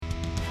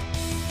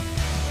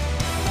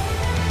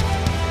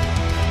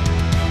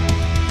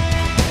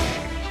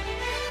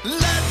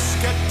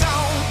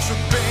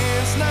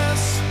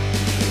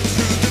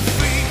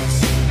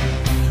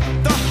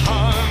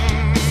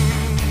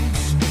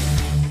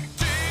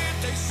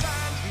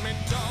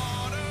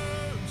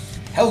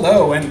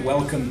Hello and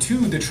welcome to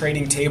the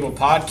Trading Table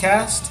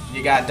Podcast.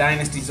 You got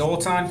Dynasty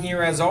Zoltan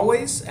here as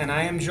always, and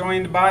I am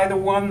joined by the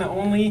one, the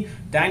only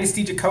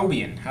Dynasty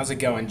Jacobian. How's it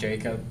going,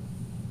 Jacob?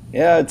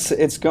 Yeah,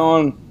 it's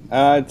going.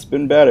 It's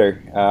been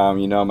better.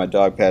 My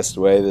dog passed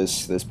away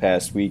this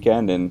past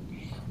weekend, and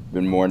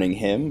been mourning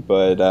him.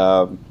 But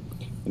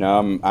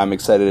I'm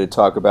excited to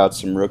talk about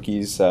some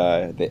rookies.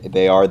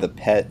 They are the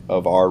pet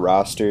of our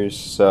rosters,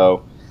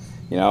 so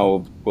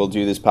we'll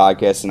do this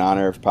podcast in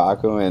honor of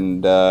Paco,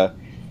 and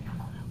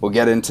we'll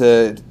get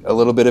into a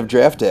little bit of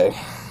draft day.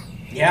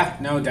 Yeah,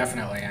 no,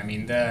 definitely. I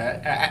mean,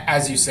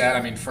 as you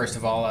said, first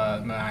of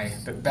all, my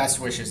best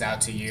wishes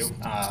out to you.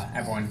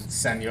 Everyone,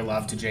 send your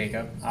love to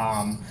Jacob.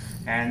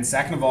 And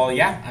second of all,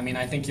 yeah,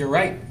 I think you're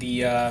right.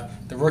 The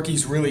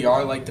rookies really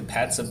are like the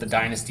pets of the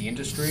dynasty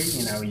industry.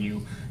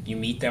 You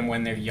meet them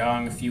when they're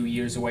young, a few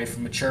years away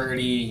from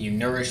maturity. You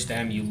nourish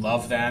them, you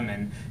love them,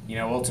 and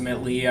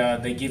ultimately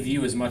they give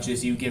you as much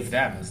as you give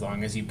them, as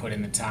long as you put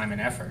in the time and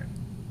effort.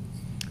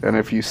 And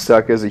if you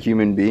suck as a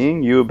human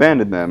being, you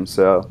abandon them.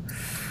 So.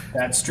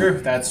 That's true.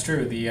 That's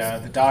true.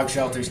 The dog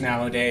shelters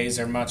nowadays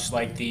are much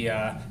like the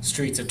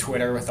streets of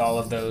Twitter, with all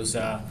of those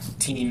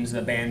teams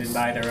abandoned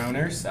by their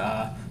owners.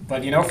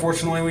 But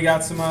fortunately, we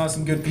got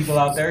some good people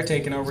out there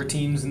taking over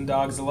teams and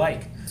dogs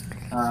alike.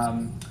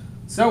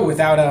 So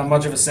without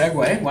much of a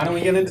segue, why don't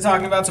we get into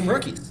talking about some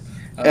rookies?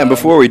 And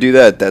before we do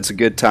that, that's a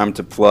good time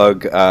to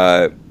plug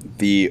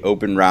the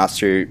open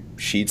roster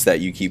sheets that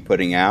you keep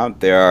putting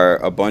out. There are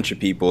a bunch of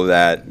people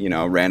that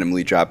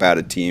randomly drop out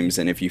of teams,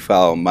 and if you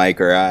follow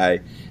Mike or I,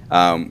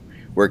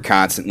 we're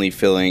constantly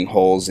filling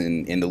holes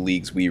in the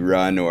leagues we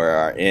run or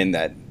are in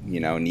that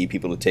need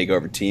people to take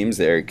over teams.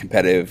 They're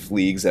competitive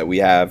leagues that we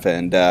have,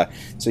 and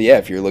so yeah,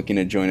 if you're looking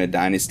to join a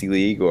dynasty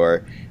league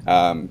or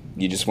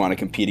you just want to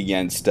compete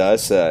against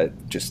us,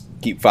 just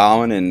keep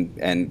following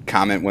and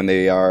comment when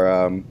they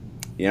are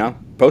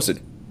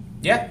posted.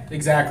 Yeah,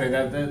 exactly.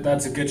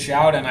 That's a good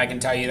shout, and I can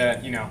tell you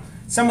that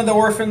some of the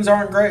orphans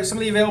aren't great. Some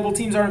of the available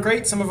teams aren't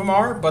great. Some of them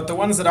are, but the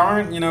ones that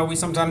aren't, we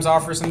sometimes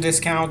offer some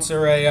discounts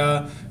or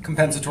a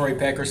compensatory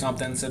pick or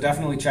something. So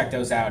definitely check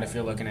those out if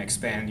you're looking to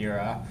expand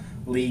your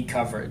league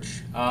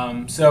coverage.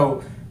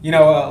 So a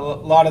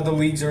lot of the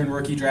leagues are in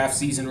rookie draft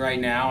season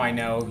right now. I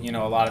know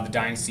a lot of the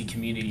dynasty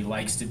community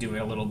likes to do it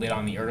a little bit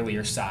on the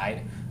earlier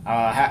side.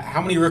 How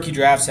many rookie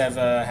drafts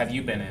have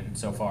you been in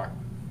so far?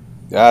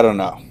 I don't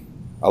know.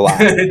 A lot.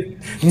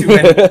 Too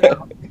many.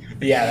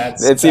 Yeah,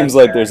 it seems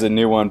like fair. there's a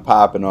new one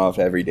popping off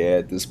every day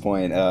at this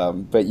point.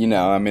 But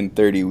I'm in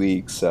 30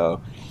 leagues,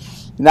 so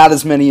not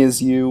as many as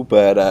you,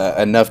 but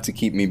enough to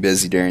keep me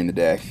busy during the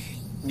day.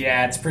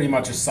 Yeah, it's pretty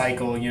much a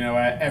cycle.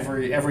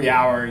 Every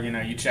hour,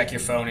 you check your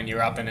phone and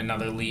you're up in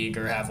another league,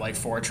 or have like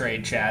 4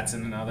 trade chats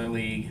in another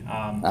league.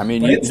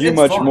 You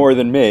much fun. more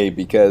than me,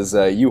 because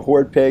you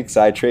hoard picks,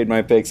 I trade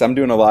my picks. I'm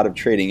doing a lot of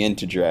trading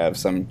into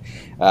drafts. I'm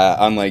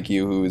unlike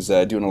you, who's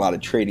doing a lot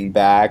of trading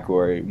back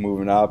or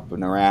moving up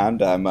and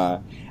around. I'm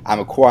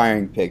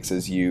acquiring picks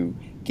as you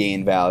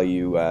gain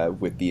value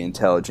with the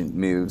intelligent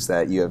moves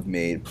that you have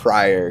made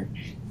prior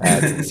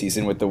to the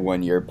season with the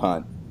 1-year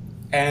punt.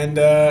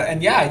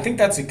 And yeah, I think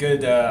that's a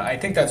good. I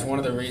think that's one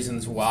of the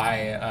reasons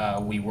why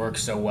we work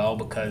so well,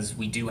 because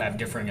we do have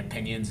differing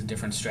opinions and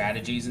different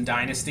strategies in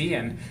Dynasty.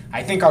 And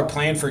I think our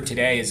plan for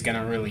today is going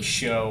to really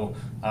show,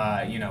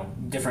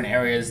 different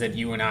areas that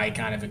you and I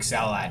kind of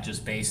excel at,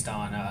 just based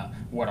on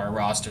what our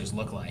rosters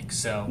look like.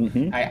 So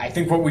I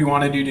think what we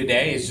want to do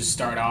today is just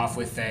start off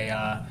with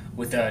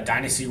a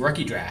Dynasty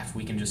rookie draft.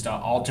 We can just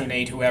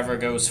alternate whoever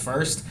goes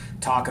first,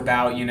 talk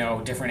about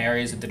different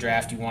areas of the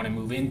draft you want to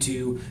move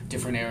into,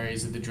 different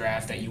areas of the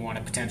draft that you want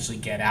to potentially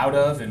get out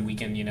of, and we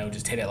can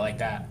just hit it like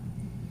that.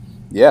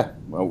 Yeah,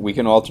 well, we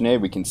can alternate,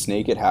 we can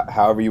snake it,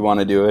 however you want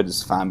to do it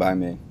is fine by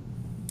me.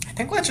 I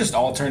think let's just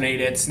alternate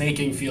it.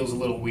 Snaking feels a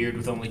little weird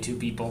with only 2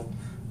 people.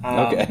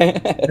 Okay.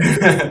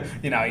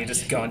 You're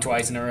just going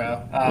twice in a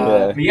row.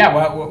 Yeah. But yeah,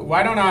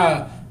 why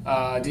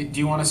don't do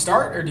you want to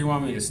start, or do you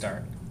want me to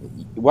start?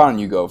 Why don't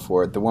you go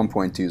for it? The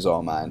 1.2 is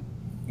all mine.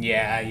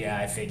 Yeah,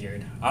 I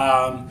figured.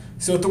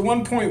 So at the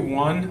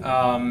 1.1,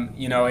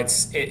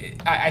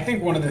 I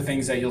think one of the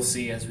things that you'll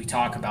see as we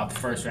talk about the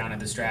first round of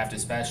this draft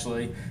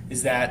especially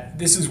is that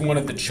this is one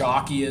of the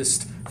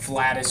chalkiest,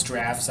 flattest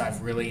drafts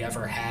I've really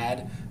ever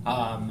had.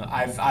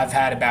 I've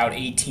had about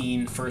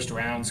 18 first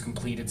rounds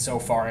completed so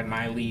far in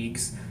my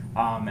leagues.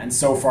 And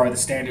so far, the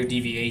standard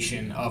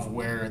deviation of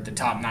where the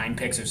top 9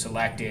 picks are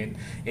selected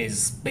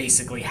is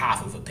basically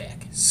half of a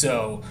pick.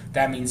 So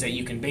that means that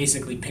you can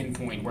basically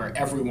pinpoint where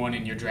everyone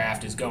in your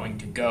draft is going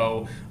to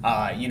go,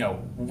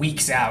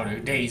 weeks out or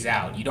days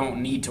out. You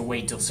don't need to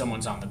wait till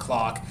someone's on the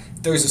clock.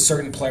 If there's a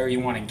certain player you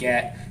want to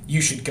get, you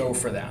should go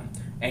for them.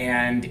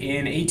 And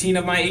in 18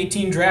 of my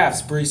 18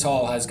 drafts, Breece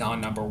Hall has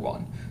gone number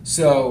 1.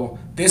 So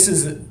this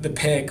is the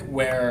pick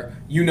where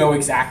you know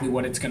exactly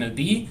what it's going to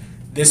be.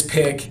 This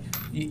pick,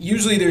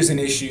 usually there's an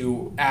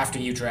issue after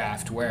you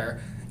draft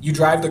where you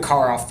drive the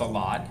car off the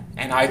lot,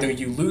 and either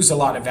you lose a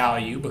lot of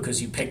value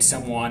because you picked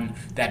someone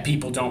that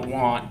people don't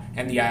want,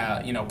 and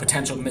the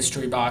potential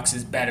mystery box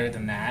is better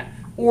than that,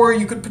 or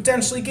you could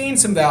potentially gain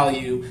some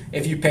value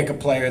if you pick a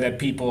player that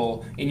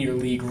people in your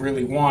league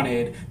really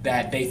wanted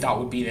that they thought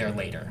would be there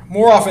later.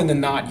 More often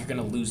than not, you're going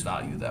to lose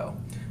value though.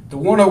 The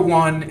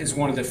 101 is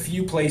one of the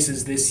few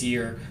places this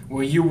year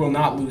where you will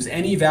not lose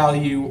any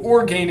value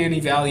or gain any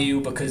value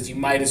because you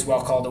might as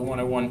well call the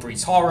 101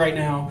 Breece Hall right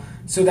now.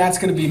 So that's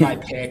going to be my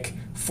pick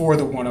for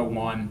the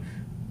 101.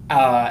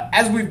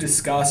 As we've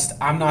discussed,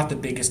 I'm not the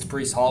biggest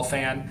Breece Hall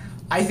fan.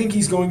 I think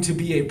he's going to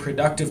be a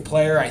productive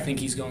player. I think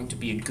he's going to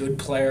be a good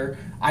player.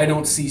 I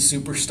don't see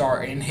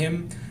superstar in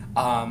him.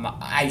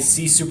 I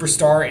see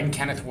superstar in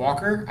Kenneth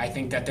Walker. I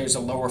think that there's a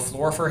lower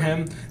floor for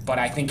him, but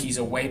I think he's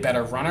a way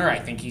better runner. I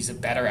think he's a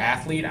better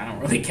athlete. I don't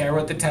really care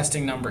what the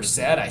testing number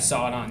said. I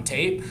saw it on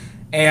tape.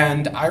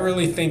 And I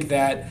really think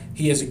that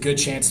he has a good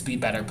chance to be a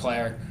better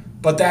player.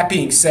 But that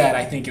being said,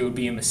 I think it would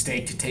be a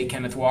mistake to take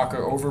Kenneth Walker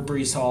over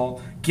Breece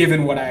Hall,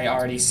 given what I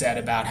already said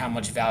about how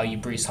much value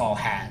Breece Hall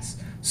has.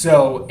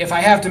 So if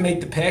I have to make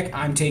the pick,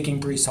 I'm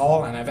taking Breece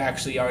Hall, and I've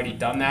actually already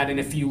done that in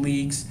a few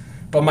leagues.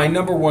 But my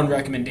number one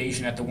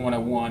recommendation at the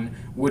 101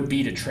 would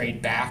be to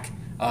trade back,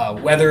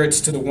 whether it's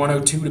to the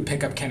 102 to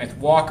pick up Kenneth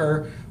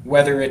Walker,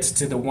 whether it's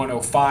to the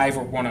 105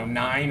 or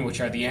 109,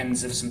 which are the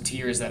ends of some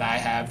tiers that I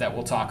have that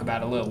we'll talk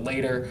about a little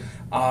later,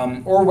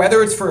 or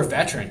whether it's for a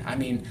veteran. I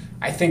mean,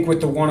 I think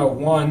with the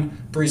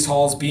 101, Breece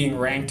Hall's being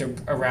ranked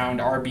around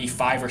RB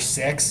 5 or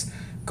 6.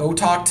 Go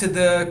talk to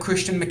the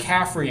Christian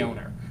McCaffrey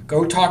owner.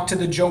 Go talk to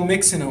the Joe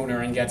Mixon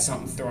owner and get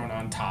something thrown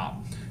on top.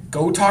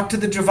 Go talk to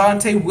the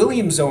Javonte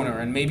Williams owner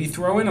and maybe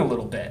throw in a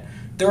little bit.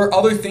 There are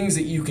other things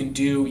that you can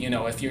do,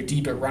 if you're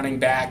deep at running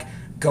back,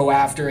 go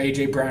after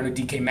A.J. Brown and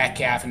DK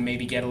Metcalf and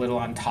maybe get a little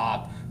on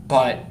top.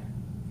 But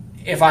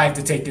if I have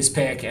to take this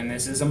pick, and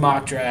this is a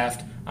mock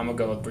draft, I'm going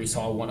to go with Breece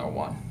Hall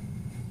 101.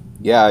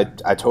 Yeah,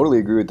 I totally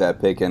agree with that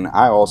pick, and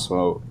I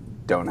also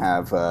don't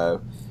have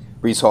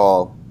Breece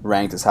Hall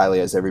ranked as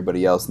highly as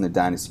everybody else in the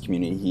Dynasty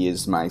community. He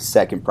is my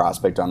second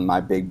prospect on my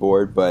big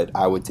board, but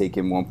I would take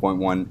him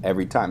 1.1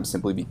 every time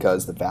simply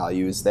because the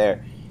value is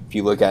there. If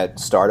you look at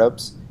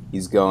startups,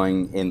 he's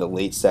going in the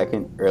late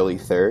second, early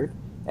third,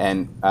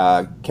 and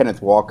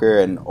Kenneth Walker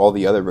and all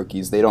the other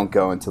rookies, they don't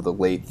go until the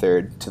late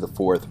third to the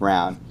fourth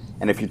round.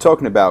 And if you're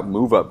talking about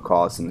move-up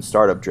costs in the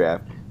startup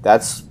draft,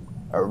 that's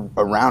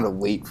around a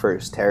late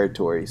first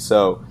territory.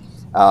 So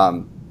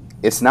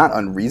it's not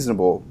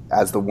unreasonable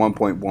as the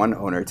 1.1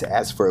 owner to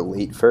ask for a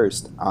late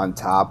first on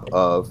top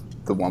of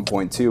the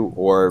 1.2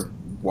 or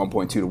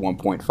 1.2 to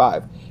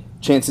 1.5.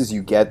 Chances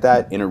you get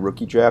that in a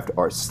rookie draft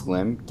are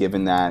slim,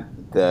 given that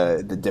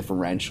the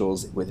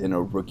differentials within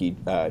a rookie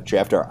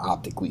draft are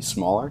optically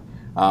smaller.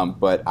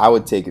 But I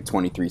would take a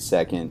 23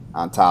 second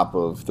on top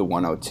of the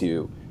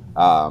 102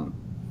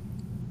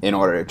 in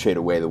order to trade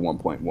away the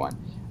 1.1.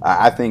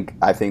 I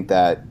think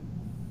that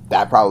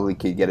probably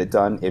could get it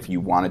done if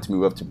you wanted to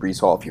move up to Breece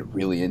Hall if you're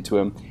really into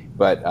him.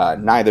 But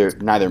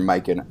neither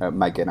Mike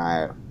and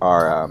I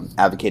are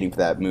advocating for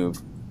that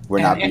move. We're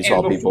not Breece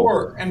Hall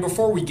people. And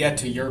before we get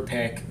to your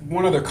pick,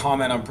 one other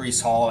comment on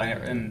Breece Hall,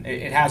 and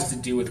it has to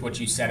do with what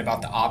you said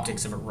about the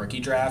optics of a rookie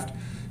draft.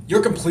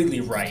 You're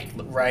completely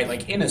right?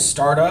 Like in a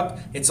startup,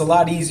 it's a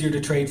lot easier to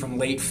trade from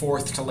late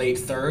fourth to late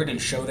third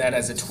and show that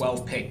as a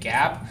 12-pick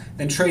gap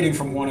than trading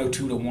from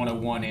 102 to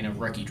 101 in a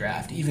rookie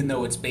draft, even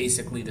though it's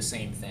basically the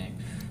same thing.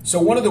 So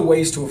one of the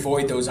ways to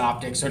avoid those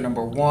optics are,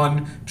 number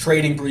one,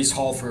 trading Breece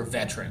Hall for a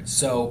veteran.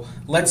 So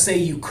let's say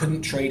you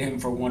couldn't trade him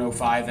for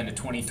 105 and a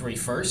 23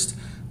 first.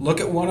 Look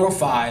at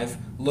 105.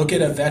 Look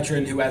at a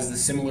veteran who has the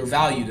similar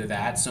value to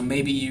that. So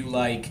maybe you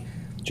like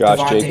Josh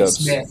Devontae Jacobs.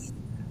 Smith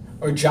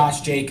or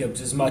Josh Jacobs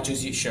as much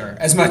as you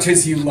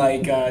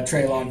like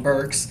Treylon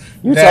Burks.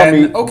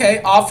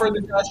 Okay, offer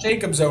the Josh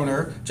Jacobs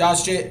owner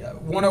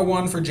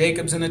 101 for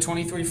Jacobs and a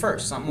 23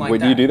 first, something like that.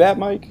 Would you do that,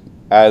 Mike?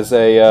 As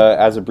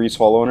a Breece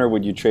Hall owner,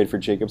 would you trade for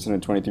Jacobs and a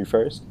 23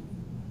 first?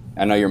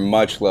 I know you're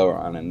much lower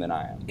on him than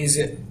I am.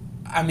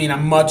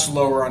 I'm much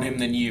lower on him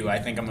than you. I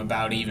think I'm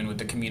about even with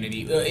the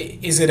community.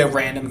 Is it a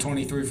random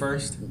 23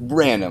 first?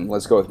 Random.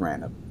 Let's go with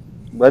random.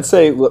 Let's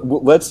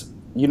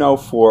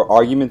for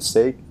argument's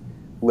sake,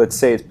 let's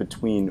say it's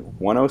between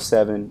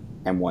 107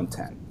 and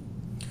 110.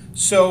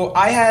 So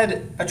I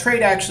had a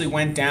trade actually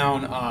went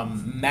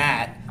down.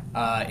 Matt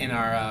in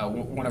our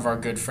one of our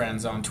good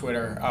friends on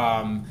Twitter.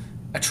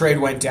 A trade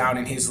went down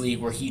in his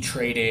league where he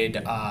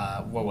traded,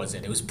 what was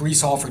it? It was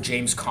Breece Hall for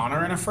James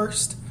Conner in a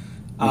first.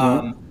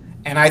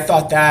 And I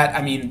thought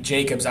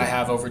Jacobs I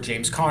have over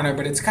James Conner,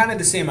 but it's kind of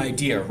the same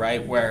idea,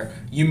 right? Where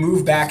you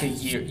move back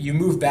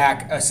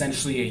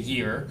essentially a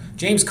year.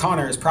 James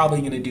Conner is probably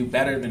going to do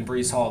better than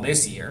Breece Hall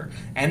this year.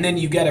 And then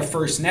you get a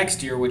first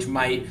next year, which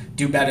might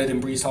do better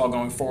than Breece Hall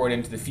going forward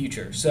into the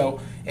future. So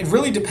it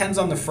really depends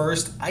on the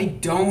first. I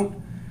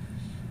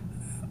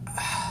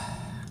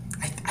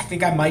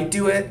think I might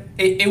do it.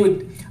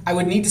 I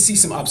would need to see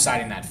some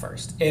upside in that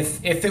first.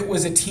 If it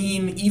was a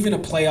team, even a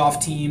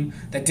playoff team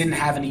that didn't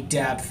have any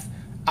depth,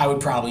 I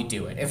would probably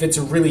do it. If it's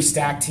a really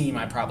stacked team,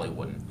 I probably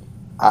wouldn't.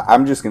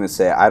 I'm just going to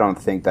say I don't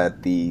think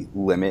that the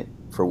limit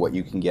for what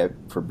you can get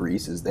for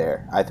Breece is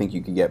there. I think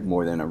you can get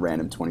more than a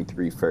random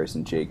 23 first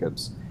in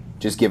Jacobs.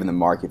 just given the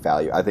market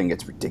value. I think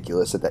it's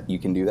ridiculous that you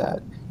can do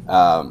that.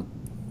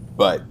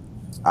 But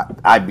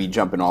I'd be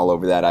jumping all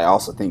over that. I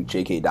also think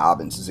J.K.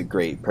 Dobbins is a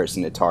great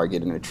person to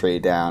target in a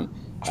trade down.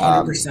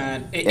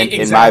 100%. Exactly.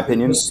 In my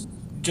opinion,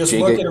 just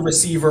look at a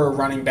receiver or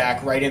running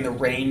back right in the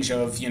range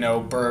of,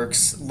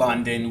 Burks,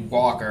 London,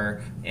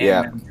 Walker,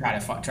 and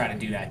try to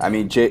do that. I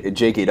mean,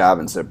 J.K.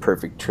 Dobbins is a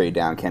perfect trade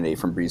down candidate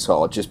from Breece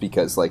Hall just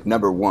because, like,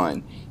 number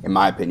one, in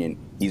my opinion,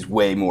 he's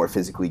way more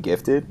physically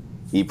gifted.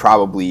 He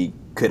probably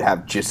could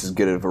have just as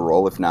good of a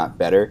role, if not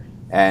better.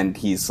 And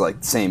he's like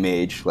the same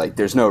age. Like,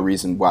 there's no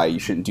reason why you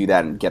shouldn't do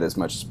that and get as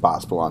much as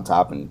possible on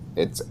top. And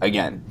it's,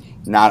 again,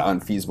 not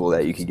unfeasible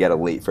that you could get a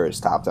late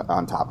first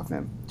on top of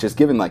him. Just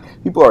given,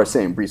 like, people are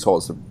saying Breece Hall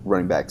is the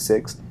running back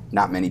 6.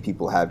 Not many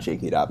people have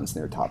J.K. Dobbins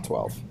in their top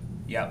 12.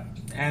 Yep.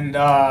 And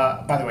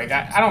by the way,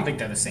 I don't think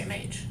they're the same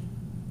age.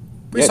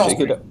 Breece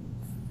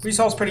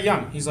Hall's pretty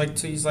young. He's like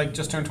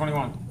just turned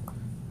 21.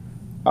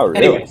 Oh,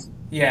 really? Anyways,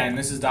 yeah, and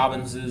this is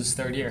Dobbins'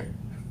 third year.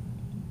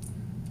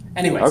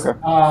 Anyways,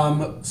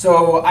 okay.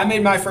 So I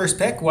made my first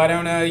pick. Why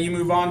don't you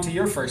move on to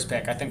your first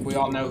pick? I think we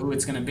all know who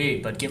it's going to be,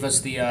 but give us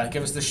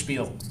the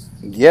spiel.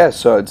 Yeah,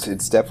 so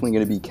it's definitely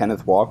going to be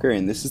Kenneth Walker,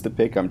 and this is the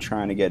pick I'm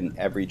trying to get in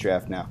every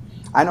draft now.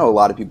 I know a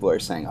lot of people are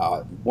saying,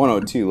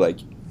 102, like,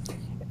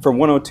 from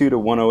 102 to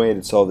 108,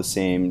 it's all the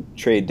same.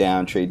 Trade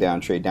down, trade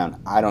down, trade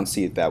down. I don't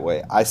see it that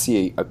way. I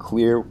see a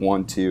clear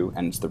 1-2,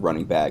 and it's the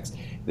running backs.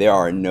 There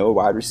are no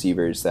wide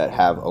receivers that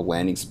have a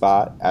landing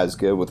spot as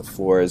good, with a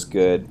floor as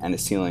good, and a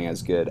ceiling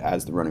as good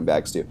as the running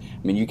backs do.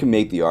 I mean, you can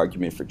make the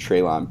argument for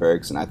Treylon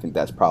Burks, and I think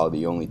that's probably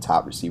the only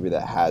top receiver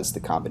that has the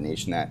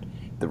combination that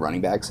the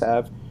running backs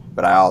have.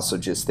 But I also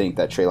just think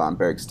that Treylon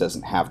Burks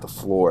doesn't have the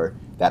floor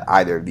that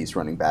either of these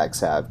running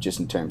backs have, just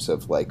in terms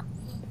of, like,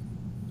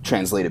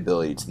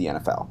 translatability to the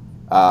NFL.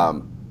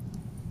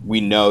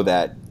 We know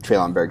that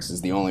Treylon Burks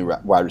is the only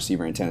wide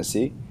receiver in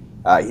Tennessee.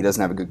 He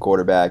doesn't have a good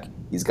quarterback.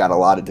 He's got a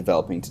lot of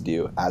developing to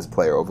do as a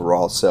player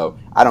overall, so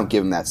I don't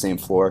give him that same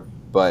floor.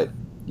 But,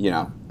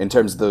 in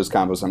terms of those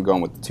combos, I'm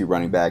going with the two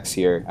running backs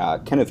here.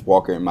 Kenneth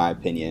Walker, in my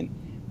opinion,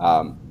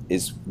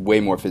 is way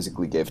more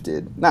physically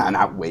gifted.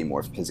 Not way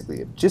more physically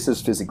gifted, just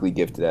as physically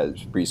gifted as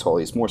Breece Hall.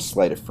 He's more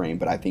slight of frame,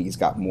 but I think he's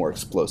got more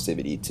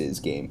explosivity to his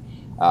game.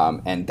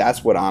 And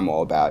that's what I'm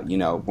all about.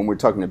 When we're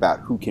talking about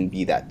who can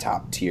be that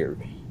top-tier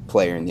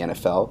player in the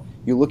NFL,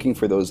 you're looking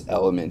for those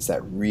elements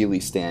that really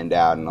stand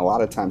out, and a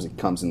lot of times it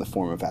comes in the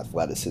form of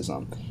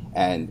athleticism.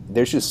 And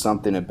there's just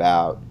something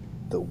about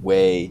the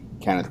way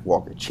Kenneth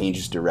Walker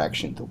changes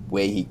direction, the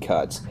way he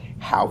cuts,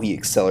 how he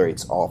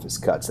accelerates off his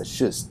cuts, that's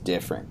just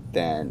different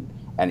than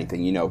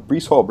anything.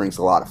 Breece Hall brings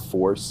a lot of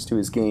force to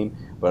his game,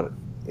 but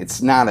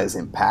it's not as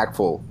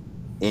impactful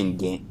in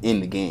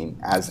the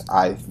game as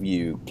I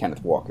view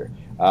Kenneth Walker.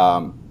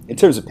 In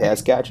terms of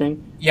pass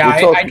catching,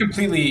 I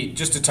completely,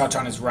 just to touch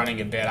on his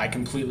running a bit, I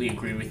completely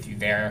agree with you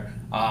there.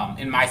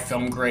 In my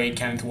film grade,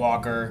 Kenneth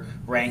Walker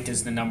ranked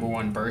as the number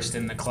 1 burst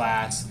in the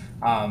class.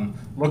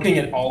 Looking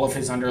at all of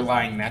his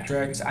underlying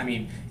metrics, I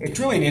mean, it's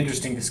really an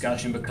interesting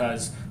discussion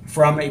because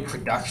from a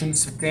production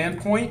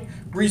standpoint,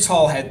 Breece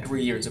Hall had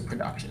 3 years of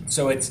production.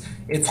 So it's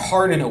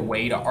hard in a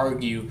way to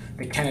argue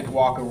that Kenneth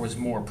Walker was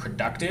more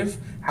productive.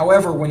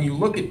 However, when you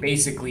look at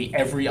basically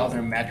every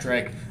other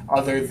metric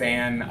other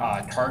than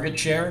target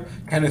share,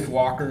 Kenneth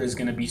Walker is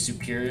going to be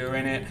superior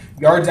in it.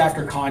 Yards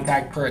after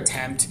contact per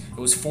attempt, it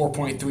was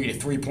 4.3 to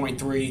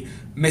 3.3.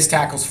 Missed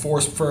tackles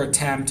forced per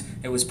attempt,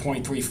 it was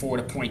 0.34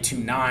 to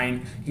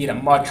 0.29. He had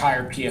a much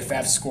higher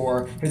PFF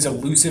score. His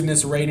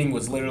elusiveness rating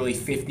was literally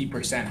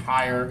 50%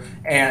 higher,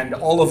 and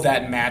all of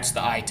that matched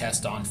the eye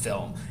test on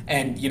film.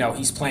 And,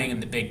 he's playing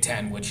in the Big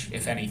Ten, which,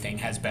 if anything,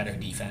 has better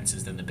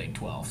defenses than the Big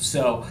 12.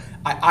 So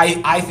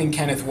I think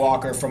Kenneth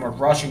Walker, from a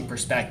rushing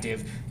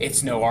perspective,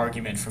 it's no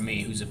argument for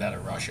me who's a better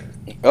rusher.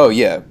 Oh,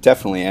 yeah,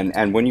 definitely.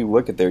 And when you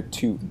look at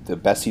the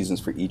best seasons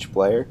for each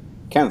player,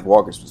 Kenneth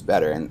Walker's was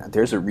better, and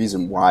there's a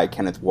reason why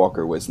Kenneth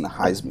Walker was in the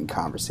Heisman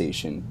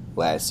conversation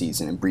last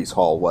season and Breece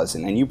Hall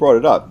wasn't. And you brought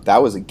it up.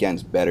 That was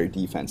against better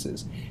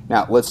defenses.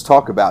 Now, let's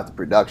talk about the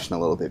production a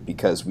little bit,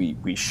 because we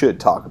should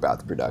talk about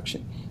the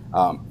production.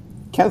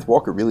 Kenneth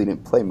Walker really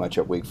didn't play much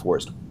at Wake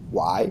Forest.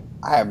 Why?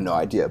 I have no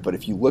idea. But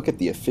if you look at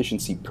the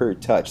efficiency per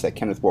touch that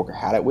Kenneth Walker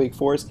had at Wake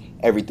Forest,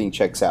 everything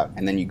checks out.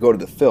 And then you go to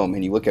the film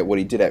and you look at what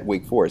he did at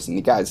Wake Forest, and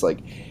the guy's like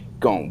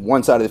going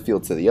one side of the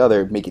field to the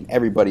other, making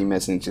everybody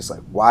miss, and it's just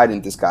like, why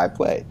didn't this guy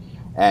play?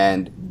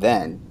 And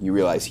then you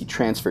realize he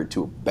transferred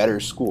to a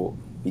better school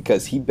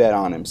because he bet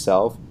on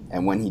himself,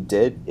 and when he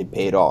did, it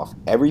paid off.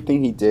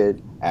 Everything he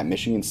did at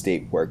Michigan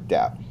State worked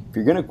out. If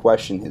you're going to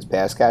question his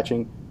pass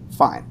catching,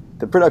 fine.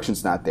 The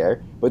production's not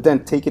there, but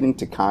then take it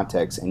into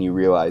context and you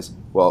realize,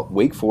 well,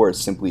 Wake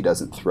Forest simply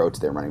doesn't throw to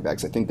their running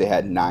backs. I think they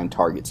had 9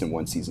 targets in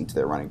one season to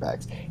their running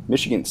backs.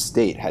 Michigan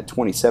State had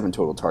 27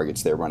 total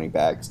targets to their running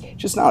backs.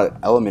 Just not an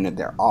element of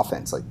their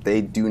offense. Like,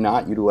 they do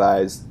not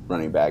utilize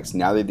running backs.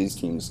 Now that these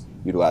teams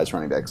utilize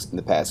running backs in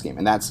the pass game,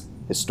 and that's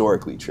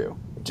historically true.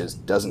 It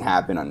just doesn't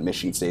happen on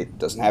Michigan State. It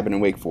doesn't happen in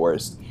Wake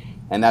Forest.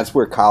 And that's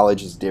where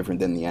college is different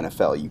than the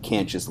NFL. You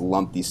can't just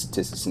lump these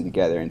statistics in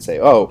together and say,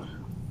 oh,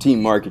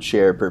 team market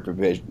share per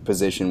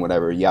position,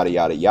 whatever, yada,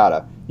 yada,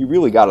 yada. You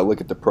really got to look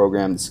at the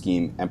program, the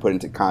scheme, and put it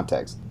into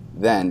context.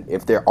 Then,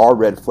 if there are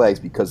red flags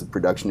because the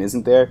production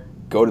isn't there,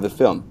 go to the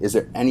film. Is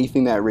there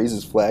anything that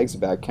raises flags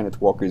about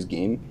Kenneth Walker's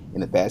game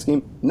in the pass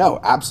game? No,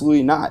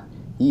 absolutely not.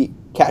 He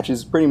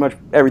catches pretty much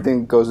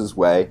everything that goes his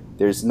way.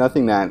 There's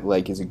nothing that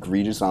is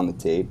egregious on the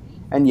tape.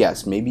 And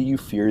yes, maybe you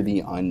fear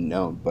the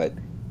unknown, but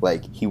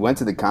he went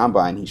to the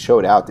combine, he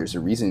showed out. There's a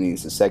reason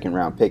he's a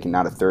second-round pick and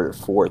not a third or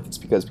fourth. It's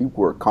because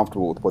people were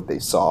comfortable with what they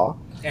saw.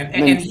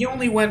 And he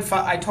only went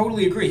five. I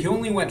totally agree. He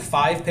only went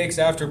 5 picks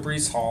after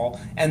Breece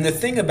Hall. And the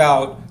thing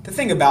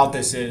about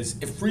this is,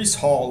 if Breece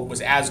Hall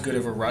was as good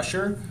of a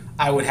rusher,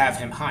 I would have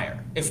him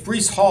higher. If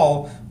Breece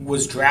Hall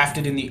was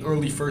drafted in the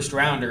early first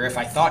round, or if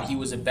I thought he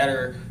was a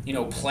better,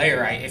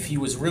 player, if he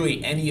was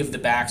really any of the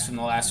backs from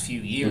the last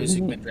few years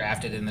who've been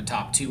drafted in the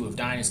top 2 of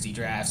dynasty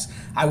drafts,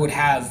 I would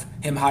have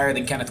him higher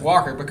than Kenneth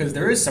Walker because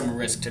there is some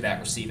risk to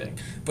that receiving.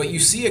 But you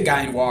see a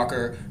guy in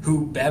Walker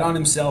who bet on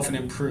himself and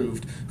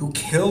improved, who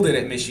killed it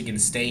at Michigan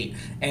State,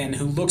 and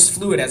who looks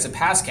fluid as a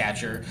pass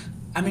catcher.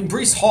 I mean,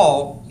 Breece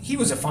Hall, he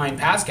was a fine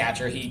pass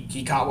catcher.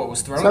 He caught what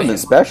was thrown at him. Something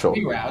special.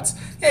 Routes.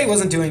 Yeah,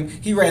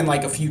 he ran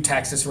a few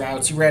Texas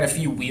routes. He ran a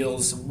few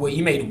wheels.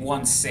 He made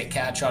one sick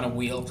catch on a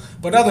wheel.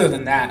 But other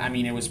than that, I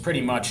mean, it was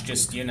pretty much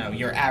just,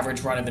 your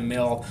average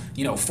run-of-the-mill,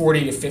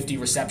 40 to 50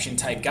 reception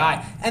type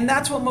guy. And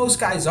that's what most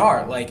guys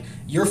are.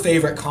 Your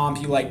favorite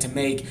comp you like to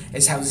make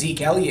is how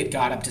Zeke Elliott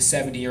got up to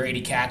 70 or 80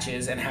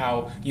 catches and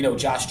how,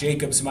 Josh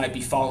Jacobs might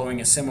be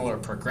following a similar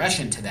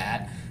progression to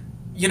that.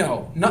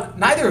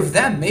 Neither of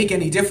them make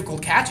any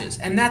difficult catches,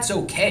 and that's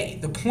okay.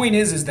 The point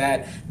is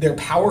that they're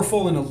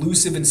powerful and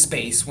elusive in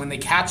space. When they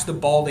catch the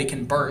ball, they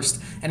can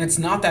burst, and it's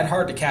not that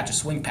hard to catch a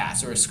swing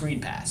pass or a screen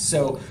pass.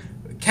 So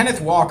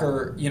Kenneth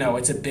Walker,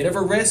 it's a bit of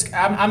a risk.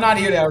 I'm not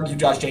here to argue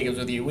Josh Jacobs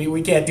with you.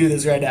 We can't do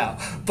this right now.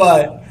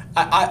 But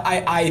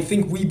I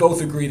think we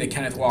both agree that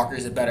Kenneth Walker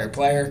is a better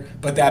player.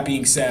 But that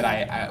being said,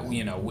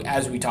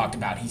 as we talked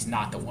about, he's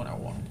not the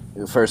 101.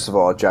 First of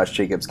all, Josh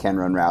Jacobs can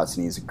run routes,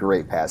 and he's a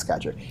great pass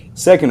catcher.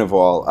 Second of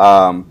all,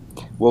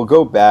 we'll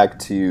go back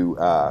to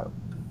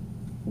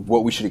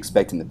what we should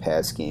expect in the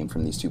pass game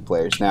from these two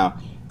players. Now,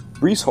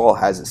 Breece Hall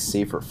has a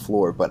safer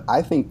floor, but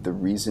I think the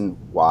reason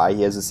why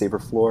he has a safer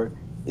floor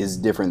is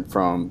different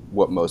from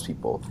what most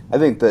people. I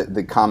think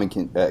the common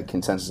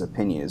consensus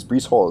opinion is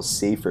Breece Hall is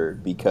safer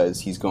because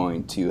he's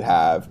going to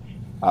have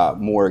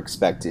more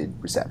expected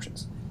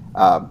receptions.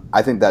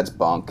 I think that's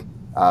bunk.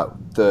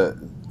 The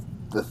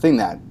thing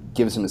that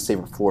gives him a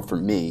safer floor for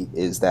me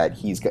is that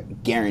he's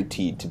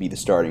guaranteed to be the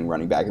starting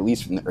running back, at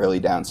least from the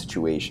early down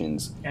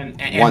situations. And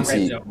red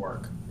zone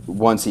work.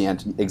 Once he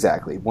enters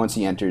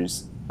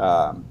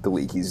the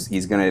league,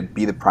 he's going to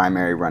be the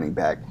primary running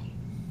back.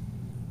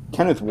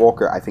 Kenneth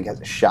Walker, I think,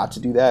 has a shot to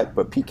do that,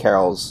 but Pete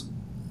Carroll's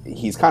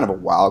he's kind of a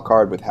wild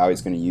card with how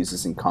he's going to use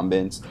his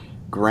incumbents.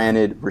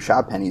 Granted,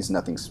 Rashad Penny is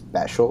nothing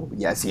special.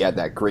 Yes, he had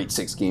that great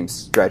 6-game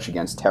stretch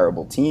against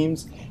terrible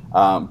teams,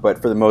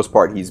 but for the most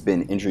part, he's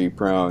been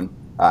injury-prone,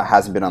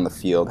 hasn't been on the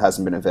field,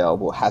 hasn't been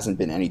available, hasn't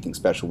been anything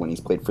special when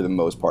he's played for the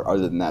most part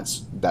other than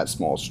that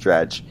small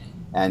stretch.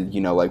 And,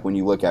 when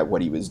you look at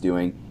what he was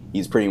doing,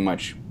 he's pretty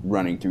much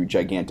running through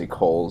gigantic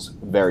holes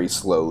very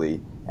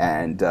slowly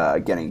and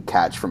getting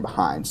catch from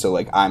behind. So,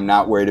 I'm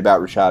not worried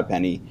about Rashad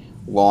Penny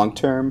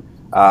long-term.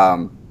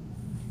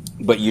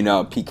 But,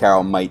 Pete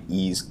Carroll might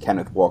ease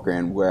Kenneth Walker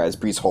in, whereas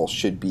Breece Hall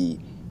should be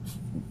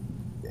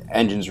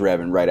engines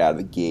revving right out of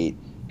the gate.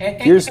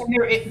 And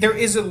there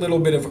is a little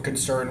bit of a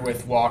concern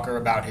with Walker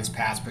about his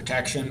pass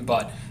protection,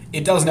 but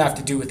it doesn't have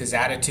to do with his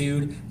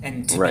attitude.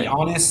 And to be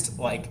honest,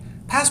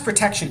 pass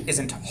protection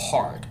isn't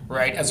hard,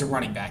 right, as a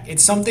running back.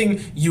 It's something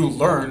you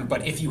learn,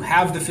 but if you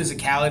have the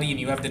physicality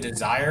and you have the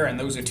desire, and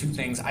those are two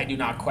things I do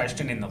not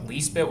question in the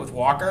least bit with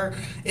Walker,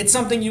 it's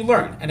something you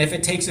learn. And if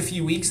it takes a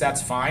few weeks,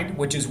 that's fine,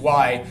 which is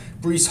why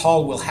Breece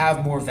Hall will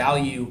have more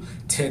value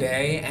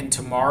today and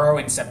tomorrow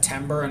in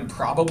September and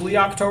probably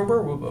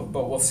October,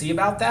 but we'll see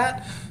about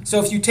that. So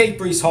if you take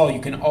Breece Hall,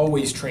 you can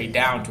always trade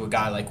down to a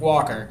guy like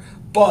Walker,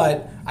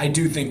 but I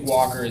do think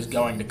Walker is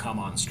going to come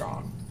on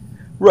strong.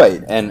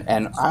 Right, and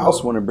I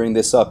also want to bring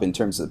this up in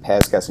terms of the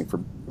pass casting for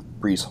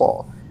Breece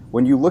Hall.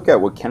 When you look at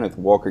what Kenneth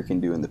Walker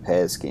can do in the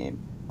pass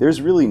game,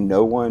 there's really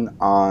no one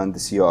on the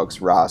Seahawks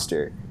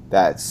roster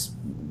that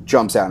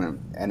jumps out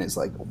and is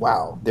like,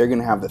 wow, they're going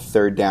to have the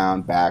third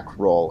down back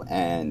roll,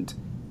 and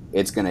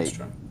it's going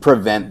to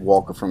prevent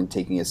Walker from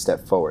taking a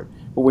step forward.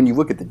 But when you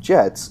look at the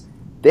Jets,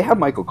 they have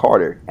Michael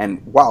Carter,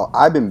 and while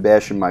I've been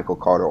bashing Michael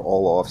Carter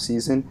all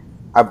offseason,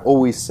 I've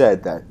always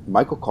said that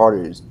Michael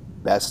Carter's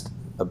best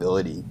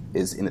ability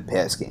is in the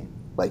pass game.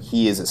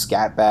 He is a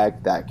scat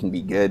back that can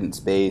be good in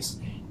space,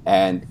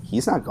 and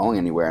he's not going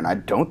anywhere. And I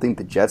don't think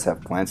the Jets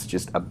have plans to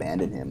just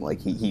abandon him.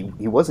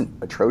 He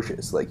wasn't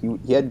atrocious.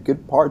 He had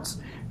good parts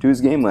to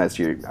his game last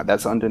year.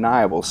 That's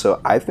undeniable.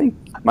 So I think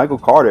Michael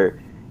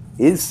Carter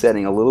is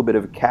setting a little bit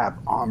of a cap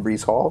on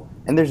Breece Hall,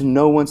 and there's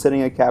no one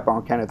setting a cap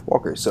on Kenneth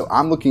Walker. So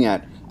I'm looking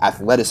at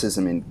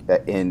athleticism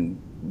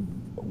in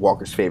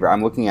Walker's favor.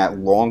 I'm looking at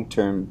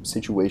long-term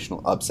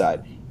situational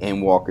upside in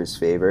Walker's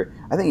favor.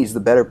 I think he's the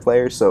better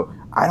player, so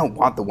I don't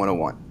want the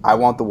 101. I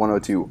want the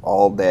 102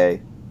 all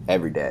day,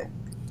 every day.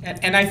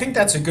 And I think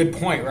that's a good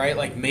point, right?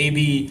 Like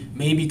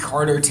maybe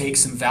Carter takes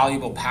some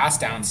valuable pass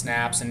down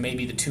snaps and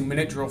maybe the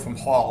 2-minute drill from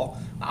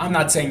Hall. I'm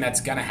not saying that's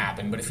going to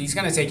happen, but if he's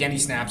going to take any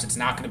snaps, it's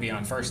not going to be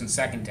on first and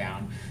second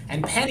down.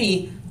 And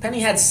Penny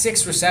had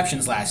 6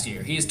 receptions last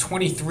year. He has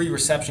 23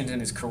 receptions in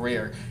his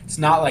career. It's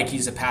not like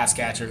he's a pass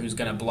catcher who's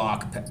going to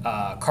block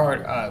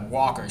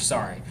Walker,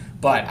 sorry.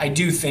 But I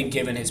do think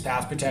given his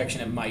pass protection,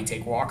 it might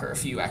take Walker a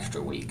few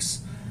extra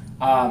weeks.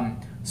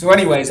 So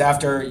anyways,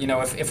 after,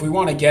 if we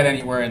want to get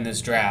anywhere in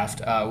this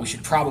draft, we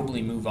should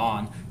probably move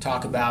on.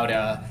 Talk about...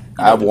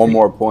 I have one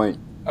more point.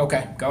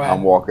 Okay, go ahead.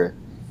 On Walker.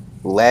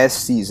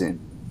 Last season,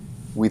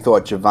 we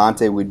thought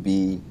Javonte would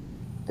be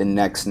the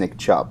next Nick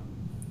Chubb.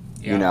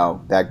 Yeah.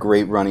 That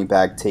great running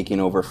back taking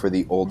over for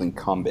the old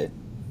incumbent.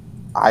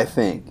 I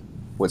think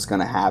what's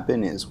going to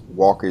happen is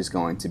Walker's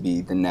going to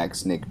be the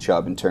next Nick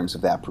Chubb in terms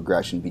of that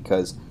progression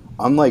because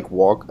unlike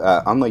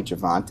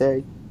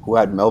Javonte, who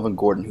had Melvin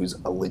Gordon, who's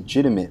a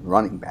legitimate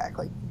running back.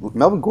 Like,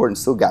 Melvin Gordon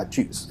still got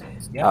juice.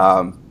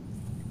 Yeah.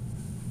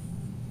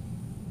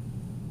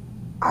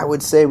 I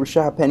would say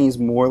Rashad Penny's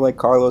more like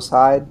Carlos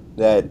Hyde,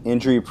 that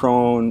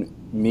injury-prone,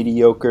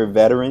 mediocre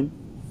veteran.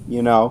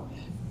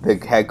 The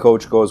head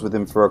coach goes with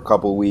him for a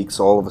couple weeks.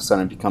 All of a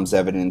sudden, it becomes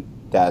evident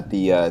that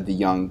the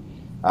young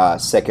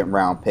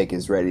second-round pick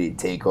is ready to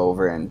take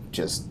over, and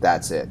just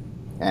that's it.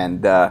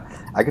 And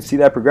I could see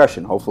that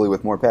progression, hopefully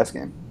with more pass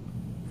game.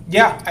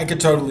 Yeah, I could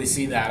totally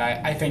see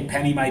that. I think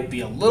Penny might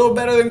be a little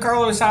better than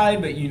Carlos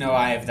Hyde, but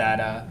I have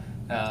that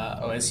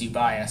OSU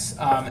bias.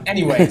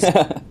 Anyways,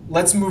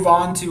 let's move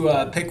on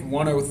to pick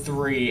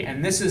 103,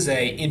 and this is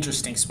a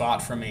interesting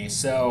spot for me.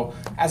 So,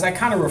 as I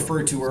kind of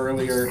referred to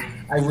earlier,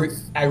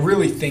 I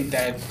really think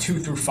that 2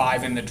 through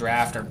 5 in the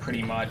draft are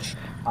pretty much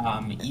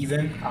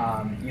even.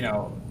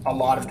 A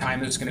lot of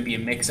time there's going to be a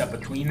mix-up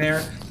between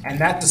there, and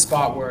that's the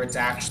spot where it's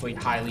actually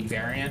highly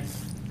variant.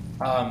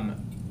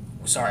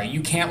 Sorry, you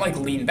can't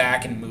lean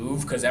back and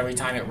move because every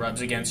time it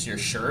rubs against your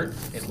shirt,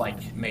 it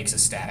makes a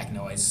static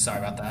noise. Sorry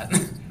about that.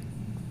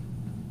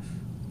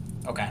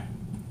 Okay.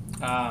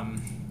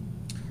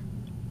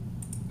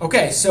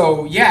 Okay,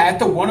 so yeah, at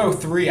the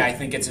 103, I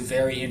think it's a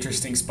very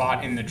interesting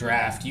spot in the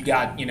draft. You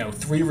got,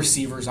 3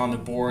 receivers on the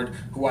board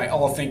who I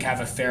all think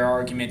have a fair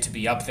argument to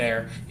be up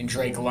there in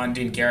Drake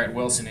London, Garrett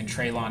Wilson, and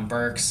Treylon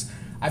Burks.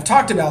 I've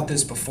talked about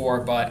this before,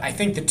 but I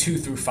think the 2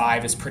 through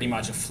 5 is pretty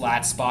much a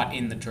flat spot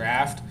in the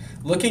draft.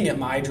 Looking at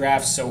my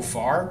draft so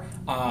far,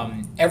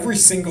 every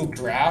single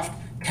draft,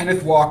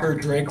 Kenneth Walker,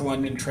 Drake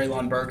London,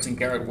 Treylon Burks, and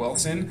Garrett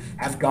Wilson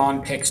have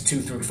gone picks 2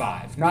 through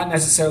 5. Not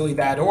necessarily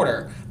that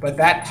order, but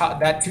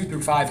that 2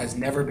 through 5 has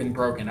never been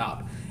broken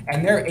up.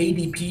 And their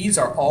ADPs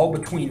are all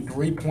between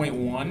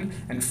 3.1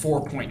 and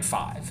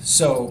 4.5.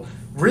 So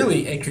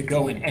really, it could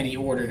go in any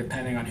order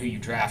depending on who you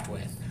draft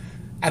with.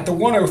 At the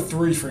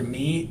 103 for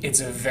me, it's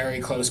a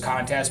very close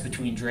contest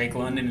between Drake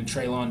London and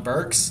Treylon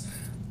Burks.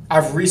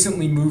 I've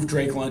recently moved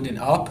Drake London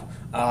up.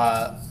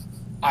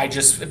 I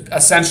just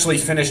essentially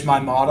finished my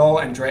model,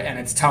 and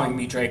it's telling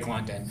me Drake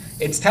London.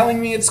 It's telling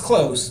me it's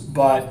close,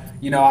 but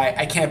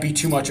I can't be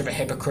too much of a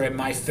hypocrite.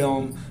 My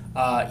film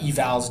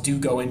evals do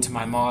go into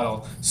my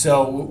model.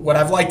 So what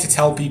I've liked to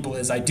tell people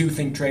is I do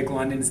think Drake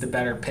London's the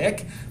better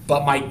pick,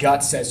 but my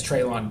gut says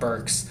Treylon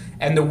Burks.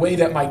 And the way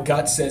that my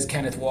gut says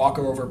Kenneth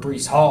Walker over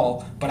Breece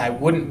Hall, but I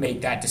wouldn't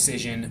make that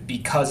decision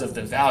because of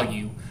the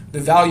value. The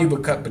value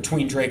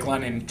between Drake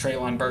London and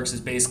Treylon Burks is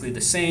basically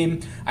the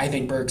same. I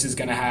think Burks is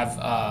going to have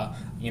a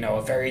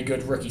very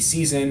good rookie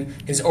season.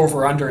 His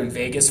over-under in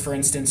Vegas, for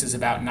instance, is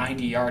about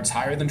 90 yards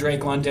higher than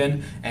Drake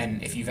London.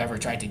 And if you've ever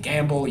tried to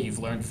gamble, you've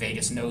learned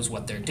Vegas knows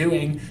what they're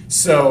doing.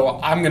 So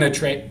I'm going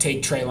to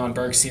take Treylon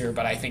Burks here,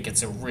 but I think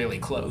it's a really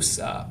close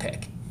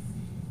pick.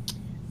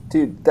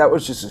 Dude, that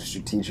was just a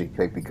strategic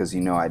pick because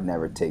I'd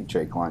never take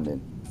Drake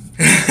London.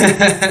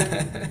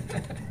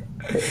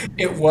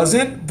 It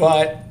wasn't,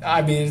 but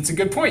I mean, it's a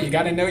good point. You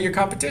got to know your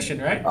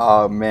competition, right?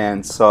 Oh,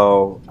 man.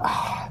 So,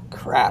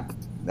 crap.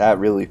 That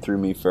really threw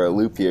me for a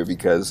loop here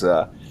because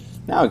now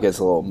it gets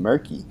a little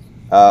murky.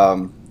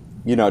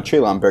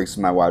 Treylon Burks is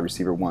my wide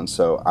receiver 1,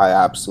 so I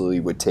absolutely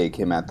would take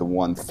him at the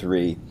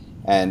 1-3.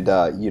 And,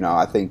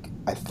 I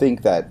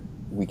think that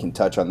we can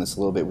touch on this a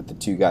little bit with the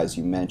 2 guys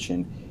you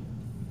mentioned.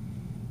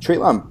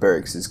 Treylon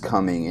Burks is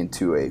coming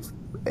into a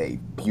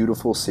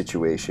beautiful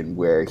situation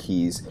where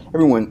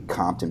everyone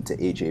comped him to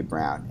A.J.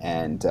 Brown,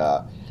 and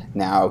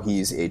now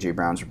he's A.J.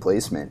 Brown's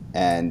replacement,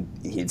 and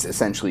he's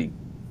essentially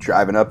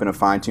driving up in a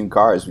fine-tuned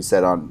car, as we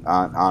said on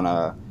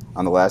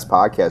the last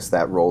podcast.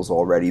 That role's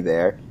already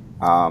there.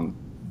 Treylon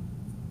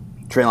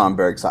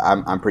Burks,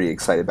 I'm pretty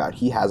excited about.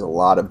 He has a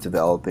lot of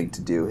developing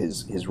to do.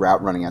 His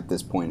route running at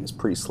this point is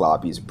pretty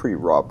sloppy. He's a pretty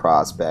raw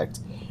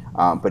prospect.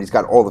 But he's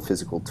got all the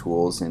physical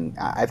tools, and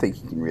I think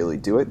he can really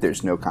do it.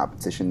 There's no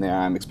competition there.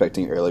 I'm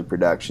expecting early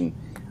production.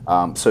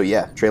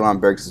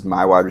 Treylon Burks is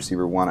my wide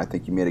receiver 1. I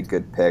think you made a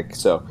good pick.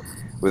 So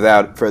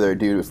without further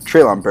ado, if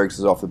Treylon Burks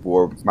is off the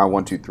board, my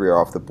 1, 2, 3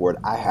 are off the board.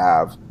 I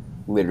have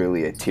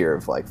literally a tier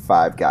of like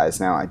 5 guys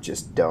now. I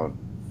just don't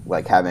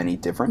like have any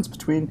difference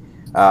between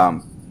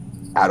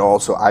at all.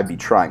 So I'd be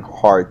trying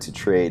hard to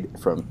trade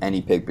from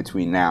any pick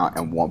between now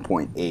and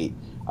 1.8.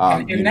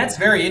 And that's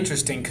very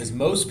interesting because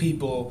most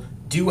people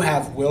do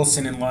have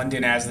Wilson and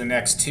London as the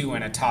next two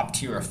in a top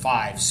tier of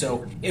 5.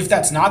 So if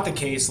that's not the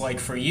case, like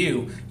for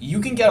you, you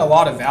can get a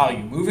lot of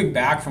value moving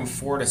back from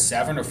 4 to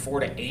 7 or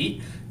 4 to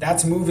 8.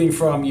 That's moving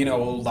from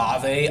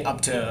Olave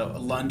up to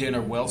London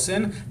or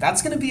Wilson.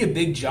 That's going to be a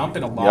big jump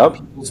in a lot of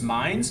people's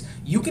minds.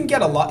 You can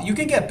get a lot. You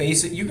can get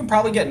basic. You can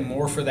probably get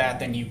more for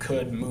that than you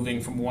could moving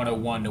from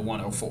 101 to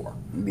 104.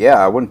 Yeah,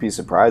 I wouldn't be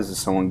surprised if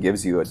someone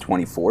gives you a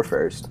 24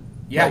 first.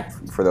 Yeah.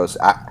 Like for those,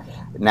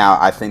 now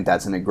I think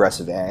that's an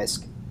aggressive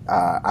ask.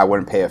 I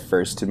wouldn't pay a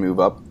first to move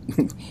up,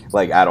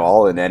 like at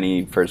all in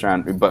any first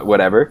round. But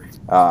whatever,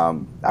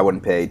 I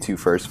wouldn't pay 2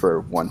 firsts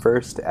for 1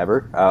 first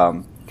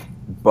ever.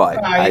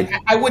 But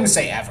I wouldn't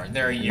say ever.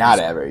 There are years. Not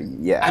ever.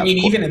 Yeah. I mean,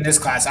 even in this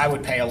class, I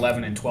would pay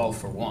 11 and 12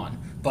 for 1.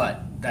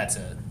 But that's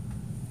it.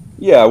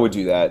 Yeah, I would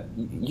do that.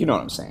 You know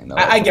what I'm saying, though.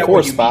 I get 4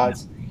 what you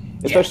spots,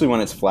 mean. especially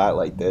when it's flat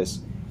like this.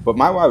 But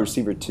my wide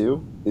receiver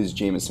 2 is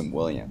Jameson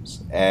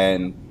Williams,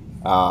 and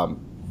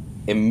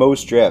in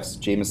most drafts,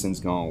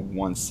 Jameson's going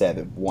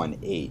 1.7,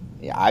 1.8.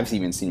 Yeah, I've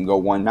even seen him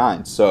go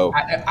 1.9. So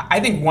I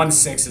think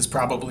 1.6 is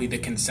probably the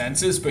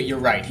consensus, but you're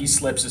right. He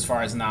slips as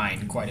far as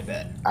 9 quite a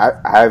bit.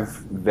 I've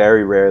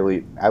very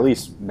rarely, at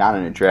least not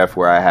in a draft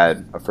where I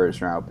had a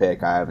first round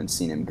pick, I haven't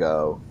seen him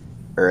go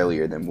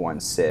earlier than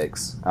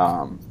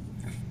 1.6.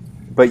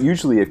 But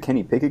usually, if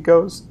Kenny Pickett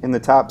goes in the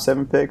top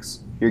 7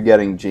 picks, you're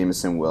getting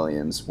Jameson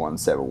Williams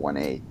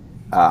 1.7,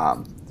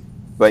 1.8.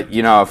 But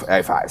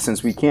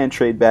since we can't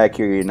trade back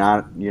here, you're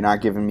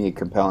not giving me a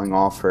compelling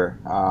offer.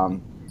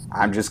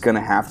 I'm just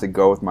gonna have to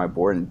go with my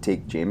board and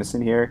take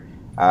Jameson here.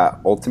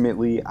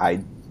 Ultimately,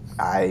 I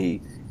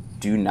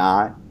do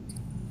not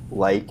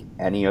like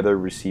any other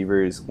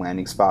receiver's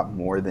landing spot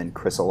more than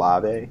Chris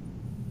Olave,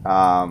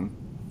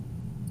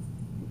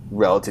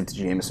 relative to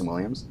Jameson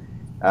Williams,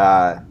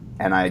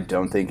 and I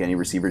don't think any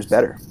receiver is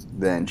better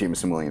than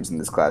Jameson Williams in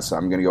this class. So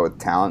I'm gonna go with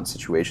talent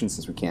situation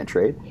since we can't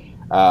trade.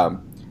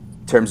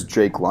 In terms of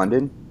Drake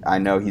London, I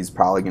know he's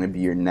probably going to be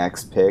your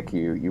next pick.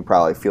 You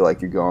probably feel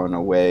like you're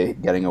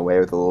getting away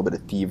with a little bit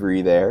of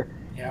thievery there.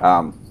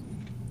 Yeah.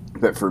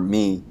 But for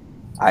me,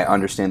 I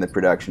understand the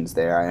production's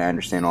there. I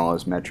understand all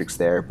those metrics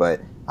there,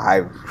 but I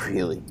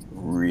really,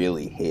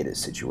 really hate his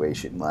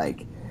situation.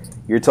 Like,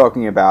 you're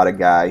talking about a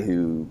guy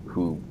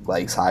who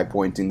likes high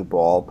pointing the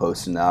ball,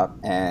 posting up,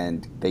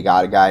 and they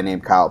got a guy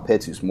named Kyle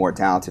Pitts who's more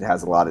talented,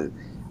 has a lot of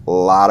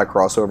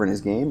crossover in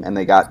his game, and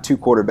they got 2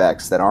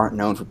 quarterbacks that aren't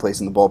known for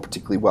placing the ball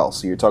particularly well.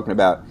 So you're talking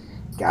about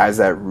guys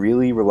that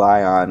really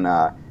rely on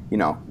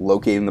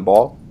locating the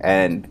ball,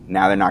 and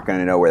now they're not going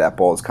to know where that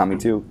ball is coming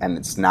to, and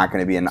it's not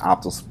going to be an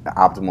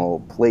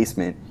optimal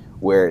placement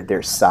where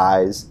their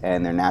size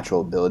and their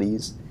natural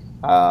abilities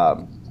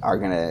are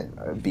going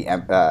to be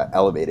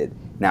elevated.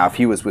 Now, if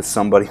he was with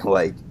somebody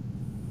like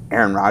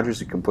Aaron Rodgers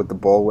who can put the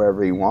ball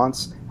wherever he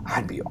wants,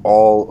 I'd be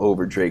all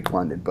over Drake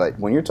London. But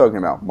when you're talking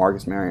about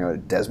Marcus Mariota,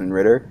 Desmond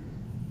Ridder,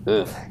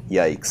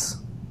 yikes.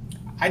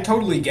 I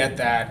totally get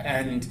that.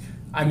 And,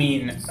 I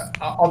mean,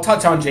 I'll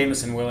touch on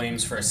Jameson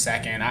Williams for a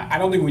second. I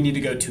don't think we need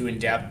to go too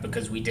in-depth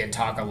because we did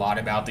talk a lot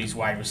about these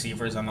wide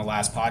receivers on the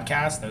last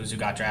podcast, those who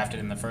got drafted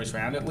in the first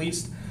round at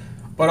least.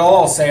 But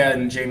all I'll say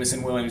on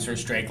Jameson Williams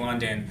versus Drake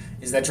London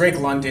is that Drake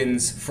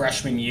London's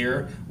freshman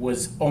year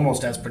was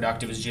almost as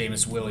productive as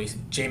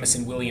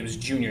Jameson Williams'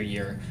 junior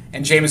year,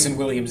 and Jameson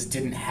Williams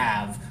didn't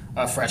have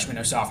a freshman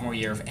or sophomore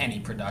year of any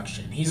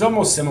production. He's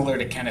almost similar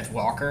to Kenneth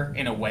Walker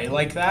in a way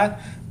like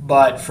that,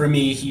 but for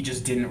me, he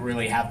just didn't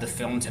really have the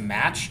film to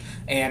match,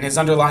 and his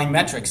underlying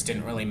metrics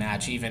didn't really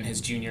match even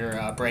his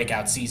junior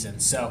breakout season.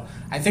 So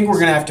I think we're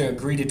going to have to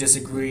agree to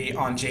disagree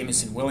on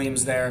Jameson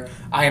Williams there.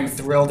 I am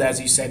thrilled, as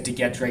you said, to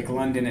get Drake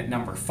London at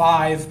number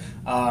 5.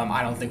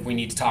 I don't think we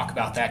need to talk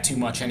about that too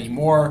much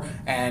anymore,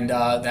 and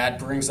that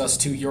brings us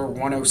to your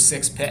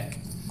 106 pick.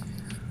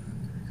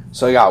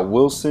 So I got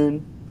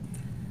Wilson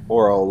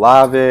or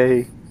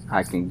Olave.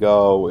 I can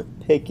go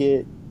with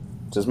Pickett.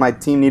 Does my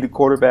team need a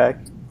quarterback?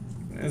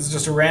 It's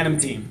just a random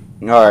team.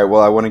 All right,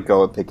 well, I wouldn't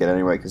go with Pickett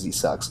anyway because he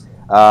sucks.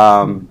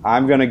 I'm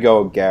going to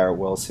go with Garrett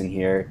Wilson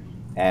here,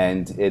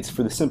 and it's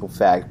for the simple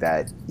fact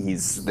that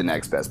he's the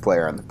next best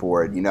player on the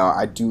board.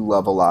 I do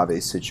love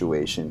Olave's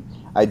situation.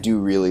 I do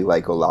really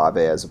like Olave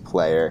as a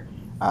player.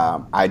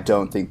 I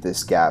don't think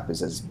this gap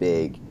is as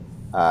big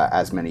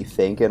as many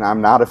think, and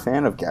I'm not a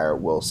fan of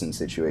Garrett Wilson's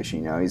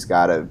situation. He's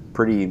got a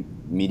pretty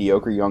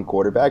mediocre young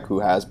quarterback who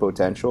has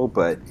potential,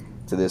 but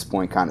to this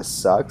point kind of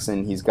sucks,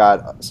 and he's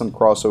got some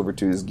crossover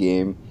to his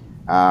game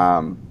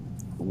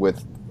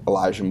with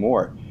Elijah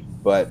Moore.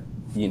 But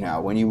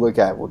when you look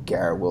at what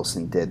Garrett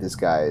Wilson did, this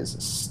guy is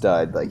a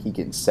stud. Like, he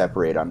can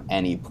separate on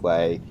any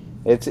play.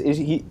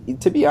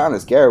 To be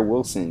honest, Garrett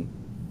Wilson,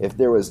 if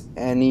there was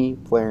any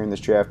player in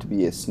this draft to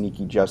be a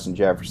sneaky Justin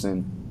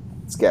Jefferson,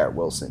 it's Garrett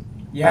Wilson.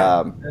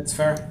 Yeah, that's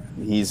fair.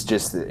 He's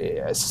just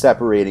a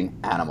separating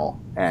animal,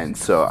 and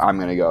so I'm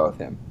going to go with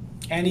him.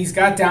 And he's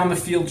got down the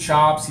field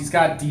chops. He's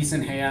got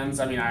decent hands.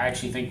 I mean, I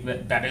actually think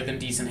that better than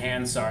decent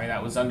hands. Sorry,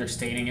 that was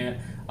understating it.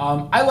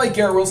 I like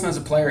Garrett Wilson as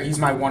a player. He's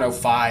my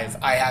 105.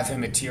 I have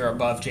him a tier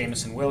above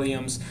Jameson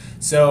Williams.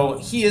 So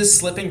he is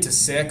slipping to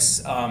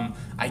 6.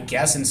 I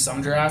guess in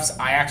some drafts.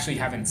 I actually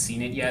haven't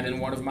seen it yet in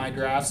one of my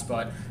drafts,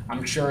 but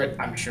I'm sure it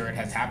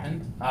has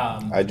happened.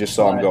 I just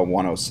saw him go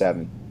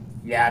 107.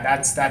 Yeah,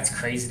 that's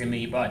crazy to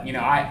me. But,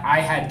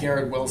 I had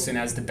Garrett Wilson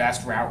as the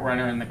best route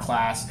runner in the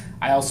class.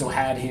 I also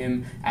had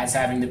him as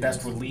having the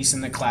best release in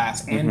the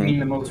class and being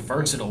the most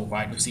versatile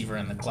wide receiver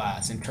in the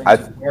class in terms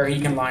of where he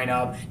can line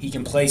up. He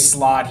can play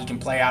slot. He can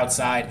play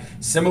outside.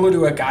 Similar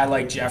to a guy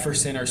like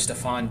Jefferson or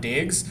Stephon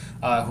Diggs,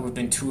 who have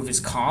been two of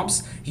his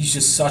comps. He's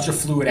just such a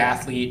fluid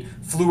athlete,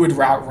 fluid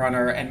route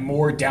runner, and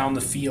more down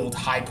the field,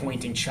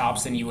 high-pointing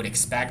chops than you would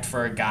expect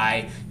for a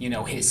guy,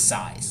 his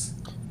size.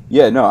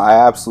 Yeah, no,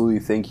 I absolutely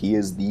think he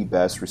is the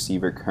best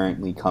receiver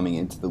currently coming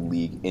into the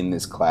league in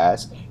this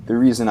class. The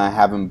reason I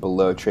have him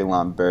below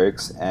Treylon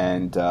Burks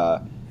and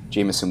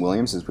Jameson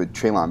Williams is with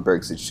Treylon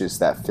Burks, it's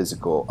just that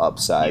physical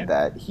upside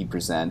that he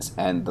presents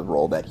and the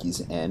role that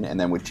he's in. And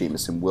then with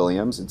Jameson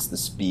Williams, it's the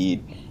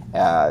speed,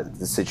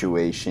 the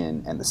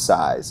situation, and the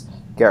size.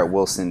 Garrett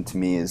Wilson, to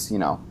me, is,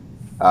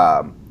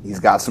 he's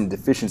got some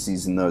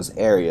deficiencies in those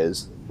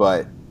areas,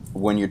 but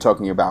when you're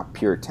talking about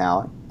pure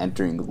talent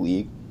entering the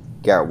league,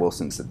 Garrett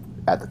Wilson's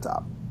at the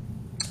top.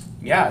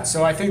 Yeah,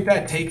 so I think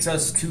that takes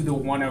us to the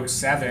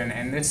 107,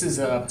 and this is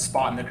a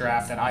spot in the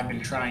draft that I've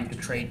been trying to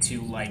trade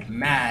to like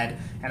mad,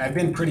 and I've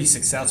been pretty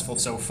successful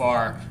so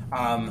far.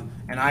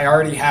 And I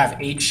already have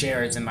 8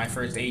 shares in my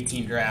first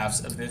 18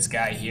 drafts of this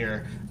guy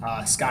here,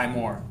 Sky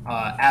Moore.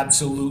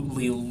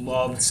 Absolutely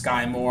love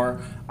Sky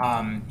Moore.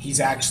 He's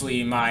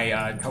actually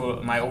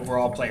my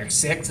overall player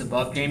 6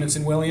 above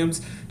Jameson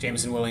Williams.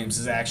 Jameson Williams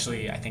is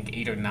actually, I think,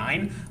 8 or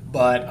 9,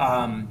 but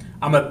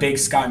I'm a big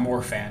Sky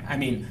Moore fan. I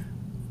mean,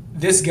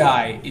 this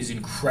guy is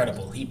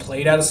incredible. He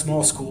played at a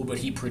small school, but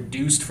he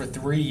produced for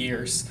 3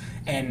 years.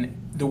 And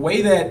the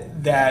way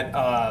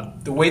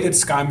that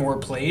Sky Moore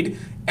played,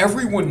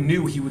 everyone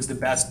knew he was the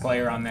best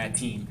player on that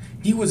team.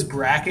 He was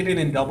bracketed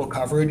in double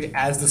coverage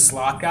as the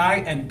slot guy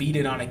and beat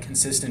it on a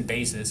consistent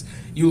basis.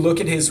 You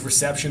look at his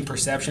reception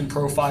perception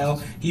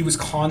profile, he was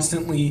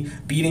constantly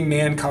beating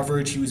man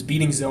coverage, he was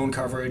beating zone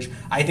coverage.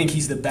 I think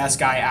he's the best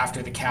guy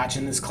after the catch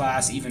in this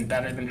class, even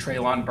better than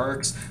Treylon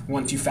Burks.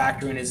 Once you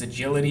factor in his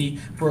agility,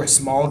 for a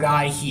small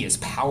guy, he is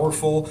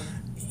powerful.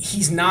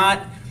 He's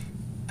not...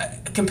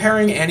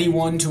 Comparing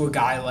anyone to a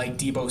guy like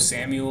Deebo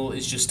Samuel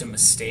is just a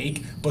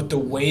mistake, but the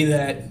way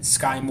that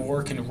Sky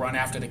Moore can run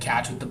after the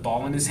catch with the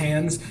ball in his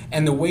hands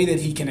and the way that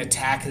he can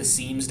attack the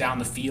seams down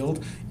the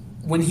field,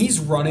 when he's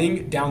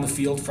running down the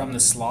field from the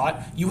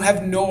slot, you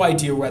have no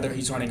idea whether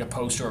he's running a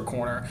post or a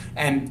corner,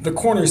 and the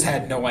corners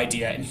had no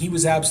idea, and he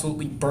was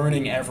absolutely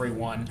burning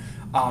everyone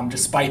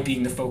despite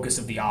being the focus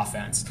of the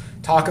offense.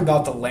 Talk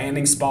about the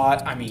landing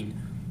spot. I mean,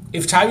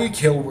 if Tyreek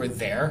Hill were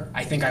there,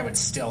 I think I would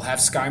still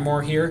have Sky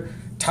Moore here.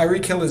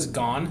 Tyreek Hill is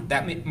gone.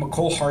 That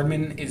McCole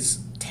Hardman is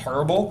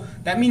terrible.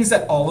 That means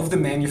that all of the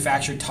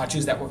manufactured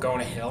touches that were going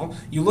to Hill,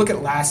 you look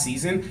at last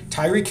season,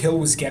 Tyreek Hill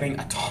was getting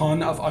a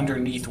ton of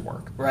underneath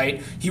work,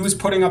 right? He was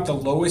putting up the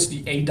lowest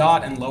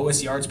ADOT and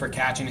lowest yards per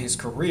catch in his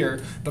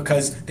career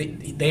because they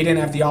didn't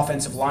have the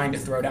offensive line to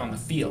throw down the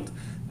field.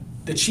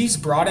 The Chiefs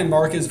brought in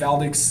Marquez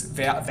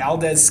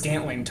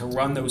Valdez-Scantling to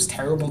run those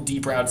terrible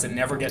deep routes that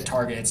never get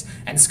targets,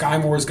 and Sky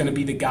Moore is going to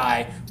be the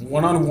guy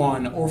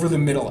one-on-one over the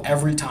middle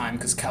every time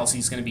because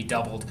Kelsey's going to be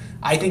doubled.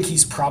 I think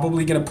he's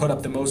probably going to put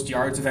up the most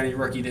yards of any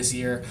rookie this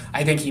year.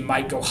 I think he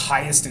might go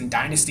highest in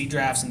dynasty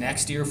drafts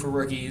next year for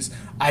rookies.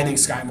 I think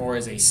Sky Moore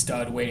is a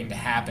stud waiting to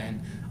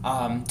happen.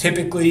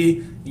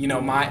 Typically,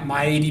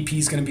 my ADP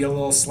is going to be a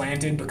little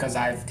slanted because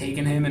I've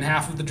taken him in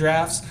half of the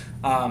drafts.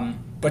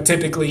 But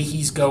typically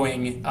he's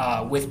going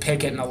with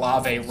Pickett and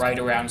Olave right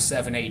around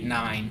 7, 8,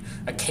 9.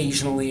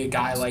 Occasionally a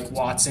guy like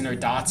Watson or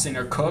Dotson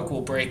or Cook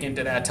will break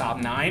into that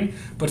top 9.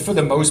 But for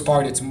the most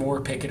part, it's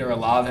more Pickett or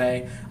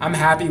Olave. I'm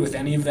happy with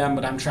any of them,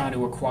 but I'm trying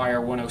to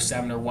acquire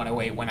 107 or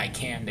 108 when I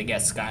can to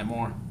get Sky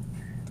Moore.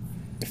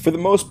 For the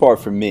most part,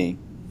 for me,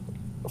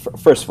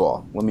 first of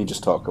all, let me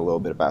just talk a little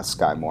bit about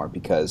Sky Moore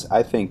because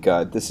I think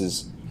this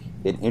is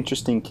an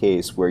interesting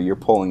case where you're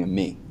pulling a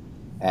me.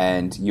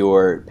 And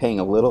you're paying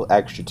a little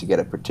extra to get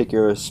a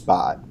particular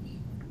spot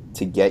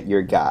to get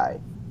your guy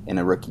in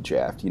a rookie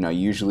draft.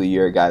 Usually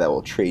you're a guy that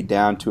will trade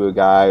down to a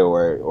guy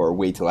or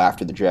wait till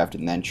after the draft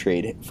and then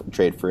trade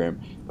for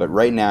him. But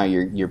right now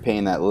you're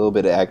paying that little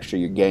bit of extra.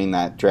 You're getting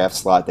that draft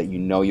slot that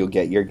you'll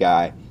get your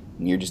guy,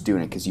 and you're just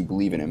doing it because you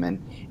believe in him.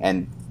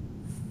 And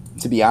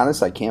to be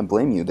honest, I can't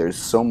blame you. There's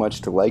so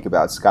much to like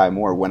about Sky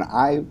Moore. When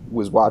I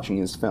was watching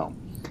his film,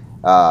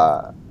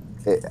 not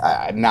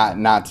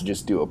to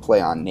just do a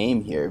play on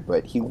name here,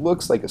 but he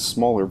looks like a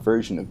smaller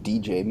version of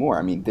DJ Moore.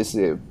 I mean, this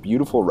is a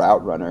beautiful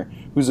route runner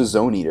who's a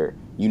zone eater.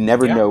 You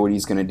never know what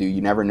he's going to do.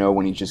 You never know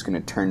when he's just going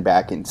to turn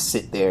back and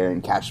sit there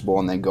and catch the ball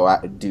and then go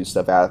out and do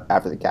stuff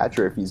after the catch,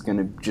 or if he's going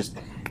to just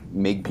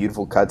make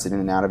beautiful cuts in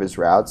and out of his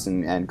routes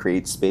and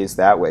create space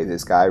that way.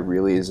 This guy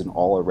really is an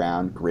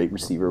all-around great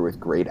receiver with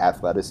great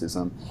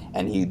athleticism,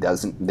 and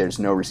there's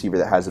no receiver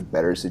that has a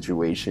better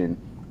situation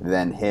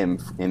than him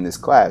in this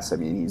class. I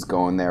mean, he's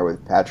going there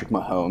with Patrick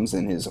Mahomes,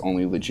 and his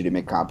only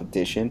legitimate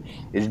competition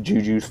is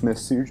Juju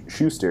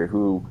Smith-Schuster,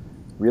 who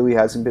really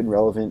hasn't been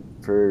relevant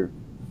for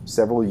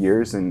several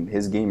years, and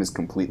his game is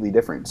completely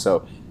different.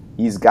 So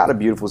he's got a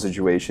beautiful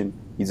situation.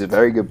 He's a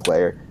very good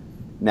player.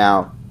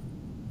 Now,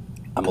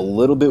 I'm a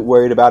little bit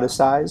worried about his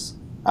size.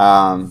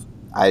 I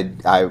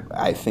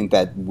think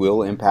that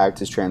will impact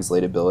his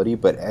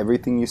translatability, but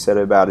everything you said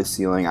about his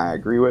ceiling, I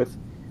agree with.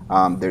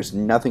 There's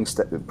nothing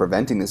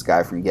preventing this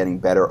guy from getting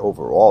better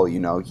overall. You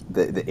know,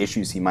 the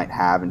issues he might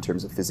have in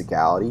terms of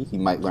physicality, he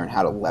might learn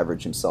how to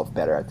leverage himself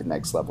better at the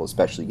next level,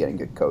 especially getting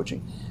good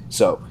coaching.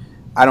 So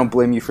I don't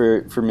blame you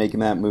for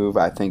making that move.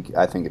 I think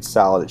it's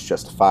solid. It's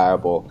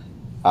justifiable.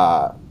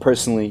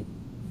 Personally,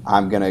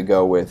 I'm going to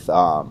go with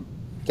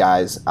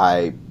guys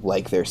I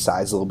like their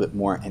size a little bit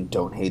more and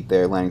don't hate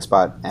their landing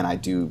spot, and I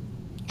do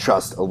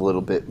trust a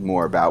little bit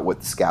more about what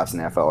the scouts in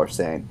the NFL are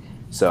saying.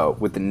 So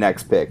with the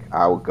next pick,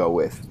 I will go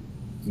with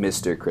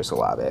Mr. Chris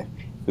Olave,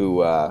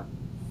 who, a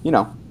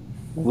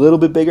little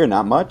bit bigger,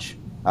 not much.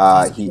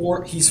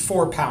 He's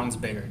 4 pounds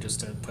bigger,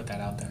 just to put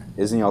that out there.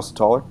 Isn't he also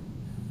taller?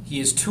 He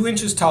is 2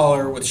 inches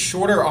taller with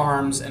shorter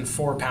arms and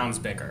 4 pounds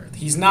bigger.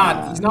 He's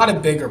not a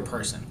bigger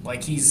person.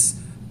 He's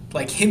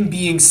him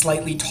being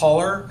slightly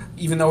taller,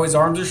 even though his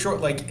arms are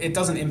short. It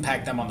doesn't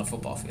impact them on the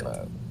football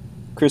field.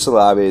 Chris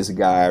Olave is a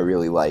guy I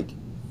really like.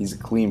 He's a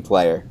clean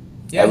player.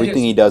 Yeah,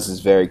 everything he does is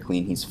very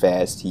clean. He's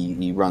fast.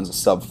 He runs a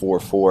sub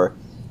 4.4,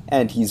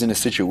 and he's in a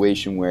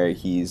situation where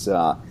he's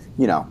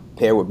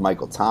paired with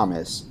Michael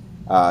Thomas.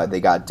 They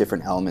got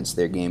different elements of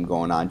their game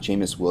going on.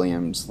 Jameis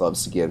Williams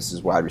loves to give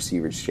his wide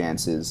receivers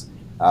chances.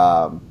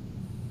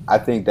 I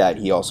think that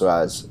he also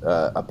has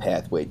a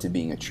pathway to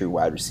being a true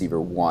wide receiver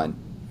one,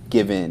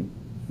 given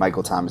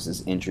Michael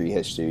Thomas's injury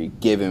history,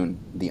 given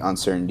the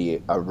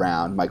uncertainty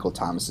around Michael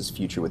Thomas's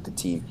future with the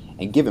team,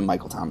 and given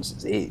Michael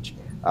Thomas's age.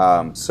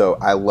 So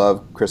I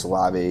love Chris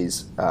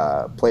Olave's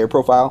player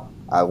profile.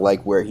 I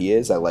like where he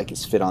is. I like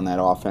his fit on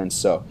that offense.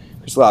 So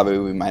Chris Olave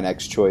would be my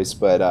next choice.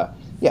 But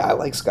I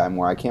like Sky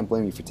Moore. I can't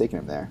blame you for taking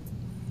him there.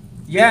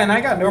 Yeah, and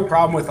I got no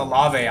problem with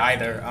Olave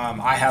either.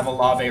 I have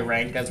Olave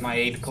ranked as my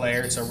 8th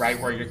player, so right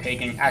where you're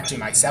taking, actually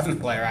my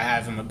 7th player, I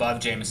have him above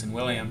Jameson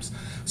Williams.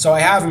 So I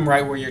have him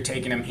right where you're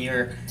taking him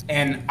here.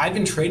 And I've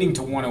been trading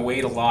to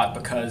 108 a lot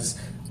because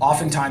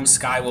oftentimes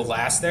Sky will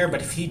last there,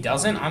 but if he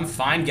doesn't, I'm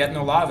fine getting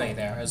Olave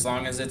there as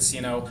long as it's,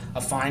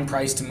 a fine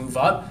price to move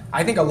up.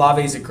 I think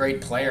Olave is a great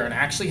player and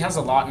actually has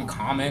a lot in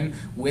common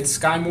with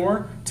Sky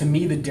Moore. To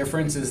me, the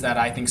difference is that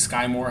I think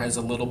Sky Moore has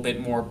a little bit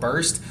more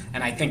burst,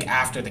 and I think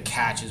after the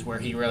catch is where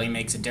he really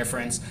makes a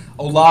difference.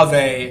 Olave,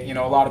 a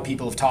lot of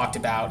people have talked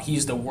about,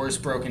 he's the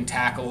worst broken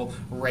tackle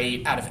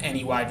rate out of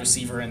any wide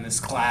receiver in this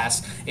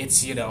class.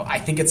 It's, I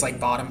think it's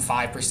bottom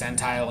 5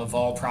 percentile of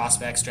all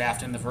prospects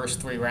drafted in the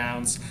first 3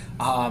 rounds.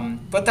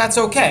 But that's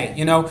okay.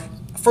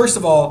 First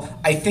of all,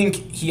 I think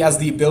he has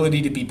the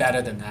ability to be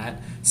better than that.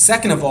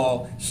 Second of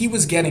all, he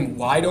was getting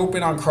wide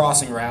open on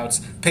crossing routes,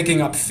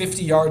 picking up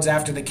 50 yards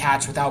after the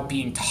catch without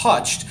being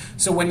touched.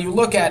 So when you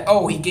look at,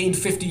 he gained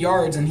 50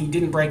 yards and he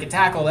didn't break a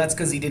tackle, that's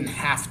because he didn't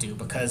have to,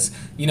 because,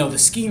 the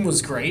scheme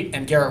was great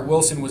and Garrett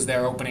Wilson was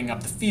there opening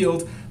up the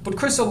field. But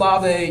Chris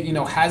Olave,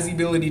 has the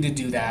ability to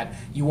do that.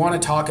 You want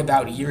to talk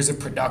about years of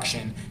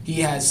production.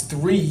 He has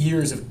 3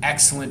 years of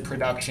excellent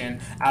production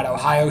at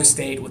Ohio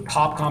State with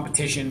top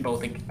competition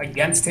both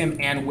against him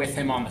and with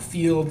him on the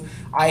field.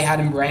 I had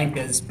him ranked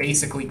as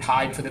basically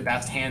tied for the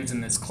best hands in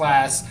this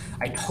class.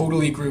 I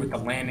totally agree with the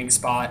landing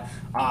spot.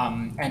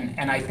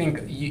 And I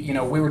think,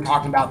 we were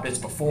talking about this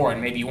before, and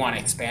maybe you want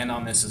to expand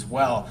on this as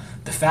well.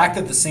 The fact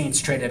that the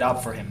Saints traded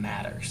up for him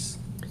matters.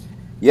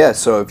 Yeah,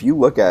 so if you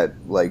look at,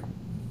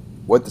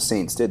 what the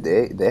Saints did,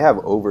 they have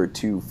over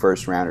 2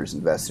 first-rounders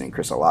invested in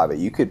Chris Olave.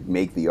 You could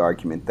make the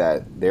argument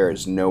that there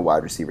is no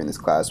wide receiver in this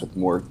class with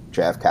more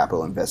draft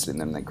capital invested in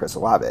them than Chris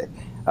Olave.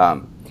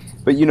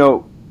 But,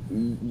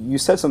 you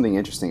said something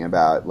interesting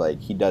about,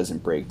 he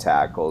doesn't break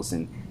tackles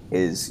and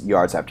his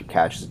yards after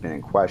catch has been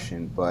in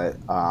question. But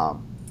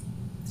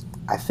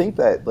I think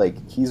that,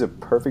 he's a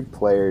perfect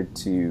player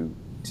to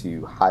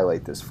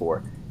highlight this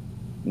for.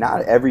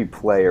 Not every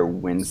player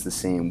wins the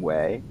same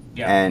way.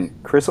 Yeah.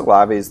 And Chris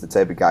Olave is the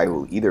type of guy who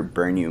will either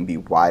burn you and be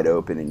wide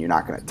open and you're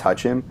not going to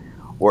touch him,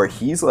 or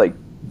he's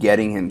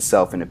getting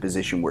himself in a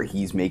position where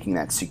he's making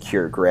that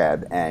secure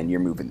grab and you're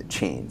moving the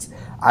chains.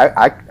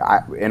 I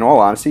in all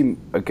honesty,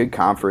 a good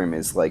comp for him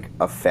is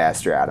a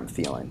faster Adam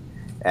Thielen.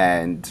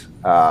 And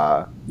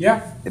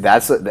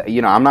that's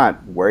I'm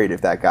not worried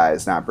if that guy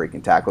is not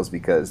breaking tackles,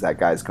 because that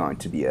guy's going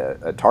to be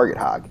a target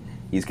hog.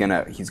 He's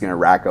gonna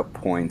rack up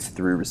points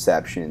through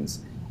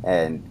receptions,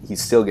 and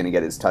he's still going to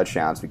get his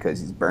touchdowns because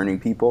he's burning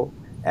people,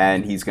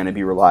 and he's going to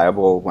be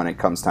reliable when it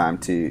comes time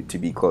to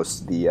be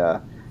close to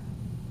the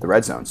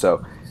red zone.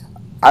 So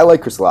I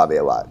like Chris Olave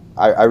a lot.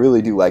 I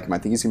really do like him. I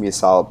think he's going to be a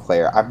solid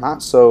player. I'm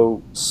not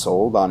so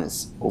sold on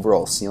his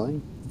overall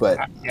ceiling, but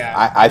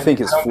Yeah, I think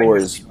his I don't think floor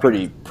the is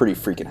ceiling. pretty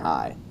freaking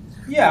high.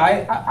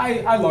 Yeah,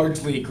 I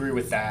largely agree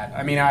with that.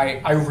 I mean,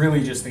 I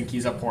really just think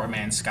he's a poor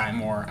man's Sky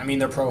Moore. I mean,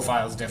 their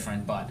profile's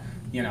different, but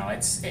you know,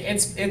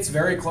 it's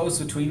very close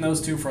between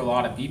those two for a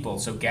lot of people.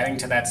 So getting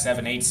to that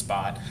 7-8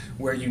 spot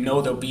where you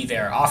know they'll be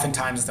there,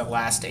 oftentimes the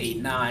last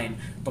 8-9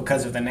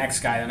 because of the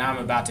next guy that I'm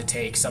about to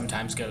take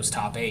sometimes goes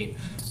top 8.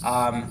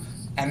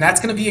 And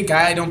that's going to be a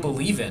guy I don't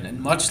believe in.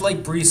 And much like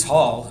Brees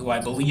Hall, who I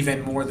believe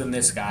in more than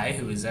this guy,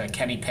 who is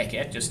Kenny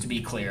Pickett, just to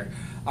be clear.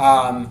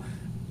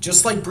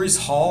 Just like Brees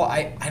Hall,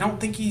 I don't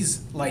think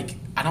he's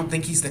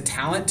the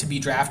talent to be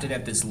drafted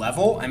at this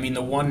level. I mean,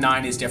 the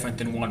 1-9 is different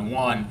than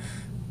 1-1.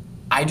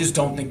 I just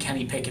don't think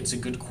Kenny Pickett's a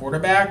good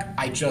quarterback.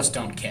 I just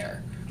don't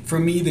care. For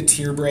me, the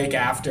tier break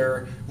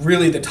after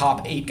really the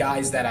top 8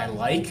 guys that I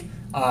like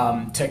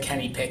to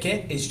Kenny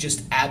Pickett is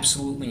just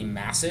absolutely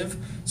massive.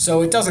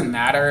 So it doesn't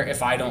matter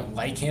if I don't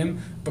like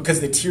him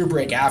because the tier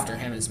break after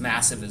him is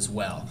massive as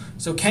well.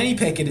 So Kenny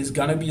Pickett is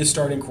going to be a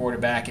starting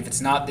quarterback. If it's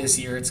not this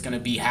year, it's going to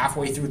be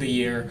halfway through the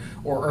year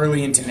or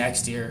early into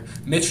next year.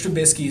 Mitch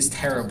Trubisky is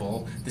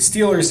terrible. The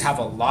Steelers have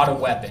a lot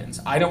of weapons.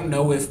 I don't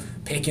know if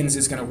Pickens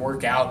is going to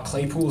work out.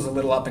 Claypool's a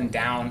little up and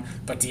down,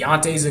 but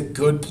Deontay's a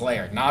good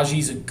player.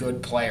 Najee's a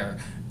good player.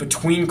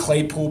 Between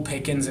Claypool,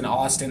 Pickens, and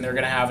Austin, they're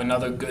going to have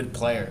another good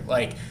player.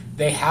 Like,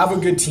 they have a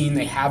good team.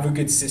 They have a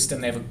good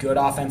system. They have a good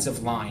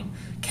offensive line.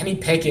 Kenny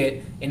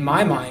Pickett, in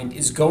my mind,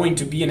 is going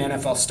to be an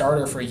NFL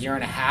starter for a year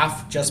and a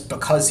half just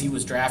because he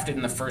was drafted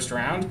in the first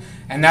round.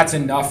 And that's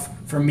enough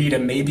for me to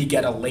maybe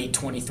get a late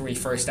 23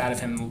 first out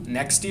of him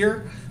next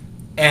year.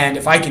 And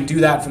if I can do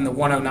that from the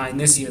 109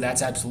 this year,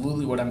 that's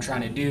absolutely what I'm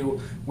trying to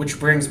do, which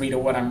brings me to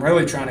what I'm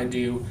really trying to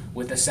do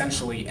with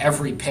essentially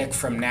every pick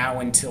from now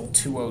until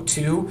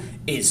 202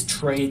 is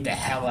trade the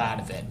hell out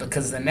of it.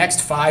 Because the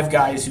next 5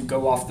 guys who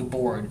go off the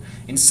board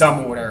in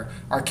some order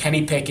are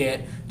Kenny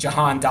Pickett,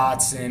 Jahan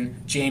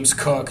Dotson, James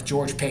Cook,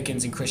 George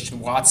Pickens, and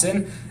Christian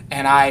Watson.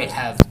 And I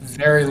have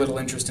very little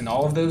interest in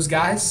all of those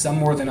guys, some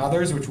more than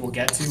others, which we'll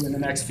get to in the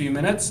next few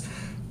minutes.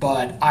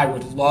 But I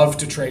would love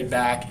to trade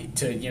back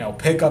to,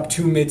 pick up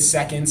 2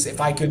 mid-seconds. If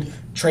I could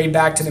trade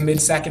back to the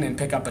mid-second and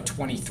pick up a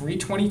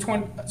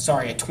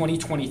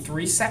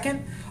 2023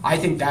 second, I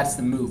think that's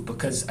the move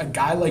because a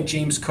guy like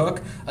James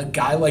Cook, a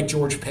guy like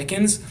George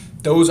Pickens,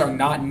 those are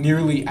not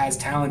nearly as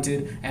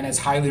talented and as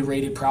highly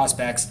rated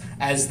prospects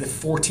as the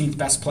 14th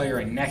best player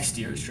in next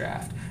year's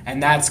draft.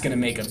 And that's going to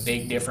make a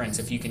big difference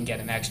if you can get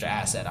an extra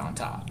asset on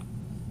top.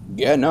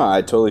 Yeah, no,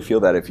 I totally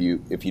feel that if you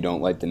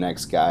don't like the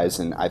next guys,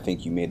 and I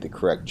think you made the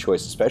correct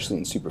choice, especially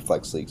in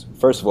superflex leagues.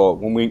 First of all,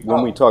 when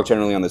we talk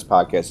generally on this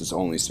podcast, it's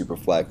only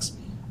superflex.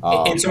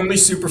 It's only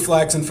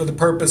superflex, and for the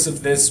purpose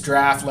of this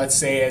draft, let's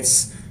say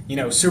it's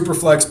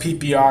superflex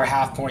PPR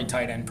half point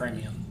tight end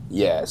premium.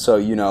 Yeah, so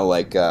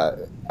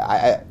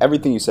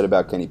everything you said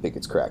about Kenny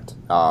Pickett's correct.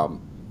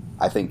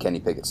 I think Kenny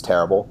Pickett's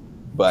terrible,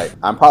 but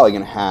I'm probably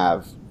going to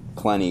have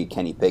plenty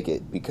Kenny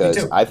Pickett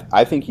because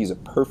I think he's a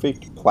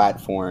perfect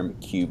platform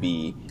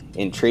QB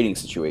in trading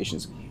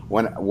situations.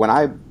 When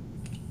I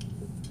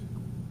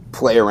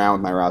play around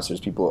with my rosters,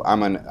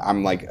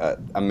 I'm like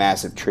a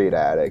massive trade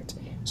addict.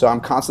 So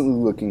I'm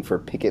constantly looking for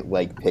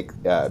Pickett-like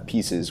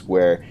pieces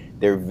where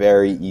they're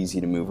very easy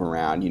to move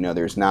around.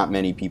 There's not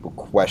many people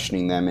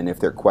questioning them, and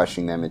if they're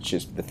questioning them, it's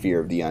just the fear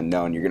of the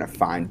unknown. You're going to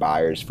find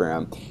buyers for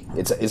them.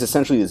 It's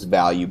essentially this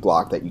value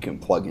block that you can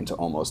plug into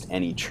almost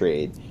any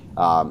trade.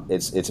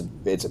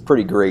 It's a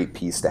pretty great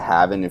piece to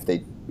have, and if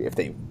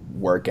they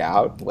work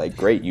out, like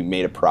great, you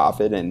made a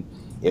profit, and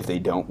if they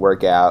don't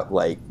work out,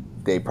 like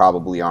they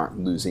probably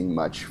aren't losing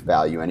much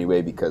value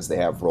anyway because they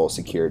have role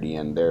security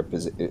and the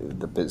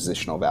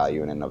positional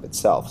value in and of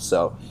itself.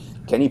 So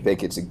Kenny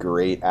Pickett's a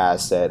great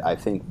asset. I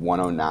think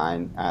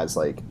 109 as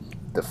like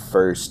the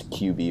first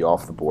QB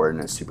off the board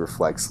in a super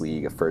flex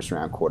league, a first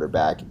round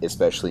quarterback,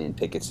 especially in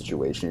Pickett's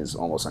situation, is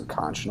almost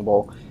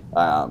unconscionable.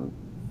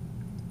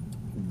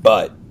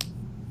 But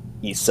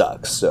he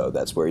sucks, so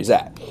that's where he's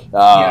at.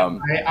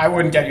 I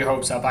wouldn't get your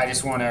hopes up. I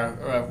just want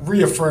to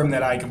reaffirm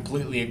that I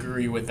completely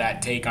agree with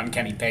that take on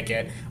Kenny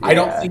Pickett. Yeah. I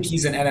don't think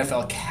he's an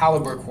NFL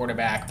caliber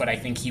quarterback, but I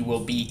think he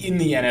will be in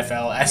the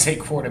NFL as a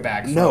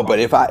quarterback. No, but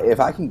if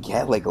I can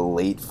get like a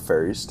late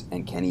first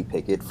and Kenny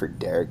Pickett for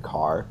Derek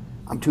Carr,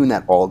 I'm doing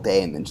that all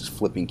day and then just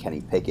flipping Kenny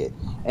Pickett.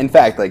 In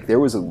fact, like there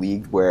was a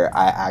league where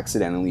I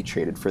accidentally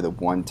traded for the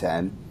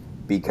 110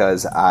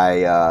 because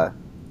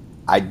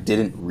I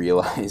didn't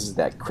realize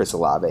that Chris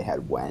Olave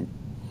had went.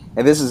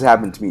 And this has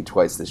happened to me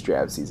twice this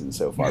draft season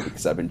so far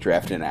because I've been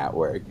drafting at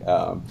work.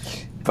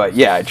 But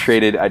yeah, I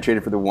traded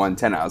for the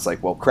 110. I was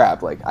like, well,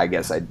 crap. Like, I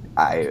guess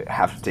I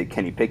have to take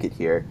Kenny Pickett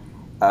here.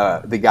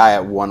 The guy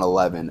at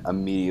 111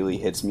 immediately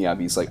hits me up.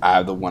 He's like, I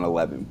have the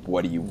 111.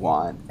 What do you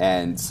want?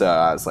 And so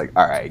I was like,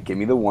 all right, give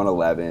me the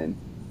 111.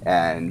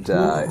 And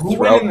who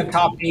went in the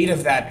top 8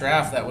 of that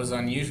draft that was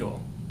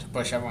unusual to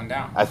push everyone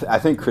down? I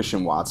think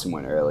Christian Watson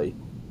went early.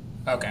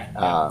 Okay.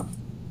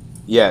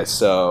 Yeah,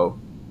 so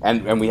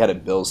and we had a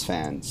Bills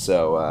fan,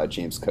 so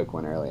James Cook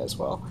went early as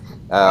well.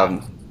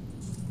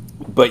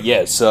 But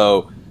yeah,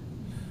 so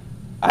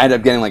I ended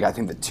up getting I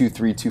think the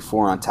 2-3, 2-4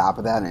 on top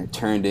of that, and it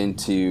turned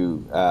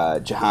into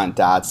Jahan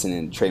Dotson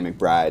and Trey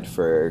McBride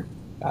for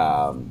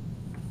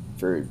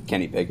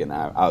Kenny Pickett. And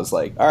I was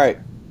like, all right,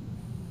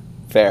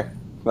 fair.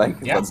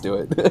 Let's do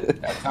it.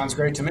 That sounds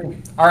great to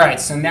me. All right,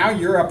 so now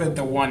you're up at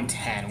the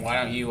 110.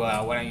 Why don't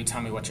you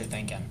tell me what you're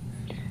thinking?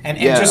 And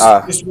just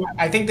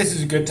I think this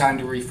is a good time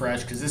to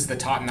refresh because this is the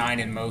top 9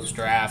 in most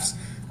drafts.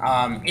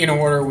 In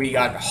order, we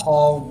got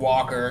Hall,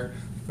 Walker,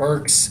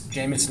 Burks,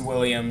 Jamison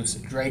Williams,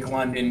 Drake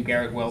London,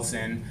 Garrett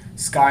Wilson,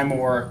 Sky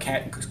Moore,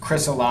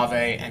 Chris Olave,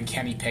 and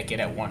Kenny Pickett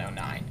at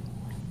 109.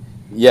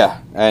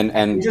 Yeah,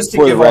 and just to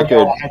for give the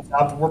record, a heads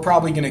up, we're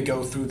probably going to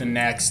go through the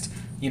next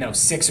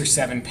 6 or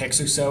 7 picks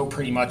or so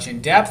pretty much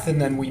in depth,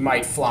 and then we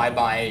might fly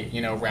by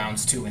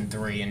rounds 2 and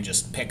 3 and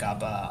just pick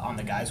up on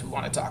the guys we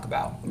want to talk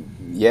about.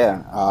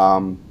 Yeah,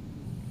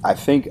 I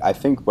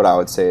think what I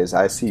would say is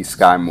I see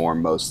Sky Moore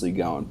mostly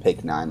going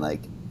pick 9,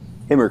 like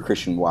him or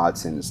Christian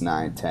Watson is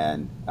 9,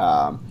 10.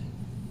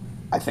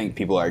 I think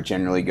people are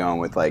generally going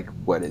with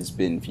what has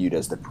been viewed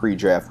as the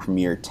pre-draft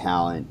premier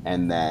talent,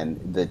 and then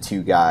the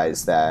 2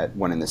 guys that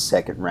went in the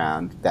second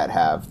round that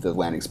have the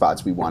landing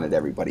spots we wanted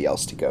everybody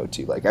else to go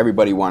to.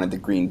 Everybody wanted the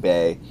Green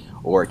Bay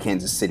or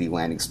Kansas City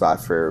landing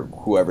spot for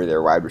whoever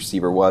their wide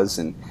receiver was,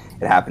 and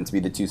it happened to be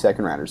the 2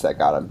 second rounders that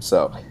got him.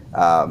 So,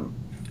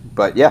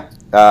 but yeah,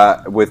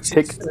 with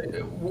pick.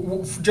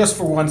 Just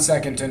for 1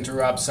 second to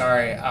interrupt,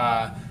 sorry.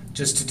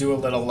 Just to do a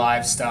little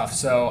live stuff.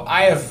 So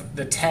I have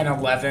the 10,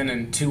 11,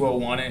 and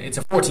 201. It's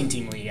a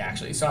 14-team league,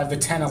 actually. So I have the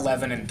 10,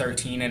 11, and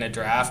 13 in a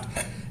draft.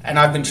 And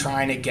I've been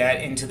trying to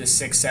get into the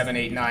 6, 7,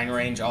 8, 9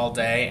 range all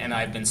day, and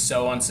I've been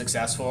so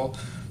unsuccessful.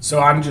 So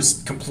I'm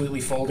just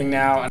completely folding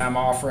now, and I'm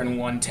offering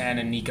 110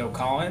 and Nico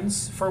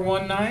Collins for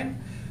 1-9.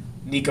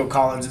 Nico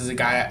Collins is a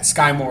guy.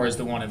 Sky Moore is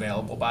the one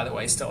available, by the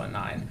way, still at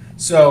 9.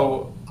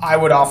 So I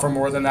would offer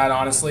more than that,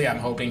 honestly. I'm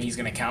hoping he's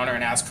going to counter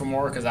and ask for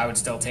more because I would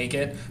still take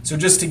it. So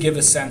just to give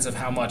a sense of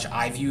how much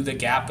I view the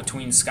gap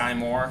between Sky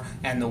Moore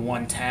and the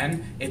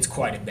 110, it's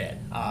quite a bit.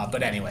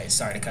 But anyway,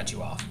 sorry to cut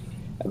you off.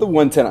 At the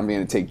 110, I'm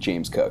going to take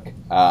James Cook.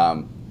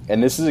 And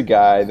this is a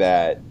guy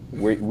that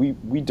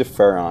we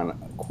defer on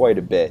quite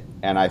a bit,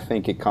 and I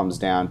think it comes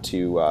down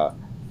to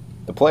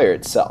the player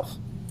itself.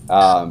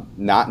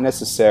 Not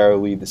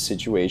necessarily the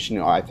situation.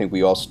 I think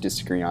we also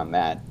disagree on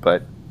that,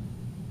 but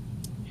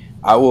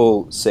I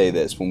will say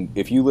this: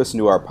 if you listen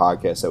to our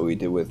podcast that we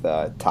did with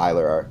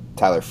Tyler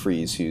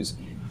Freeze, who's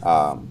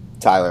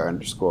Tyler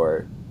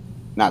underscore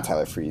FF.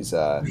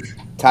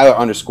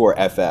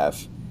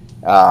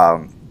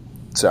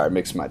 Sorry,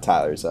 mixing my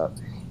Tylers up.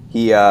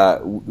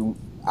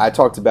 I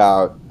talked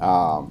about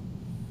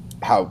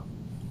how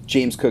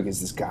James Cook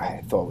is this guy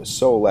I thought was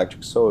so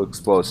electric, so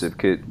explosive,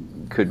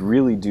 could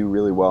really do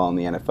really well in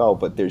the NFL,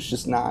 but there's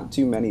just not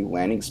too many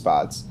landing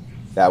spots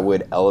that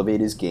would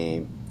elevate his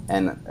game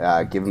and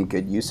give him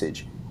good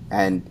usage.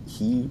 And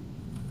he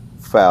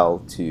fell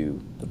to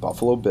the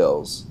Buffalo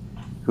Bills,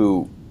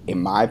 who,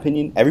 in my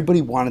opinion,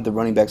 everybody wanted the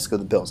running backs to go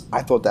to the Bills.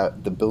 I thought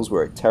that the Bills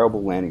were a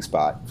terrible landing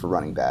spot for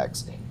running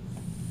backs.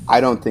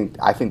 I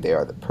think they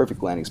are the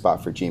perfect landing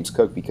spot for James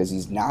Cook because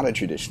he's not a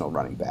traditional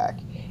running back.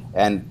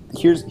 And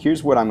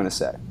here's what I'm going to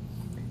say.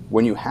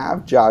 When you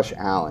have Josh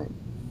Allen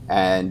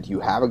and you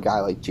have a guy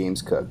like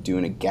James Cook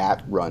doing a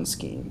gap run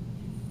scheme,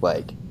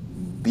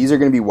 these are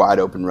going to be wide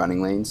open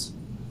running lanes.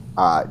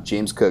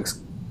 James Cook's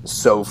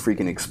so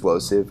freaking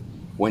explosive.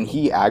 When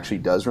he actually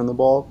does run the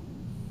ball,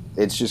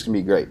 it's just going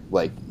to be great.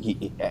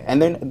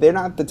 And then they're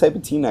not the type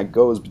of team that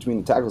goes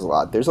between the tackles a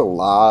lot. There's a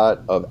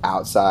lot of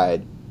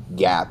outside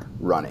gap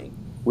running,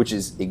 which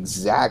is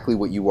exactly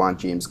what you want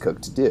James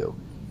Cook to do.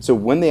 So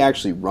when they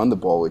actually run the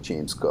ball with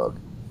James Cook,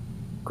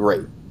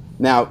 great.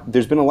 Now,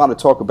 there's been a lot of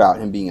talk about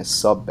him being a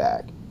sub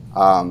back.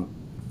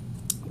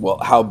 Well,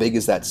 how big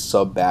is that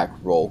sub back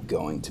role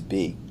going to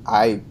be?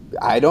 I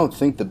don't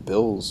think the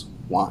Bills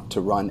want to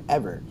run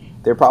ever.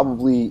 They're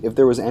probably, if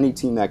there was any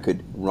team that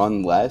could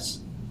run less,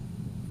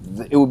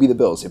 it would be the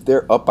Bills. If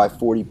they're up by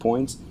 40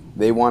 points,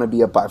 they want to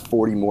be up by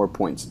 40 more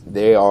points.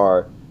 They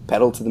are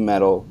pedal to the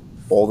metal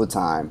all the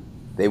time.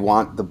 They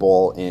want the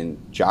ball in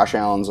Josh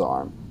Allen's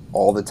arm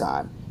all the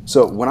time.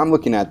 So when I'm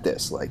looking at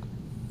this,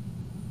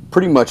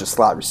 pretty much a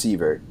slot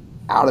receiver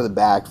out of the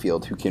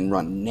backfield who can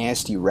run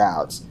nasty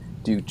routes,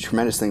 do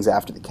tremendous things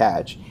after the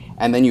catch,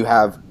 and then you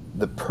have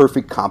the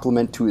perfect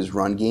complement to his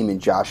run game in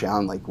Josh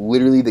Allen,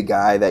 literally the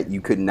guy that you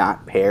could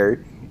not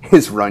pair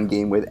his run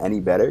game with any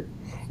better.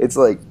 It's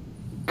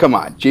come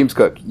on, James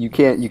Cook, you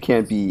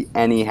can't be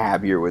any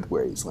happier with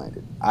where he's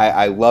landed.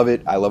 I love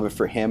it. I love it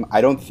for him. I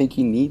don't think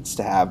he needs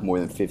to have more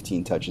than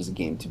 15 touches a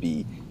game to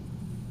be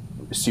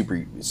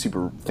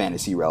super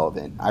fantasy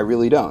relevant. I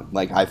really don't.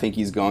 I think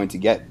he's going to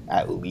get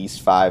at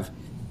least 5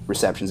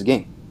 receptions a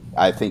game.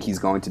 I think he's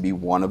going to be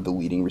one of the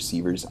leading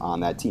receivers on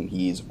that team.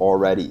 He is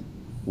already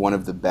one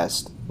of the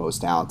best,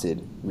 most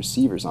talented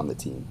receivers on the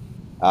team.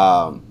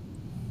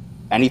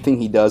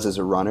 Anything he does as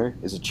a runner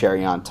is a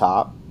cherry on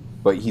top.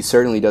 but he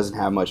certainly doesn't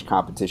have much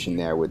competition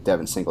there with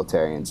Devin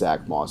Singletary and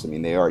Zach Moss. I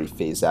mean, they already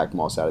phased Zach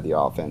Moss out of the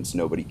offense.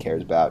 Nobody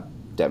cares about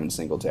Devin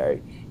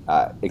Singletary,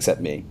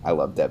 except me. I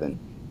love Devin.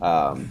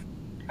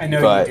 I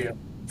know But you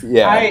do.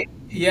 yeah,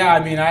 Yeah,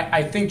 I mean,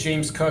 I think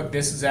James Cook,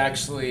 this is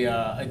actually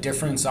a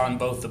difference on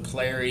both the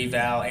player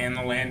eval and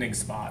the landing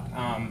spot.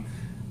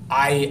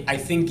 I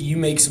think you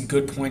make some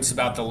good points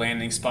about the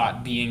landing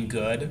spot being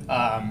good.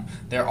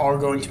 There are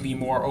going to be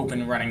more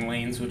open running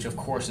lanes, which of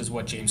course is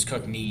what James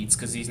Cook needs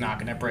because he's not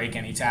going to break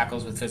any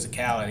tackles with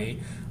physicality,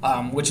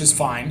 which is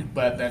fine,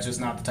 but that's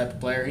just not the type of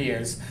player he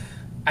is.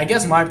 I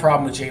guess my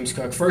problem with James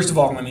Cook, first of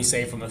all, let me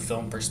say from a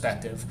film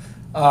perspective,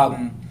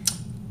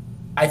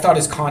 I thought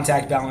his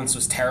contact balance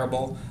was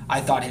terrible.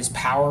 I thought his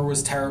power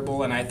was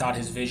terrible, and I thought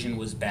his vision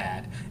was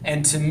bad.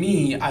 And to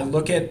me, I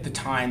look at the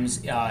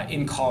times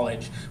in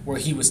college where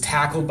he was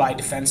tackled by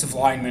defensive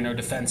linemen or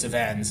defensive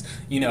ends,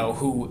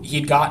 who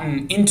he'd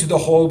gotten into the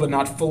hole but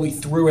not fully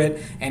through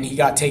it, and he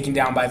got taken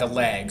down by the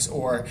legs,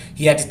 or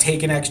he had to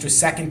take an extra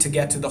second to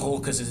get to the hole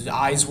because his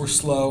eyes were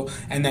slow,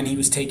 and then he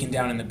was taken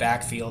down in the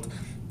backfield.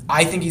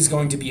 I think he's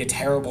going to be a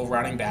terrible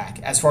running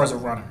back as far as a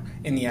runner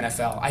in the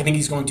NFL. I think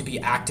he's going to be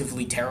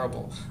actively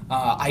terrible.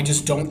 I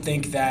just don't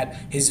think that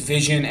his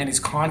vision and his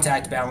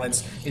contact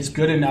balance is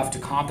good enough to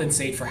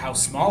compensate for how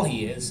small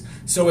he is.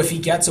 So if he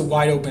gets a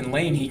wide open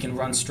lane, he can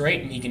run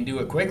straight and he can do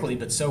it quickly,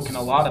 but so can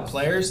a lot of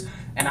players,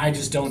 and I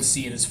just don't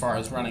see it as far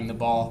as running the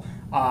ball.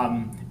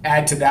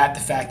 Add to that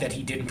the fact that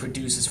he didn't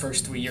produce his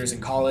first 3 years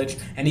in college,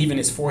 and even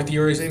his fourth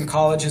years in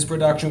college, his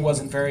production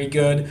wasn't very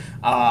good.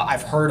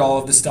 I've heard all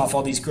of the stuff,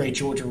 all these great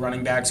Georgia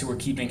running backs who were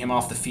keeping him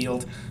off the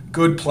field.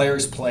 Good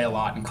players play a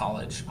lot in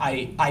college.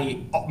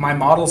 My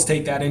models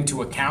take that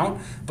into account,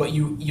 but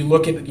you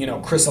look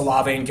at Chris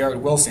Olave and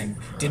Garrett Wilson.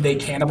 Did they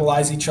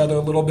cannibalize each other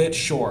a little bit?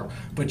 Sure,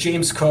 but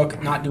James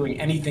Cook not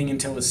doing anything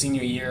until his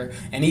senior year,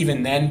 and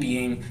even then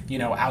being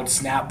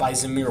outsnapped by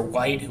Zamir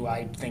White, who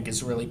I think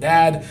is really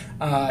bad,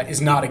 is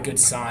not a good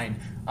sign.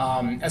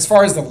 As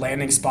far as the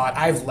landing spot,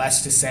 I have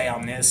less to say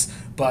on this,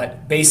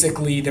 but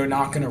basically they're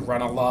not going to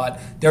run a lot.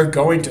 They're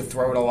going to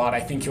throw it a lot.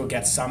 I think he'll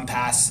get some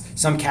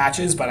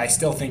catches, but I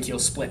still think he'll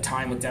split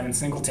time with Devin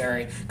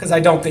Singletary because I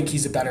don't think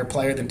he's a better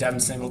player than Devin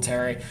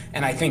Singletary.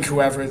 And I think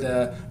whoever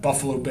the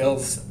Buffalo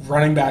Bills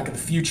running back of the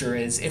future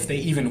is, if they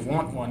even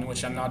want one,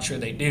 which I'm not sure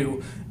they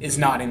do, is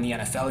not in the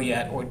NFL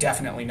yet or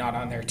definitely not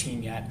on their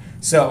team yet.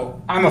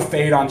 So I'm a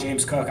fade on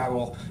James Cook. I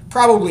will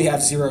probably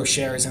have 0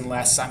 shares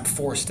unless I'm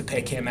forced to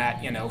pick him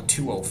at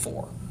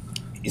 204.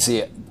 you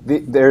see,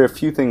 there are a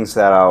few things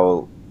that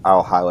I'll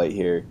highlight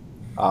here.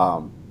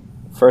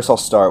 First, I'll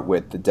start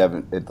with the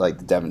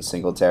Devin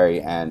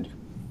Singletary and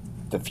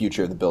the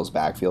future of the Bills'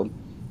 backfield.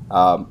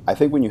 I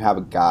think when you have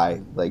a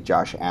guy like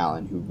Josh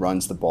Allen who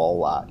runs the ball a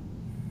lot,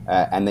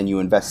 and then you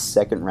invest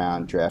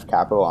second-round draft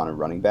capital on a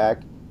running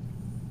back,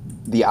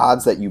 the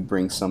odds that you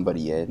bring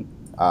somebody in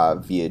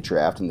via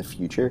draft in the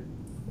future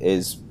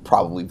is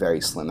probably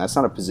very slim. That's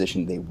not a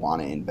position they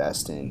want to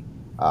invest in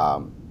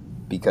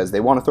because they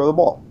want to throw the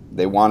ball.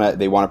 They want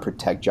to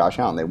protect Josh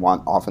Allen. They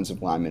want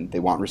offensive linemen. They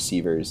want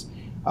receivers.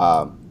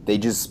 They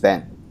just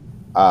spent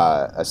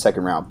a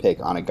second-round pick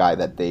on a guy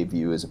that they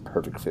view as a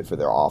perfect fit for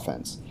their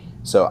offense.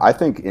 So I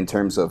think in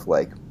terms of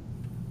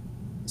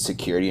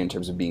security, in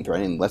terms of being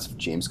threatened, unless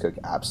James Cook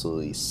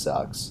absolutely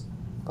sucks,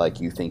 like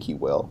you think he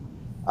will,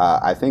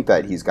 I think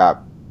that he's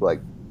got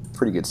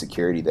pretty good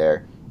security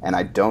there. And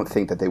I don't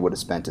think that they would have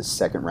spent a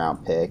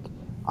second-round pick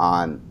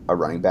on a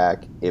running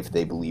back if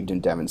they believed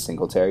in Devin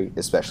Singletary,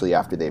 especially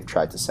after they've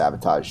tried to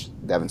sabotage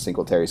Devin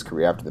Singletary's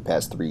career after the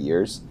past 3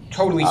 years.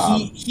 Totally.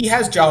 He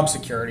has job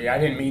security. I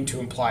didn't mean to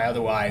imply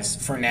otherwise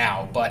for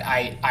now, but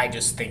I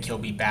just think he'll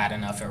be bad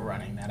enough at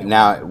running that.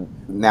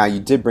 Now you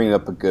did bring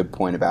up a good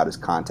point about his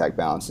contact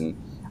balance, and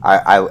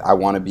I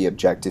want to be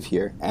objective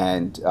here.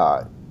 And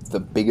the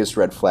biggest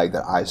red flag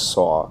that I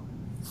saw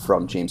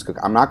from James Cook,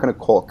 I'm not going to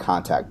call it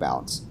contact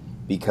balance,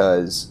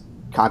 because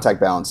contact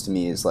balance to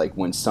me is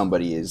when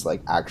somebody is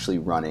actually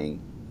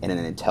running in an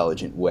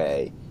intelligent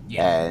way,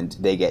 and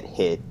they get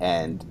hit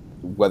and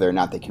whether or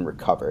not they can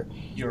recover.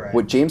 You're right.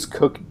 What James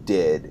Cook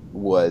did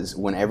was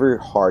whenever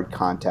hard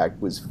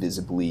contact was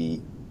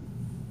visibly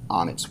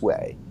on its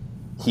way,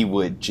 he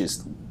would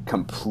just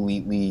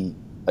completely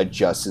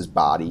adjust his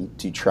body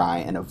to try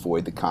and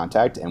avoid the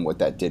contact, and what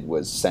that did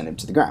was send him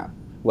to the ground.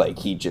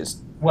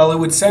 Well, it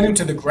would send him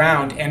to the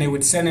ground, and it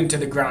would send him to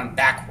the ground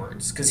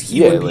backwards, because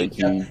he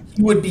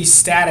would be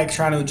static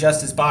trying to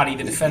adjust his body.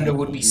 The defender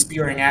would be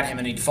spearing at him,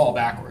 and he'd fall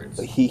backwards.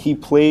 He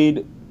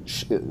played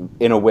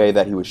in a way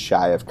that he was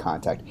shy of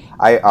contact.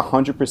 I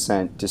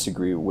 100%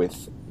 disagree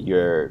with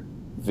your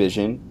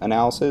vision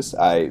analysis.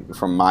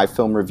 From my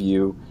film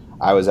review,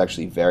 I was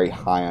actually very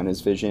high on his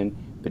vision,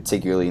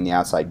 particularly in the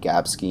outside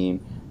gap scheme.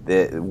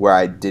 Where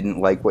I didn't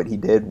like what he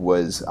did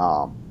was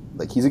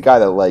he's a guy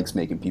that likes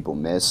making people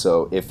miss.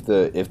 So if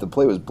the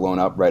play was blown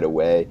up right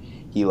away,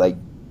 he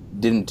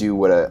didn't do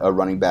what a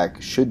running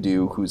back should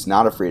do, who's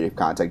not afraid of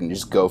contact, and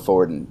just go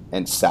forward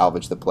and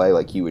salvage the play.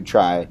 He would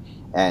try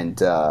and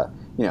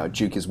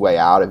juke his way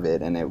out of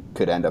it, and it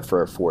could end up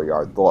for a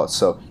 4-yard loss.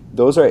 So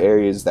those are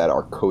areas that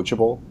are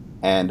coachable,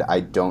 and I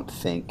don't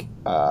think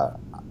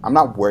I'm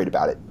not worried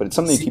about it, but it's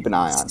something to keep an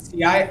eye on.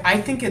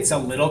 I think it's a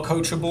little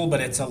coachable, but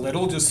it's a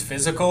little just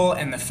physical.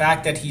 And the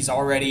fact that he's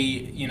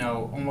already,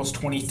 almost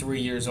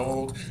 23 years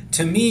old,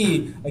 to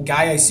me, a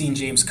guy I seen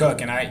James Cook,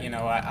 and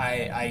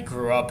I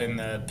grew up in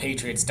the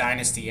Patriots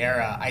dynasty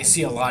era. I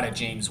see a lot of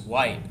James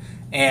White.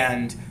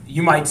 And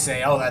you might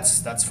say, oh,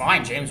 that's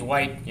fine. James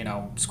White,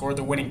 scored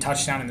the winning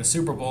touchdown in the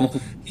Super Bowl.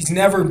 He's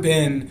never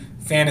been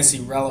fantasy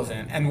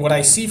relevant. And what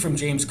I see from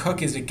James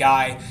Cook is a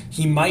guy,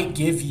 he might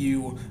give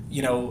you,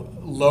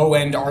 low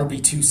end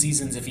RB2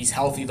 seasons if he's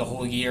healthy the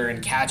whole year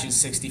and catches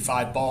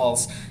 65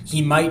 balls.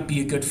 He might be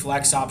a good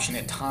flex option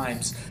at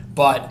times,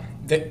 but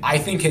I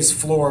think his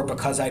floor,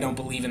 because I don't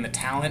believe in the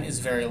talent, is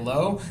very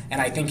low,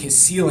 and I think his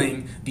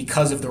ceiling,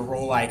 because of the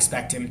role I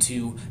expect him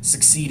to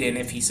succeed in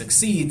if he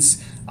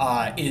succeeds,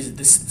 is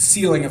the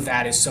ceiling of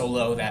that is so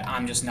low that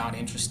I'm just not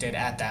interested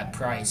at that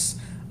price.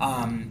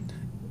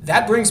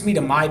 That brings me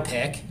to my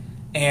pick,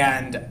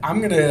 and I'm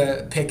going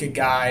to pick a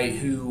guy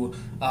whose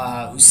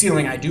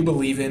ceiling I do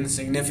believe in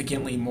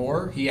significantly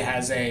more. He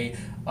has a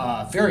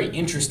very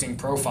interesting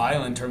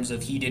profile in terms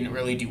of he didn't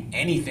really do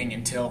anything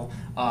until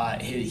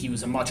he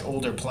was a much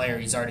older player.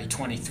 He's already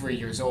 23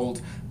 years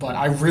old. But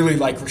I really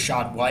like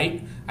Rachaad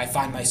White. I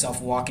find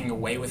myself walking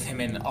away with him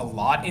in a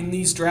lot in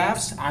these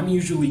drafts. I'm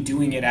usually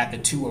doing it at the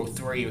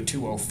 203 or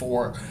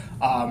 204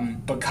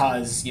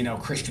 because,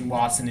 Christian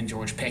Watson and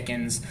George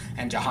Pickens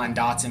and Jahan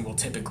Dotson will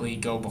typically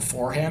go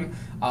before him.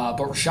 But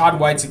Rachaad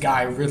White's a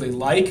guy I really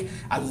like.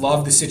 I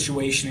love the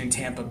situation in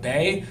Tampa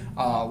Bay.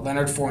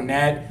 Leonard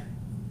Fournette,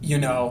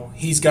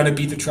 he's going to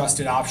be the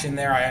trusted option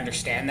there. I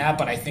understand that,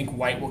 but I think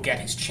White will get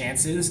his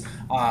chances.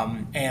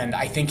 And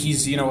I think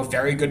he's, a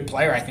very good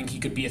player. I think he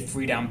could be a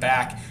 3-down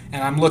back.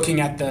 And I'm looking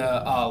at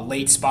the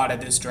late spot of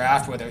this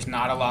draft where there's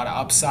not a lot of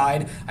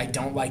upside. I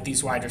don't like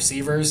these wide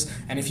receivers.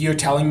 And if you're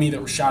telling me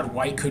that Rachaad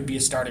White could be a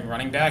starting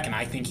running back, and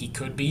I think he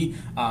could be,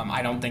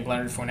 I don't think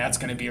Leonard Fournette's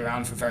going to be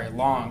around for very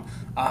long,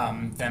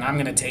 then I'm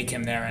going to take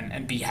him there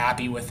and be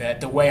happy with it.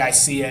 The way I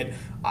see it,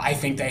 I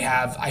think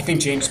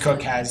James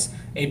Cook has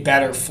a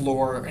better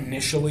floor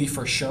initially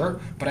for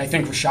sure, but I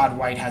think Rachaad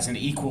White has an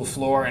equal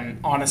floor, and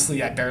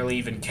honestly, I barely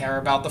even care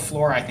about the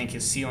floor. I think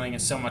his ceiling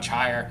is so much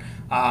higher,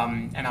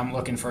 and I'm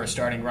looking for a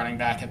starting running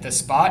back at this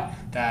spot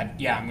that,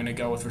 I'm going to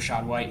go with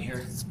Rachaad White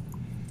here.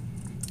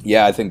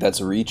 Yeah, I think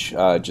that's a reach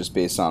just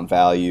based on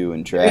value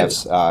and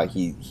drafts.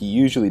 He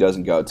usually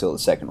doesn't go until the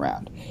second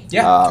round.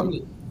 Yeah,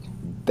 totally.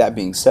 That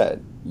being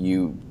said,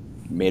 you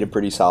made a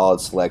pretty solid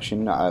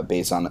selection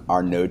based on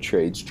our no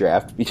trades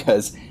draft,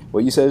 because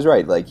what you said is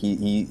right. Like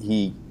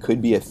he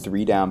could be a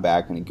 3-down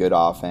back in a good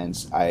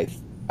offense.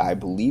 I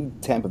believe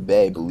Tampa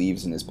Bay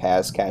believes in his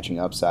pass catching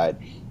upside,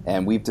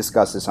 and we've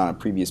discussed this on a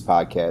previous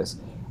podcast.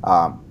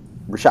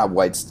 Rachaad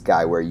White's the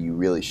guy where you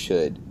really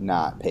should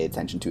not pay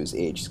attention to his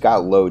age. He's got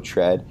a low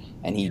tread,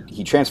 and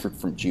he transferred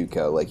from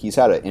JUCO. Like, he's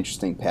had an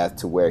interesting path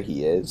to where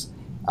he is,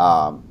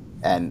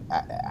 and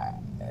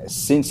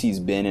since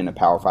he's been in a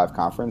Power 5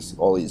 conference,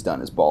 all he's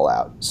done is ball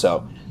out.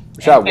 So,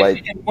 Rachaad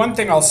White. And one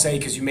thing I'll say,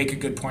 because you make a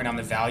good point on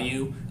the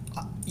value,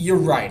 you're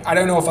right. I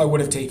don't know if I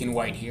would have taken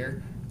White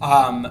here.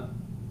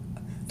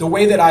 The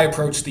way that I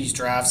approach these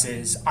drafts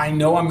is I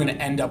know I'm going to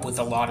end up with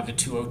a lot of the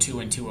 202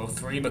 and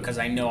 203 because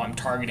I know I'm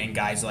targeting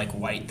guys like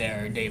White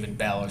there, or David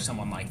Bell, or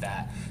someone like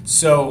that.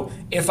 So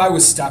if I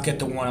was stuck at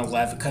the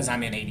 111, because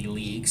I'm in 80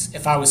 leagues,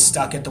 if I was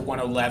stuck at the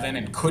 111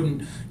 and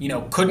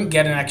couldn't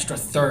get an extra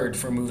third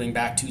for moving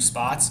back 2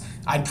 spots,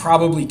 I'd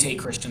probably take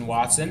Christian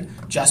Watson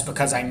just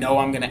because I know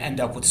I'm going to end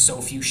up with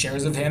so few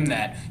shares of him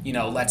that,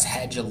 let's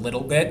hedge a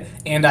little bit.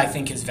 And I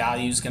think his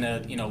value is going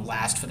to,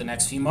 last for the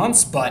next few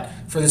months. But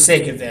for the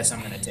sake of this, I'm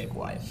going to take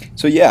White.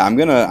 So yeah, I'm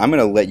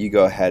gonna let you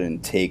go ahead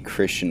and take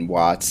Christian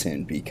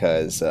Watson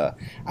because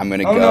I'm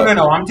gonna go.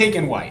 No, I'm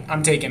taking White.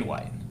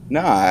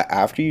 No,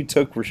 after you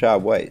took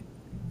Rachaad White,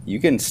 you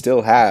can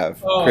still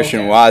have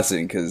Christian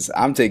Watson because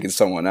I'm taking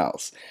someone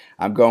else.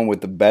 I'm going with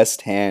the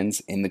best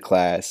hands in the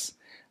class.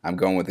 I'm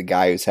going with a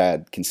guy who's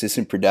had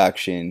consistent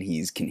production.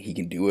 He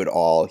can do it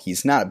all.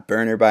 He's not a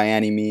burner by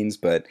any means,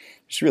 but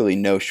there's really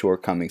no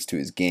shortcomings to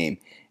his game,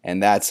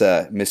 and that's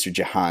Mr.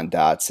 Jahan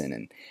Dotson.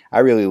 And I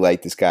really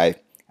like this guy.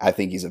 I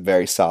think he's a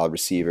very solid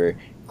receiver.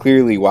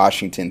 Clearly,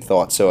 Washington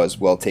thought so as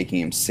well, taking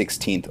him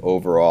 16th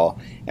overall.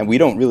 And we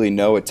don't really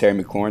know what Terry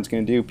McLaurin's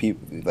going to do.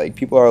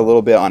 People are a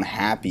little bit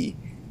unhappy,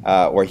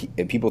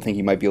 people think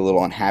he might be a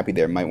little unhappy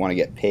there, might want to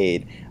get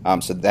paid.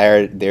 So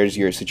there's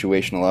your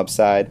situational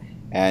upside.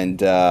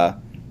 And I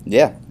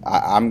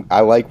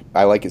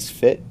like his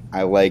fit.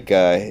 I like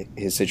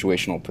his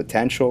situational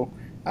potential.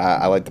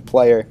 I like the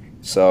player.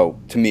 So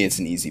to me, it's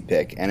an easy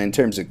pick. And in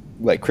terms of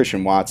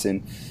Christian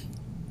Watson,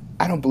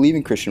 I don't believe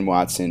in Christian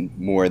Watson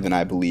more than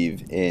I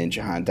believe in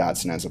Jahan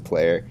Dotson as a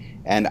player.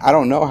 And I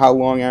don't know how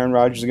long Aaron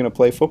Rodgers is going to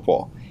play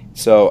football.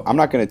 So I'm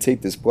not going to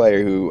take this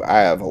player who I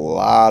have a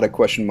lot of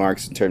question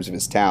marks in terms of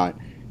his talent,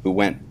 who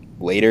went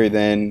later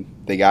than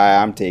the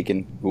guy I'm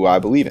taking, who I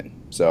believe in.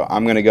 So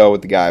I'm going to go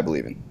with the guy I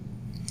believe in.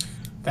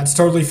 That's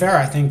totally fair.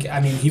 I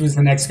mean, he was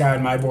the next guy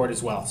on my board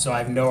as well. So I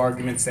have no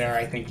arguments there.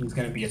 I think he's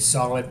going to be a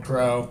solid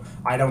pro.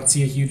 I don't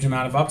see a huge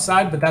amount of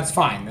upside, but that's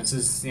fine. This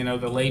is, the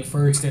late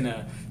first in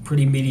a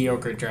pretty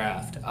mediocre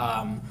draft.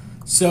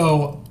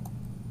 So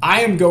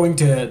I am going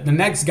to, the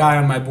next guy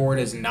on my board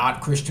is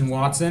not Christian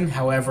Watson.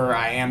 However,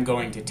 I am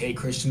going to take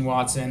Christian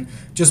Watson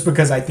just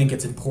because I think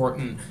it's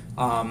important.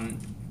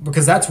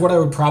 Because that's what I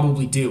would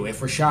probably do. If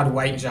Rashad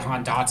White and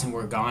Jahan Dotson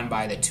were gone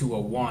by the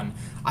 201,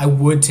 I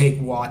would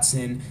take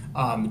Watson,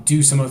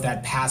 do some of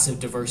that passive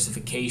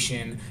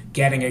diversification,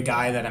 getting a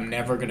guy that I'm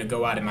never going to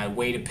go out of my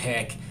way to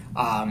pick,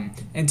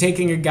 and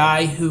taking a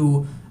guy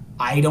who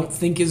I don't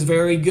think is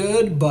very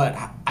good, but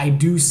I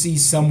do see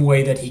some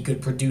way that he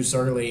could produce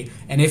early.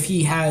 And if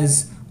he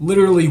has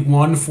literally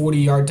one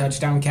 40-yard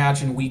touchdown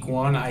catch in week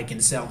one, I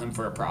can sell him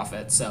for a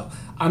profit. So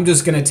I'm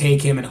just going to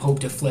take him and hope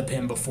to flip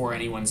him before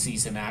anyone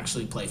sees him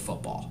actually play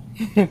football.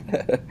 Hey,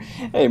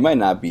 it might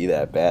not be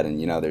that bad, and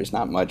there's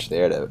not much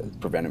there to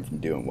prevent him from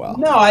doing well.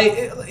 No,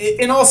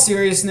 in all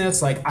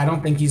seriousness, like I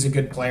don't think he's a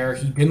good player.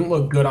 He didn't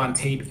look good on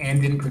tape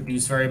and didn't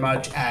produce very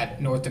much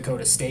at North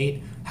Dakota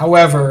State.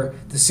 However,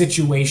 the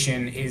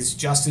situation is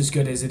just as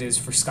good as it is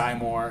for Sky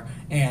Moore,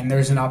 and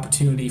there's an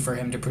opportunity for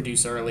him to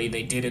produce early.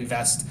 They did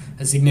invest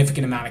a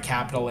significant amount of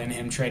capital in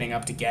him, trading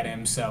up to get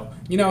him. So,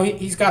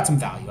 he's got some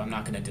value. I'm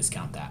not going to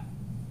discount that.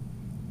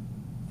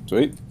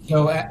 Sweet.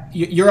 So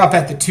you're up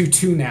at the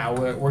 2-2 now.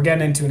 We're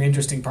getting into an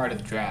interesting part of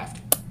the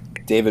draft.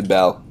 David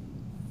Bell.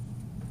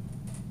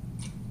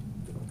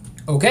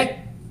 Okay.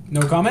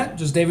 No comment?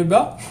 Just David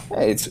Bell?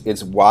 Hey,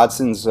 it's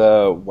Watson's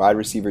wide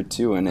receiver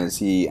too, and is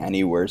he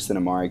any worse than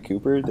Amari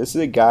Cooper? This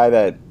is a guy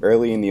that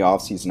early in the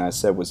offseason I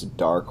said was a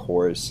dark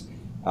horse,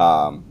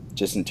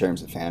 just in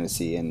terms of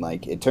fantasy, and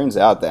it turns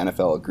out the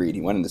NFL agreed.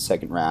 He went in the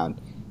second round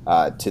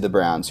to the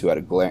Browns, who had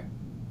a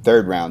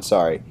third round,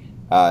 sorry,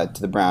 to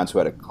the Browns, who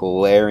had a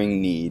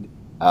glaring need,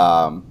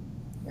 and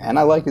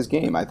I like his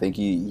game. I think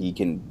he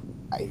can.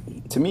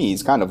 To me,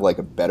 he's kind of like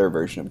a better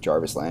version of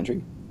Jarvis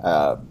Landry.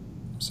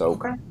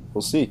 Okay.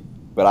 We'll see.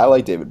 But I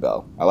like David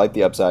Bell. I like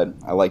the upside.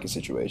 I like his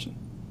situation.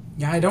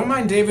 Yeah, I don't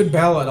mind David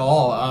Bell at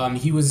all.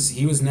 He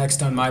was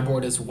next on my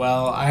board as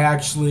well. I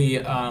actually,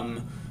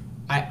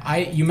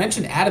 you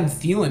mentioned Adam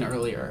Thielen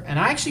earlier, and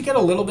I actually get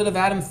a little bit of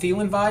Adam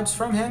Thielen vibes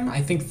from him.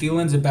 I think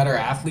Thielen's a better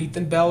athlete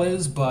than Bell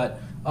is,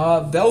 but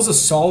Bell's a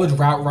solid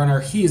route runner.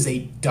 He is a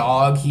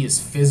dog. He is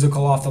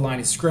physical off the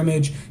line of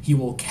scrimmage. He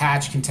will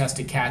catch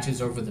contested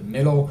catches over the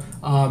middle.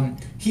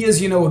 He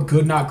has, a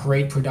good, not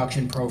great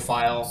production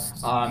profile.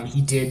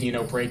 He did,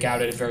 break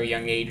out at a very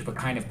young age, but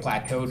kind of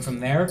plateaued from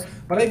there.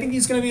 But I think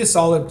he's going to be a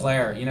solid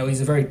player. He's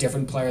a very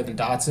different player than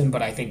Dotson,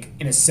 but I think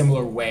in a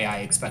similar way, I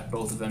expect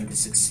both of them to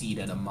succeed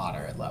at a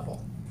moderate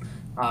level.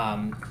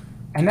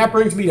 And that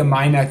brings me to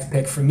my next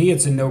pick. For me,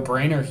 it's a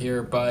no-brainer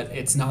here, but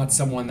it's not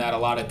someone that a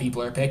lot of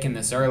people are picking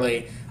this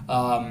early,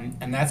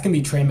 and that's going to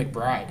be Trey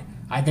McBride.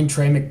 I think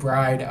Trey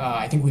McBride,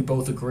 I think we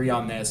both agree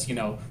on this.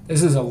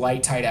 This is a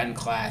light tight end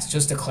class.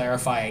 Just to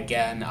clarify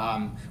again,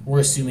 we're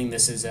assuming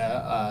this is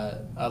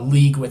a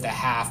league with a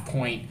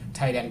half-point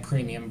tight end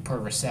premium per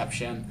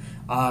reception.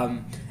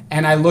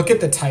 And I look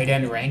at the tight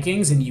end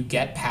rankings, and you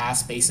get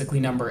past basically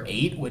number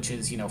 8, which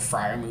is,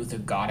 Freiermuth or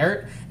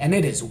Goddard, and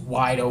it is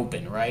wide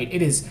open, right?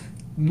 It is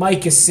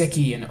Mike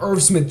Gesicki and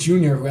Irv Smith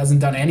Jr., who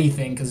hasn't done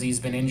anything because he's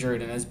been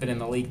injured and has been in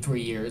the league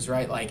 3 years,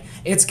 right?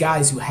 It's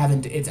guys who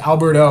haven't, it's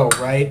Alberto,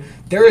 right?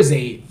 There is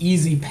a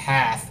easy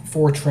path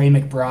for Trey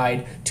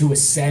McBride to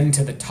ascend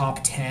to the top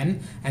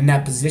 10, and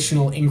that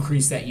positional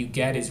increase that you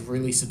get is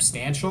really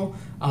substantial.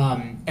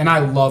 And I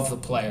love the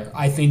player.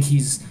 I think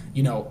he's,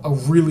 a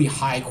really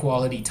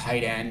high-quality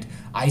tight end.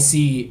 I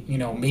see,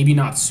 maybe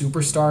not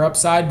superstar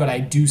upside, but I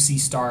do see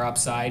star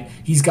upside.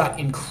 He's got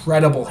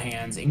incredible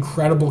hands,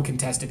 incredible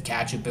contested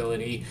catch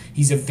ability.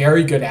 He's a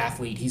very good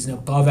athlete. He's an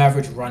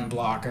above-average run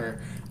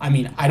blocker. I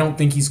mean, I don't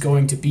think he's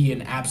going to be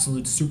an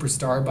absolute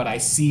superstar, but I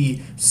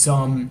see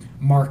some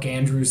Mark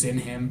Andrews in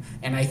him,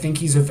 and I think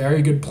he's a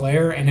very good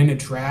player. And in a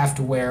draft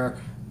where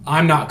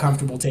I'm not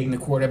comfortable taking the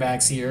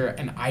quarterbacks here,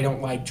 and I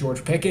don't like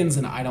George Pickens,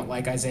 and I don't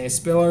like Isaiah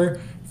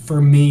Spiller, for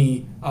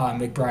me,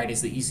 McBride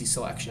is the easy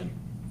selection.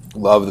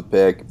 Love the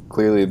pick.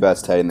 Clearly the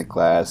best tight end in the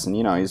class, and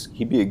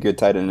he'd be a good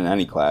tight end in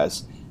any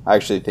class. I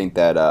actually think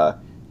that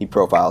he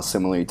profiles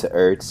similarly to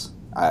Ertz.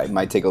 It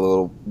might take a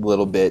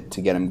little bit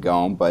to get him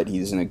going, but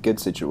he's in a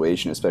good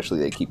situation, especially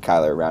they keep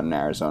Kyler around in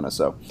Arizona.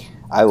 So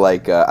I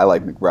like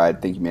McBride. I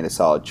think he made a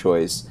solid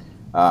choice.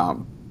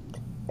 And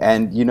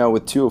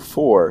with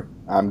 204,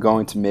 I'm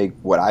going to make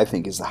what I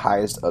think is the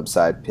highest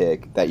upside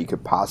pick that you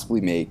could possibly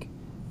make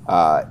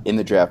in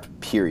the draft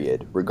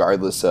period,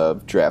 regardless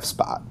of draft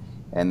spot.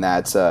 And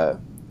that's a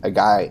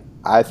guy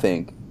I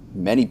think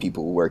many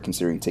people were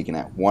considering taking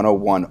at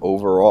 101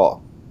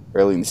 overall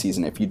early in the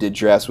season. If you did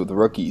drafts with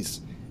rookies,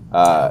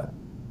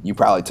 you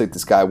probably took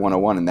this guy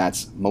 101, and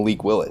that's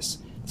Malik Willis,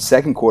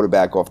 second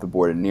quarterback off the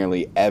board in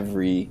nearly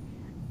every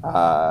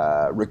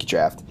rookie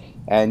draft.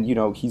 And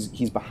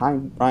he's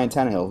behind Ryan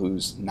Tannehill,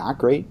 who's not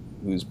great,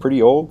 who's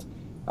pretty old.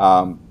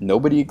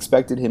 Nobody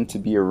expected him to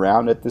be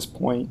around at this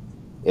point.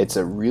 It's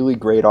a really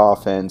great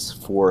offense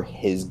for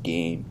his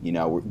game.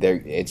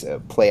 It's a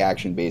play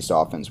action based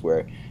offense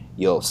where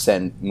you'll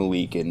send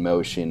Malik in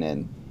motion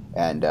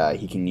and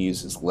he can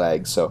use his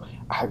legs. So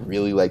I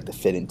really like the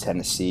fit in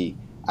Tennessee.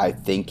 I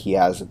think he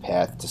has a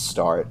path to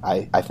start.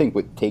 I think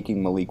with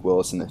taking Malik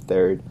Willis in the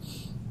third,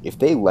 if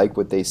they like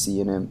what they see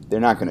in him, they're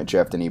not going to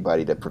draft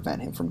anybody to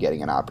prevent him from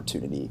getting an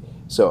opportunity.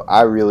 So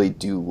I really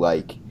do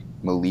like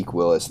Malik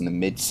Willis in the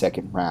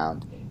mid-second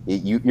round.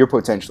 You're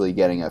potentially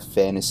getting a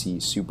fantasy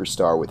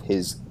superstar with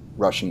his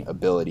rushing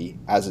ability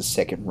as a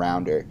second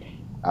rounder.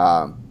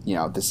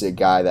 This is a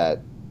guy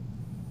that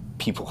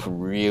people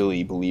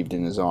really believed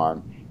in his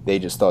arm. They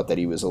just thought that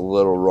he was a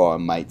little raw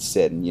and might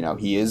sit. And,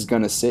 he is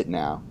going to sit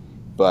now.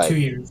 But 2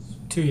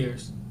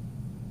 years.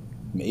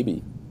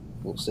 Maybe.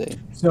 We'll see.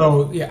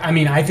 So, yeah,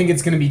 I think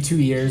it's going to be 2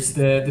 years.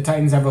 The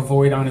Titans have a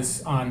void on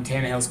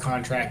Tannehill's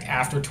contract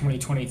after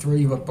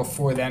 2023, but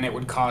before then it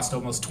would cost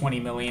almost $20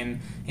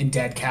 million in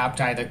dead cap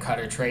to either cut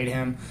or trade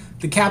him.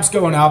 The cap's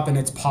going up, and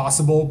it's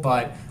possible,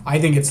 but I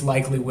think it's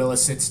likely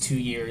Willis sits 2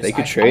 years. They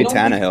could trade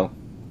Tannehill.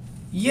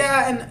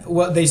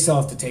 They still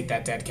have to take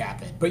that dead cap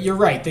hit. But you're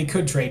right, they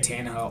could trade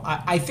Tannehill.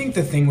 I think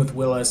the thing with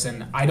Willis,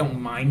 and I don't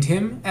mind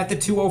him at the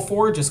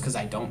 204 just because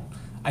I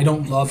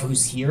don't love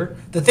who's here.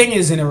 The thing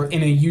is, in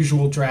a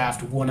usual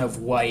draft, one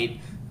of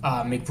White,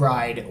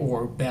 McBride,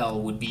 or Bell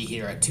would be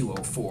here at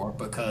 204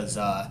 because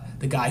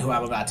the guy who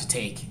I'm about to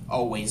take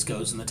always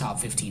goes in the top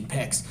 15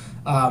 picks.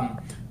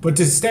 But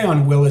to stay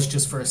on Willis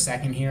just for a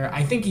second here,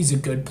 I think he's a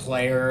good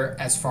player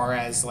as far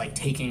as like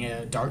taking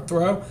a dart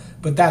throw,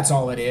 but that's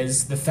all it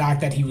is. The fact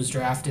that he was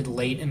drafted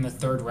late in the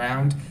third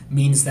round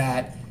means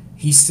that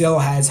he still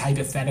has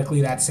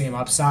hypothetically that same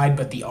upside,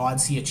 but the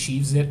odds he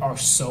achieves it are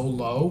so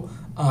low.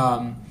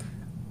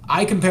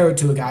 I compare it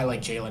to a guy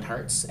like Jalen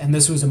Hurts, and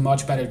this was a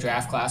much better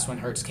draft class when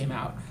Hurts came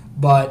out.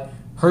 But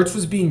Hurts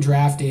was being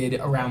drafted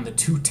around the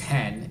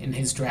 210 in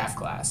his draft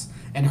class,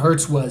 and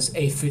Hurts was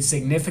a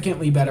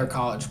significantly better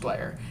college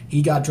player.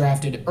 He got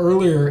drafted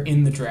earlier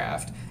in the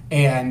draft,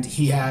 and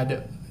he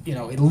had,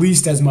 at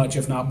least as much,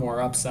 if not more,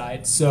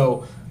 upside.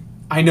 So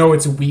I know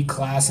it's a weak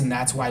class, and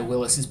that's why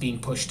Willis is being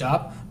pushed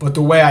up. But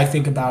the way I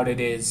think about it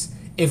is,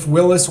 if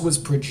Willis was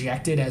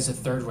projected as a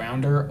third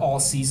rounder all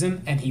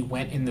season and he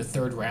went in the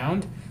third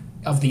round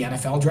of the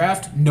NFL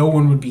draft, no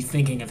one would be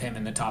thinking of him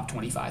in the top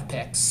 25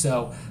 picks.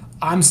 So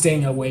I'm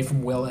staying away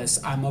from Willis.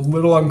 I'm a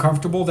little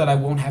uncomfortable that I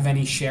won't have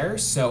any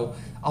shares, so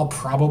I'll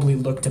probably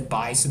look to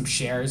buy some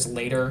shares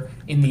later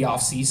in the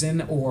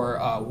offseason or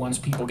once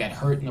people get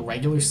hurt in the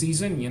regular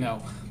season.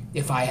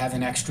 If I have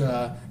an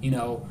extra,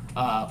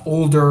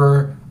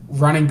 older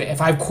running back.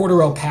 If I have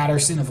Cordarrelle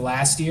Patterson of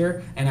last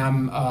year and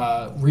I'm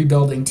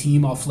rebuilding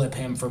team, I'll flip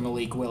him for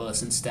Malik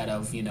Willis instead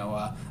of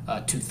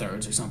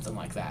 2/3 or something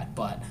like that.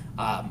 But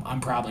I'm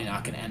probably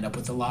not going to end up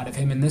with a lot of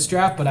him in this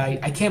draft. But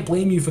I can't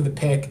blame you for the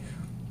pick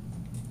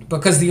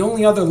because the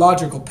only other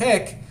logical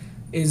pick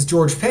is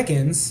George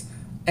Pickens,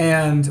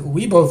 and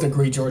we both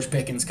agree George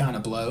Pickens kind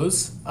of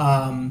blows.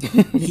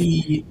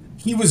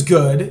 He was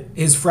good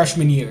his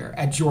freshman year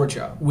at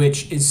Georgia,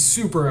 which is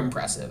super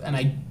impressive, and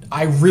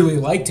I really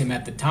liked him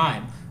at the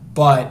time.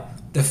 But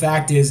the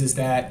fact is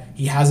that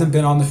he hasn't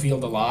been on the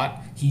field a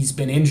lot. He's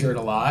been injured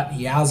a lot.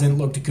 He hasn't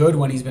looked good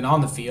when he's been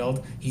on the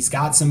field. He's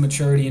got some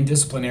maturity and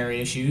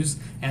disciplinary issues,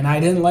 and I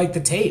didn't like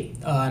the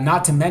tape.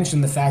 Not to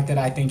mention the fact that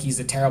I think he's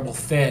a terrible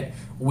fit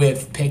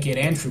with Pickett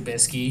and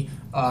Trubisky,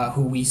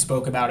 who we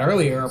spoke about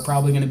earlier, are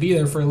probably going to be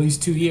there for at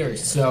least 2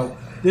 years. So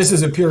this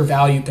is a pure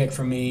value pick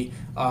for me.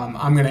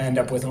 I'm going to end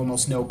up with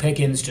almost no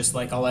Pickens, just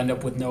like I'll end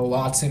up with no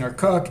Watson or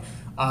Cook.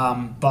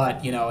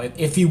 But,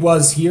 if he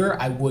was here,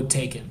 I would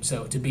take him.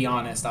 So to be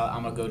honest,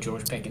 I'm going to go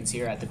George Pickens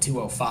here at the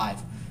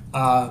 205.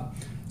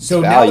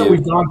 So now that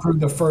we've gone through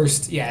the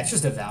first, it's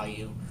just a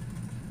value.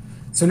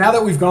 So now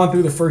that we've gone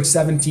through the first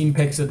 17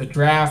 picks of the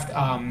draft,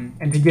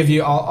 and to give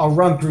you, I'll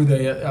run through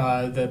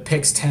the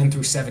picks 10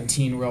 through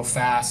 17 real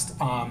fast.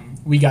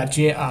 We got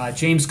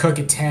James Cook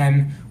at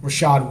 10,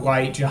 Rachaad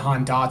White,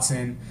 Jahan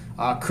Dotson,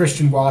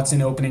 Christian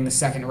Watson opening the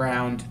second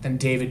round, then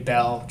David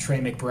Bell, Trey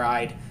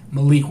McBride,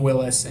 Malik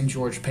Willis, and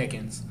George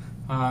Pickens.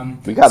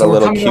 We got a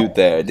little cute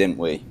there, didn't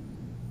we?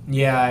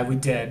 Yeah, we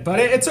did, but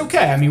it's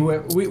okay. I mean,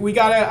 we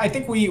got I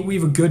think we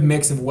have a good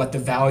mix of what the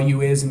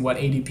value is and what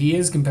ADP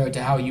is compared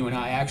to how you and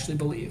I actually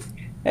believe.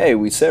 Hey,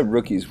 we said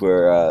rookies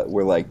were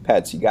like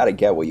pets. You got to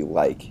get what you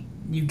like.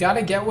 You got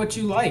to get what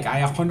you like.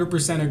 I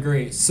 100%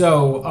 agree.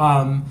 So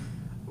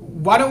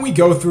why don't we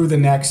go through the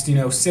next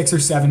 6 or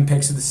 7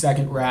 picks of the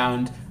second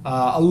round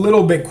a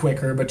little bit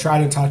quicker, but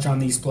try to touch on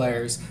these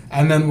players,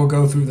 and then we'll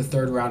go through the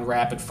third round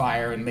rapid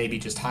fire and maybe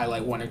just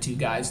highlight 1 or 2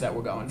 guys that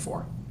we're going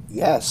for.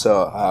 Yeah,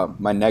 so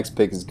my next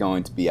pick is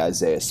going to be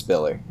Isaiah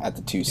Spiller at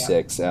the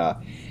 2-6.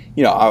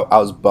 I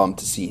was bummed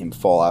to see him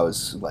fall. I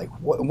was like,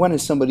 when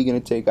is somebody going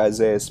to take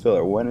Isaiah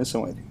Spiller? When is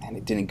someone? And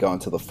it didn't go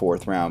until the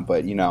 4th round.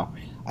 But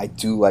I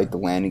do like the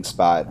landing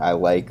spot. I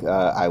like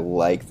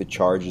the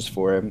charges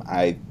for him.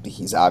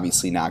 He's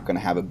obviously not going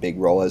to have a big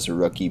role as a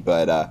rookie,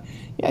 but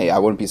I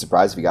wouldn't be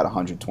surprised if he got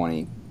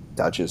 120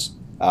 touches.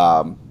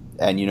 And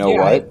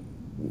what?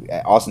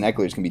 Austin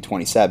Eckler's going to be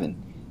 27.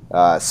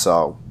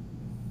 So,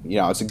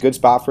 it's a good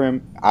spot for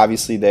him.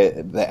 Obviously,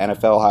 the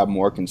NFL have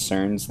more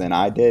concerns than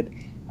I did.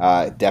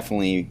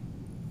 Definitely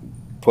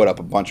put up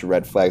a bunch of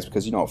red flags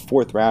because, a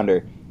fourth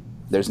rounder,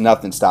 there's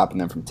nothing stopping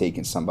them from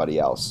taking somebody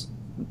else.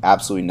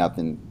 Absolutely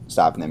nothing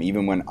stopping them.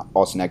 Even when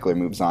Austin Eckler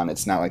moves on,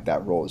 it's not like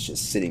that role is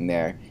just sitting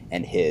there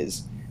and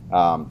his.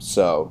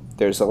 So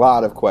there's a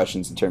lot of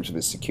questions in terms of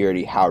his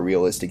security, how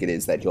realistic it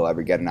is that he'll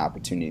ever get an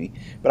opportunity.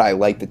 But I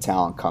like the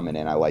talent coming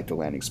in. I like the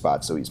landing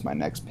spot, so he's my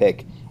next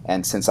pick.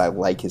 And since I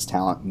like his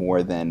talent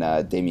more than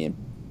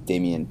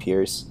Dameon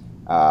Pierce,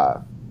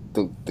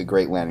 the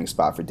great landing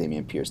spot for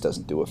Dameon Pierce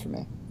doesn't do it for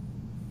me.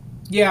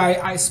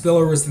 Yeah,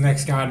 Spiller was the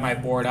next guy on my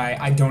board.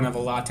 I don't have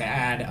a lot to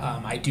add.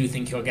 I do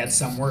think he'll get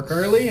some work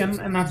early,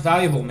 and that's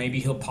valuable. Maybe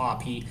he'll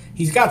pop.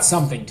 He's got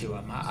something to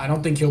him. I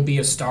don't think he'll be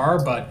a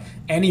star, but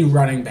any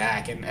running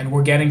back, and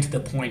we're getting to the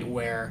point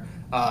where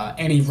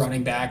any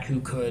running back who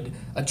could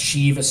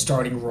achieve a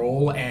starting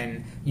role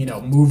and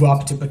move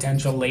up to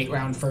potential late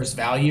round first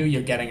value,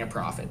 you're getting a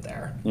profit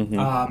there.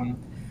 Mm-hmm.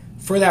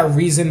 For that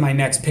reason, my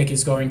next pick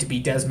is going to be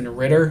Desmond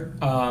Ridder.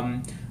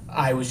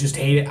 I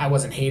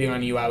wasn't hating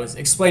on you. I was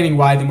explaining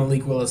why the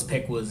Malik Willis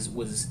pick was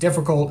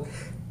difficult.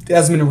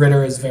 Desmond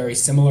Ridder is very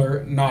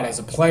similar, not as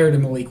a player to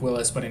Malik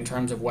Willis, but in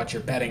terms of what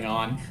you're betting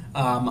on.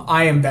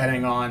 I am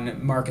betting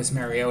on Marcus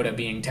Mariota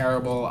being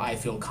terrible. I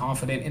feel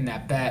confident in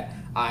that bet.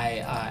 I,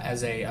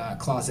 as a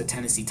closet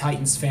Tennessee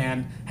Titans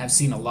fan, have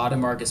seen a lot of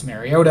Marcus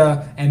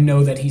Mariota and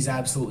know that he's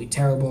absolutely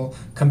terrible.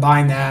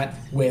 Combine that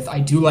with, I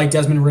do like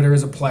Desmond Ridder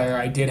as a player.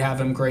 I did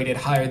have him graded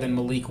higher than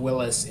Malik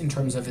Willis in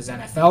terms of his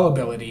NFL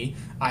ability.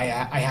 I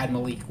had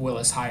Malik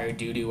Willis higher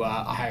due to a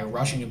higher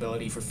rushing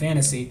ability for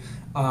fantasy.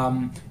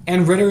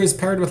 And Ridder is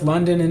paired with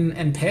London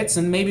and Pitts,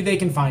 and maybe they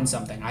can find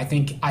something. I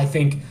think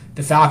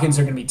the Falcons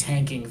are going to be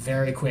tanking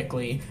very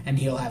quickly, and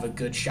he'll have a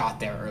good shot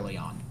there early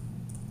on.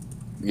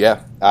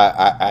 Yeah,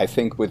 I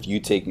think with you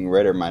taking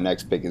Ridder, my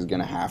next pick is going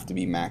to have to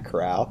be Matt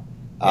Corral.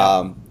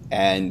 Yeah.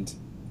 And,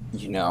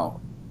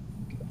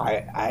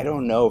 I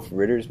don't know if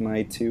Ridder's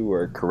my 2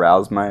 or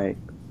Corral's my,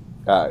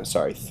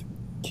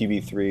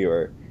 QB3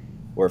 or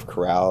if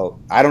Corral,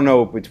 I don't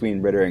know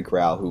between Ridder and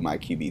Corral who my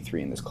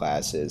QB3 in this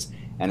class is.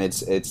 And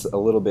it's a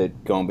little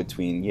bit going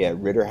between,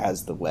 Ridder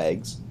has the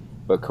legs,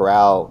 but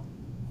Corral,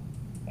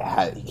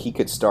 he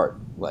could start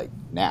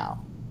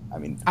now. I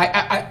mean,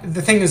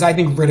 the thing is, I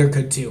think Ridder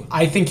could too.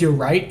 I think you're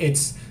right.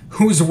 It's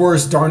who's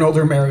worse, Darnold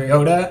or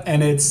Mariota,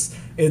 and it's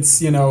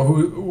it's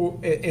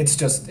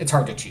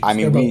hard to choose. I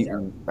mean,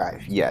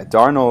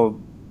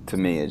 Darnold to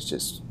me is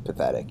just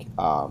pathetic.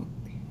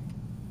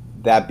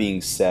 That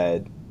being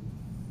said,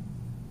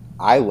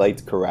 I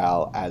liked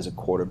Corral as a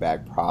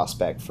quarterback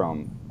prospect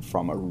from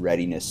a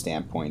readiness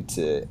standpoint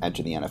to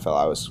enter the NFL.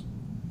 I was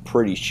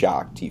pretty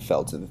shocked he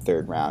fell to the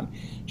 3rd round,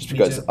 just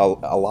because a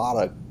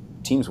lot of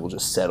teams will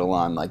just settle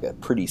on a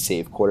pretty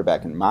safe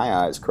quarterback. In my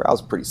eyes,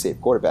 Corral's a pretty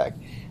safe quarterback.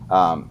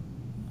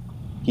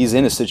 He's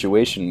in a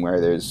situation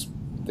where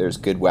there's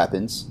good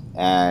weapons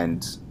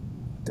and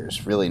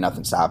there's really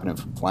nothing stopping him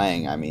from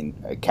playing. I mean,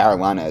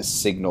 Carolina has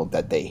signaled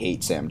that they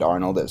hate Sam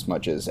Darnold as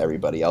much as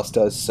everybody else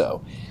does.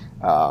 So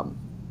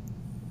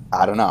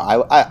I don't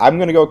know. I'm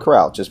going to go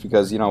Corral just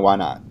because, why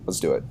not? Let's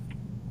do it.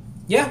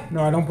 Yeah,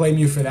 no, I don't blame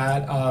you for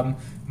that.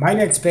 My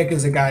next pick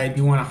is a guy I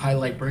do want to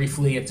highlight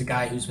briefly. It's a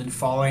guy who's been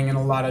falling in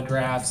a lot of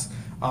drafts.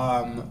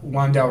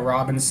 Wan'Dale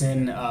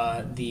Robinson,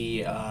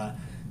 the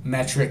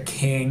metric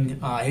king.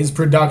 His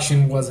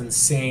production was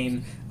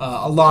insane.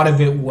 A lot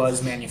of it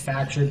was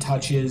manufactured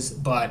touches,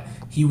 but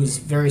he was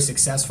very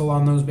successful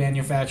on those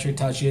manufactured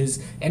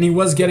touches, and he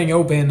was getting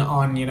open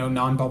on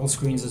non-bubble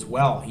screens as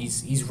well.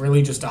 He's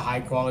really just a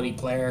high quality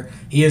player.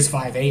 He is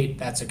 5'8",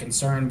 that's a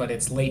concern, but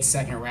it's late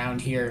 2nd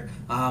round here.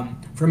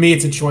 For me,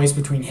 it's a choice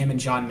between him and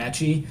John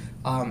Mechie.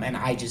 And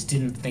I just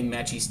didn't think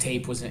Mechie's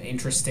tape was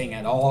interesting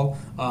at all.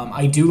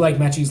 I do like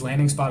Mechie's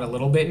landing spot a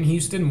little bit in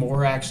Houston,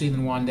 more actually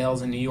than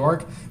Wan'Dale's in New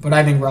York, but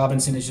I think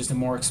Robinson is just a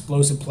more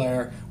explosive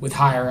player with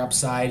higher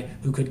upside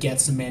who could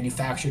get some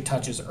manufactured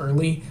touches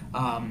early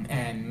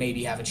and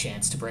maybe have a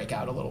chance to break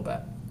out a little bit.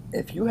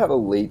 If you have a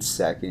late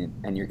 2nd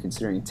and you're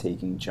considering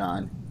taking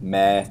John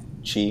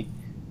Mechie,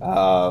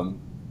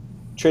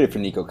 trade it for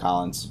Nico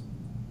Collins.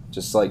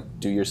 Just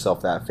do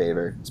yourself that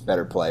favor. It's a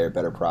better player,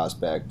 better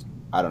prospect.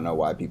 I don't know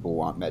why people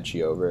want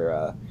Mechie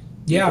over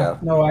Yeah,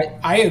 no,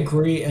 I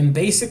agree. And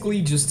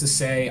basically just to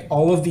say,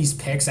 all of these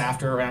picks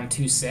after around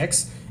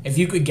 2-6, if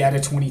you could get a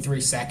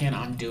 23-second,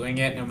 I'm doing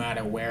it no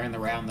matter where in the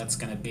round that's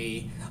going to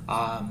be.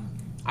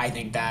 I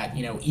think that,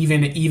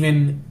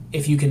 even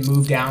if you can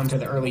move down to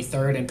the early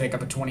 3rd and pick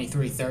up a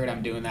 23-3rd,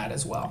 I'm doing that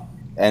as well.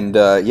 And,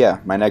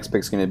 my next pick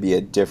is going to be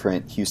a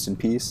different Houston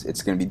piece.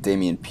 It's going to be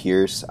Dameon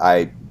Pierce.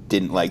 I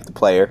didn't like the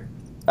player.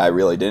 I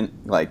really didn't.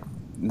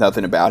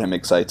 Nothing about him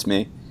excites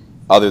me.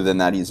 Other than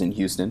that, he's in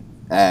Houston.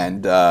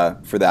 And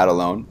for that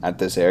alone, at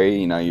this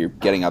area, you're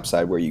getting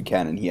upside where you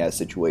can, and he has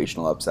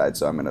situational upside,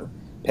 so I'm going to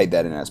peg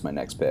that in as my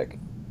next pick.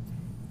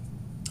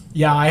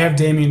 Yeah, I have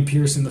Damian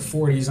Pierce in the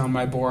 40s on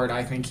my board.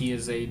 I think he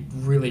is a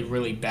really,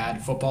 really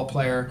bad football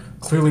player.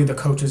 Clearly, the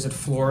coaches at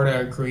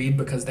Florida agreed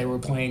because they were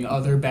playing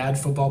other bad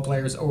football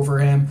players over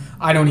him.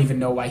 I don't even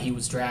know why he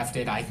was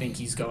drafted. I think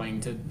he's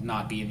going to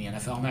not be in the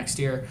NFL next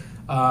year.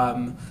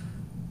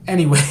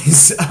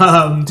 Anyways,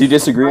 Do you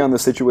disagree on the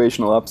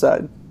situational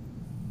upside?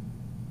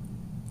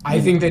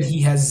 I think that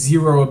he has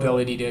zero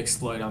ability to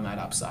exploit on that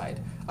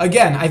upside.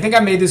 Again, I think I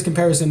made this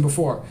comparison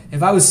before.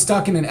 If I was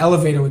stuck in an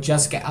elevator with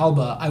Jessica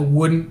Alba, I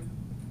wouldn't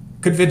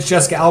convince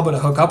Jessica Alba to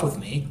hook up with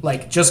me.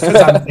 Like, just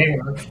because I'm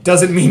there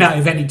doesn't mean I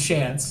have any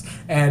chance.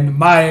 And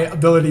my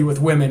ability with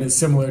women is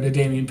similar to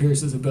Damian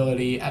Pierce's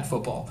ability at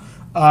football.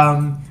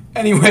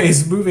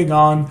 Anyways, moving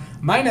on.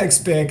 My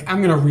next pick,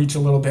 I'm going to reach a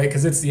little bit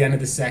because it's the end of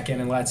the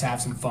second and let's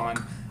have some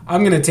fun.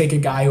 I'm going to take a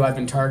guy who I've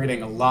been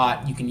targeting a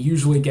lot. You can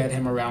usually get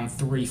him around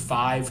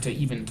 3.5 to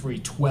even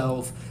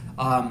 3.12.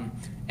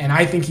 And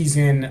I think he's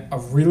in a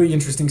really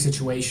interesting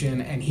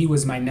situation, and he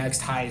was my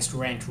next highest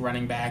ranked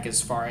running back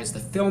as far as the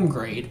film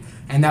grade,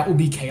 and that will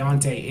be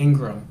Keontae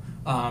Ingram.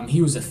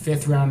 He was a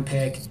 5th-round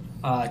pick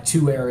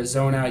to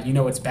Arizona. You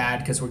know it's bad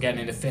because we're getting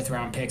into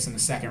 5th-round picks in the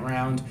 2nd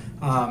round.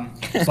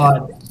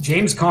 But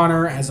James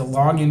Conner has a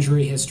long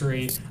injury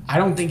history. I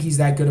don't think he's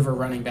that good of a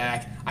running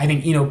back. I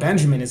think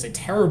Benjamin is a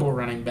terrible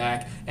running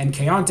back, and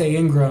Keontae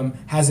Ingram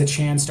has a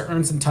chance to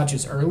earn some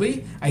touches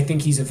early. I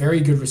think he's a very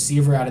good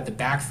receiver out of the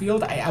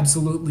backfield. I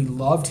absolutely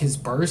loved his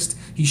burst.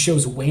 He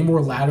shows way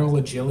more lateral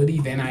agility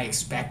than I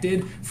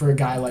expected for a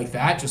guy like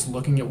that, just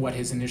looking at what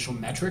his initial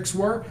metrics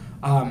were.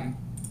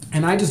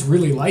 And I just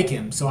really like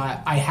him. So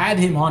I had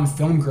him on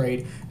film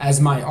grade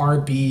as my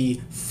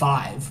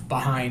RB5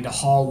 behind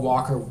Hall,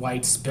 Walker,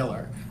 White,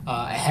 Spiller,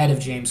 ahead of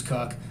James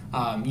Cook.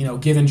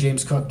 Given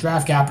James Cook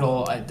draft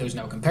capital, there's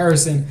no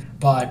comparison.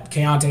 But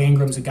Keontae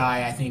Ingram's a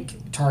guy I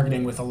think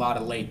targeting with a lot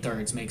of late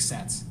thirds makes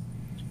sense.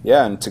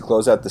 Yeah, and to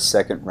close out the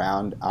 2nd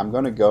round, I'm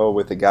going to go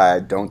with a guy I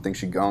don't think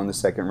should go in the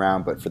 2nd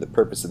round, but for the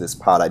purpose of this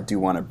pod, I do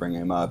want to bring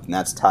him up, and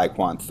that's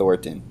Tyquan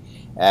Thornton.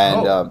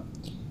 And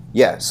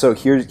yeah, so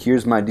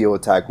here's my deal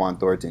with Tyquan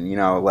Thornton.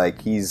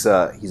 He's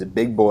a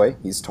big boy,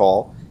 he's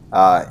tall,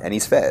 and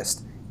he's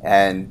fast.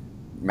 And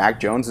Mac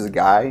Jones is a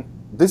guy.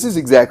 This is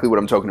exactly what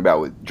I'm talking about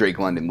with Drake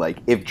London. Like,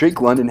 if Drake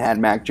London had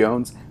Mac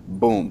Jones,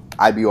 boom,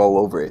 I'd be all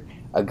over it.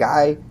 A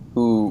guy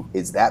who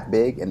is that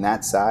big and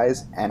that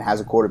size and has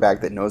a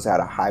quarterback that knows how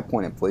to high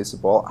point and place the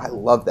ball, I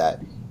love that.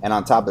 And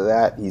on top of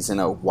that, he's in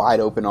a wide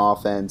open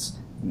offense,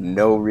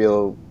 no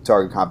real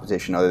target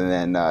competition other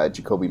than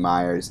Jacoby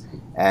Myers.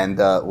 And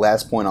the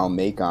last point I'll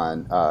make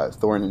on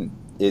Thornton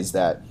is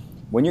that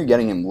when you're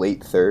getting him late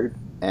 3rd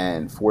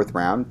and 4th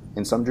round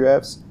in some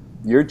drafts,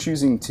 you're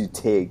choosing to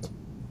take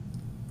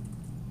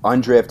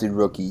undrafted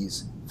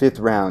rookies, 5th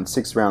round,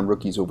 6th round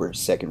rookies over a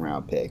 2nd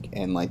round pick.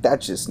 And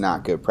that's just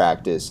not good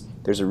practice.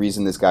 There's a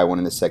reason this guy went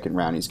in the 2nd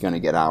round. He's going to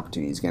get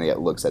opportunities. He's going to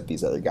get looks that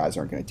these other guys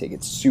aren't going to take.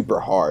 It's super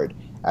hard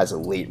as a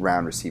late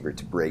round receiver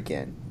to break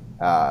in.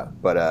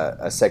 But a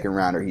 2nd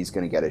rounder, he's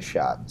going to get a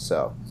shot.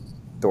 So,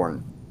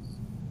 Thornton.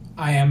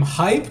 I am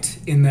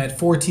hyped in that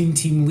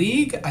 14-team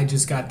league. I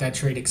just got that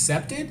trade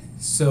accepted.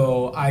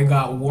 So I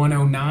got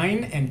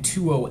 109 and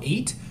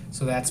 208.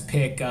 So that's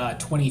pick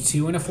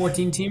 22 in a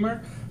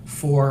 14-teamer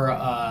for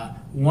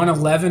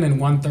 111 and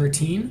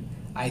 113.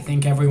 I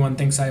think everyone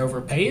thinks I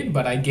overpaid,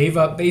 but I gave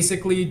up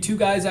basically 2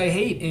 guys I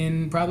hate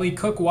in probably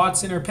Cook,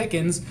 Watson, or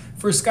Pickens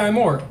for Sky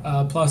Moore,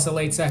 plus a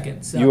late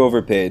 2nd. So. You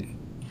overpaid.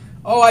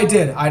 Oh, I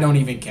did. I don't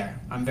even care.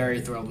 I'm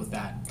very thrilled with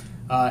that.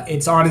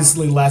 It's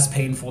honestly less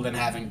painful than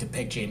having to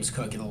pick James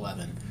Cook at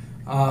 11.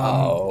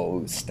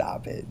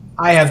 Stop it.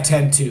 I have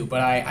 10 too,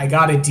 but I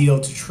got a deal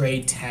to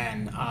trade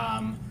 10.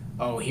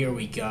 Here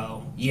we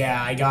go.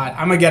 Yeah,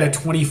 I'm going to get a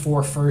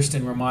 24 first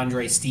and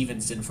Ramondre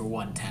Stevenson for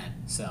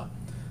 110. So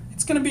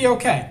it's going to be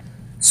okay.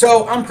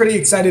 So I'm pretty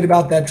excited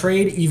about that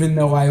trade, even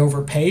though I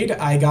overpaid.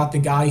 I got the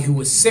guy who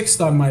was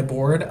 6th on my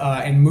board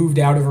and moved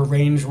out of a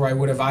range where I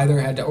would have either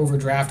had to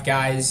overdraft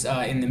guys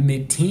in the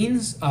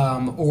mid-teens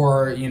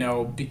or,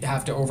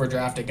 have to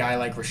overdraft a guy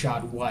like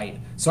Rachaad White.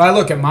 So I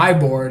look at my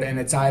board, and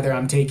it's either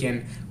I'm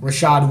taking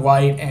Rachaad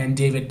White and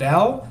David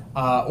Bell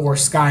or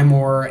Sky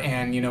Moore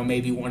and,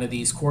 maybe one of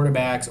these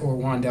quarterbacks or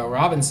Wan'Dale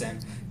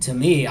Robinson. To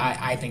me,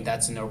 I think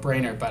that's a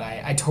no-brainer, but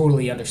I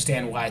totally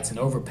understand why it's an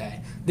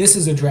overpay. This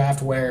is a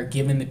draft where,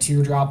 given the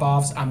tier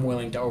drop-offs, I'm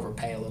willing to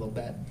overpay a little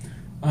bit.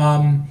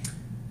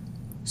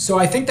 So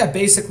I think that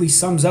basically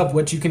sums up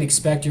what you can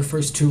expect your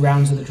first 2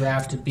 rounds of the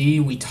draft to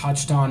be. We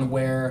touched on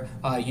where,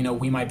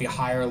 we might be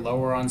higher or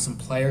lower on some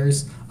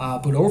players.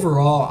 But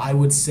overall, I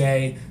would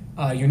say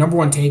your number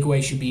one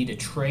takeaway should be to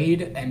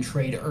trade and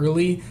trade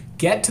early.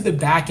 Get to the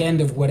back end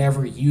of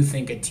whatever you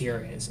think a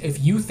tier is.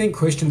 If you think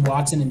Christian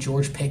Watson and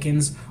George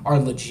Pickens are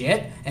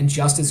legit and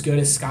just as good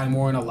as Sky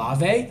Moore and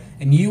Olave,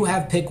 and you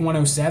have pick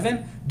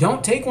 107,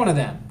 don't take one of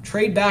them.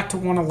 Trade back to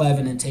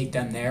 111 and take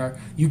them there.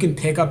 You can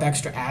pick up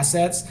extra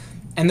assets.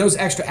 And those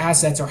extra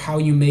assets are how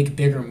you make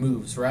bigger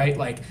moves, right?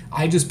 Like,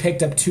 I just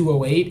picked up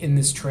 208 in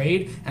this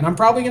trade, and I'm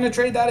probably going to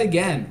trade that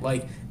again.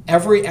 Like,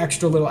 Every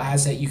extra little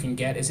asset you can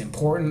get is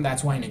important.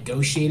 That's why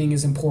negotiating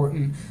is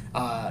important.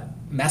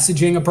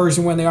 Messaging a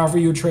person when they offer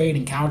you a trade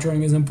and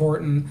countering is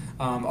important.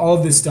 All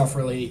of this stuff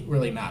really,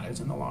 really matters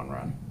in the long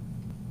run.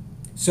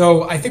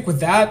 So I think with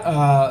that,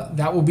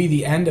 that will be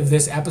the end of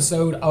this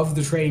episode of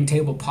the Trading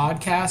Table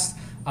Podcast.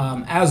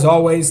 As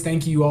always,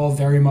 thank you all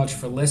very much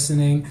for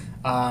listening.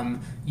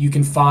 You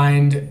can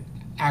find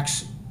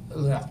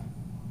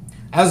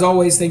As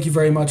always, thank you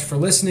very much for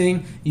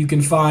listening. You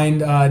can find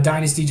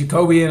Dynasty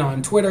Jacobian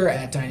on Twitter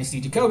at Dynasty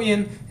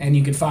Jacobian, and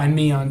you can find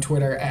me on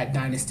Twitter at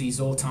Dynasty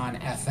Zoltan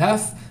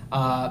FF.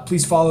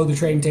 Please follow the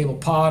Trading Table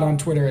Pod on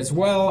Twitter as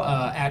well,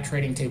 at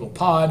Trading Table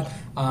Pod.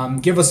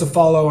 Give us a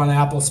follow on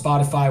Apple,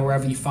 Spotify,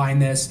 wherever you find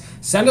this.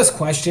 Send us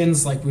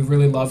questions. Like, we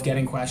really love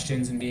getting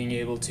questions and being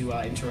able to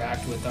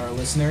interact with our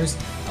listeners.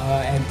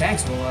 And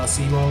thanks. We'll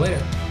see you all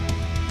later.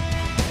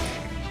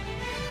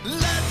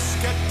 Let's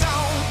get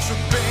down to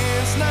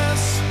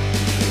business.